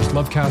the Savage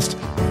Lovecast.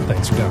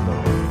 Thanks for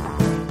downloading.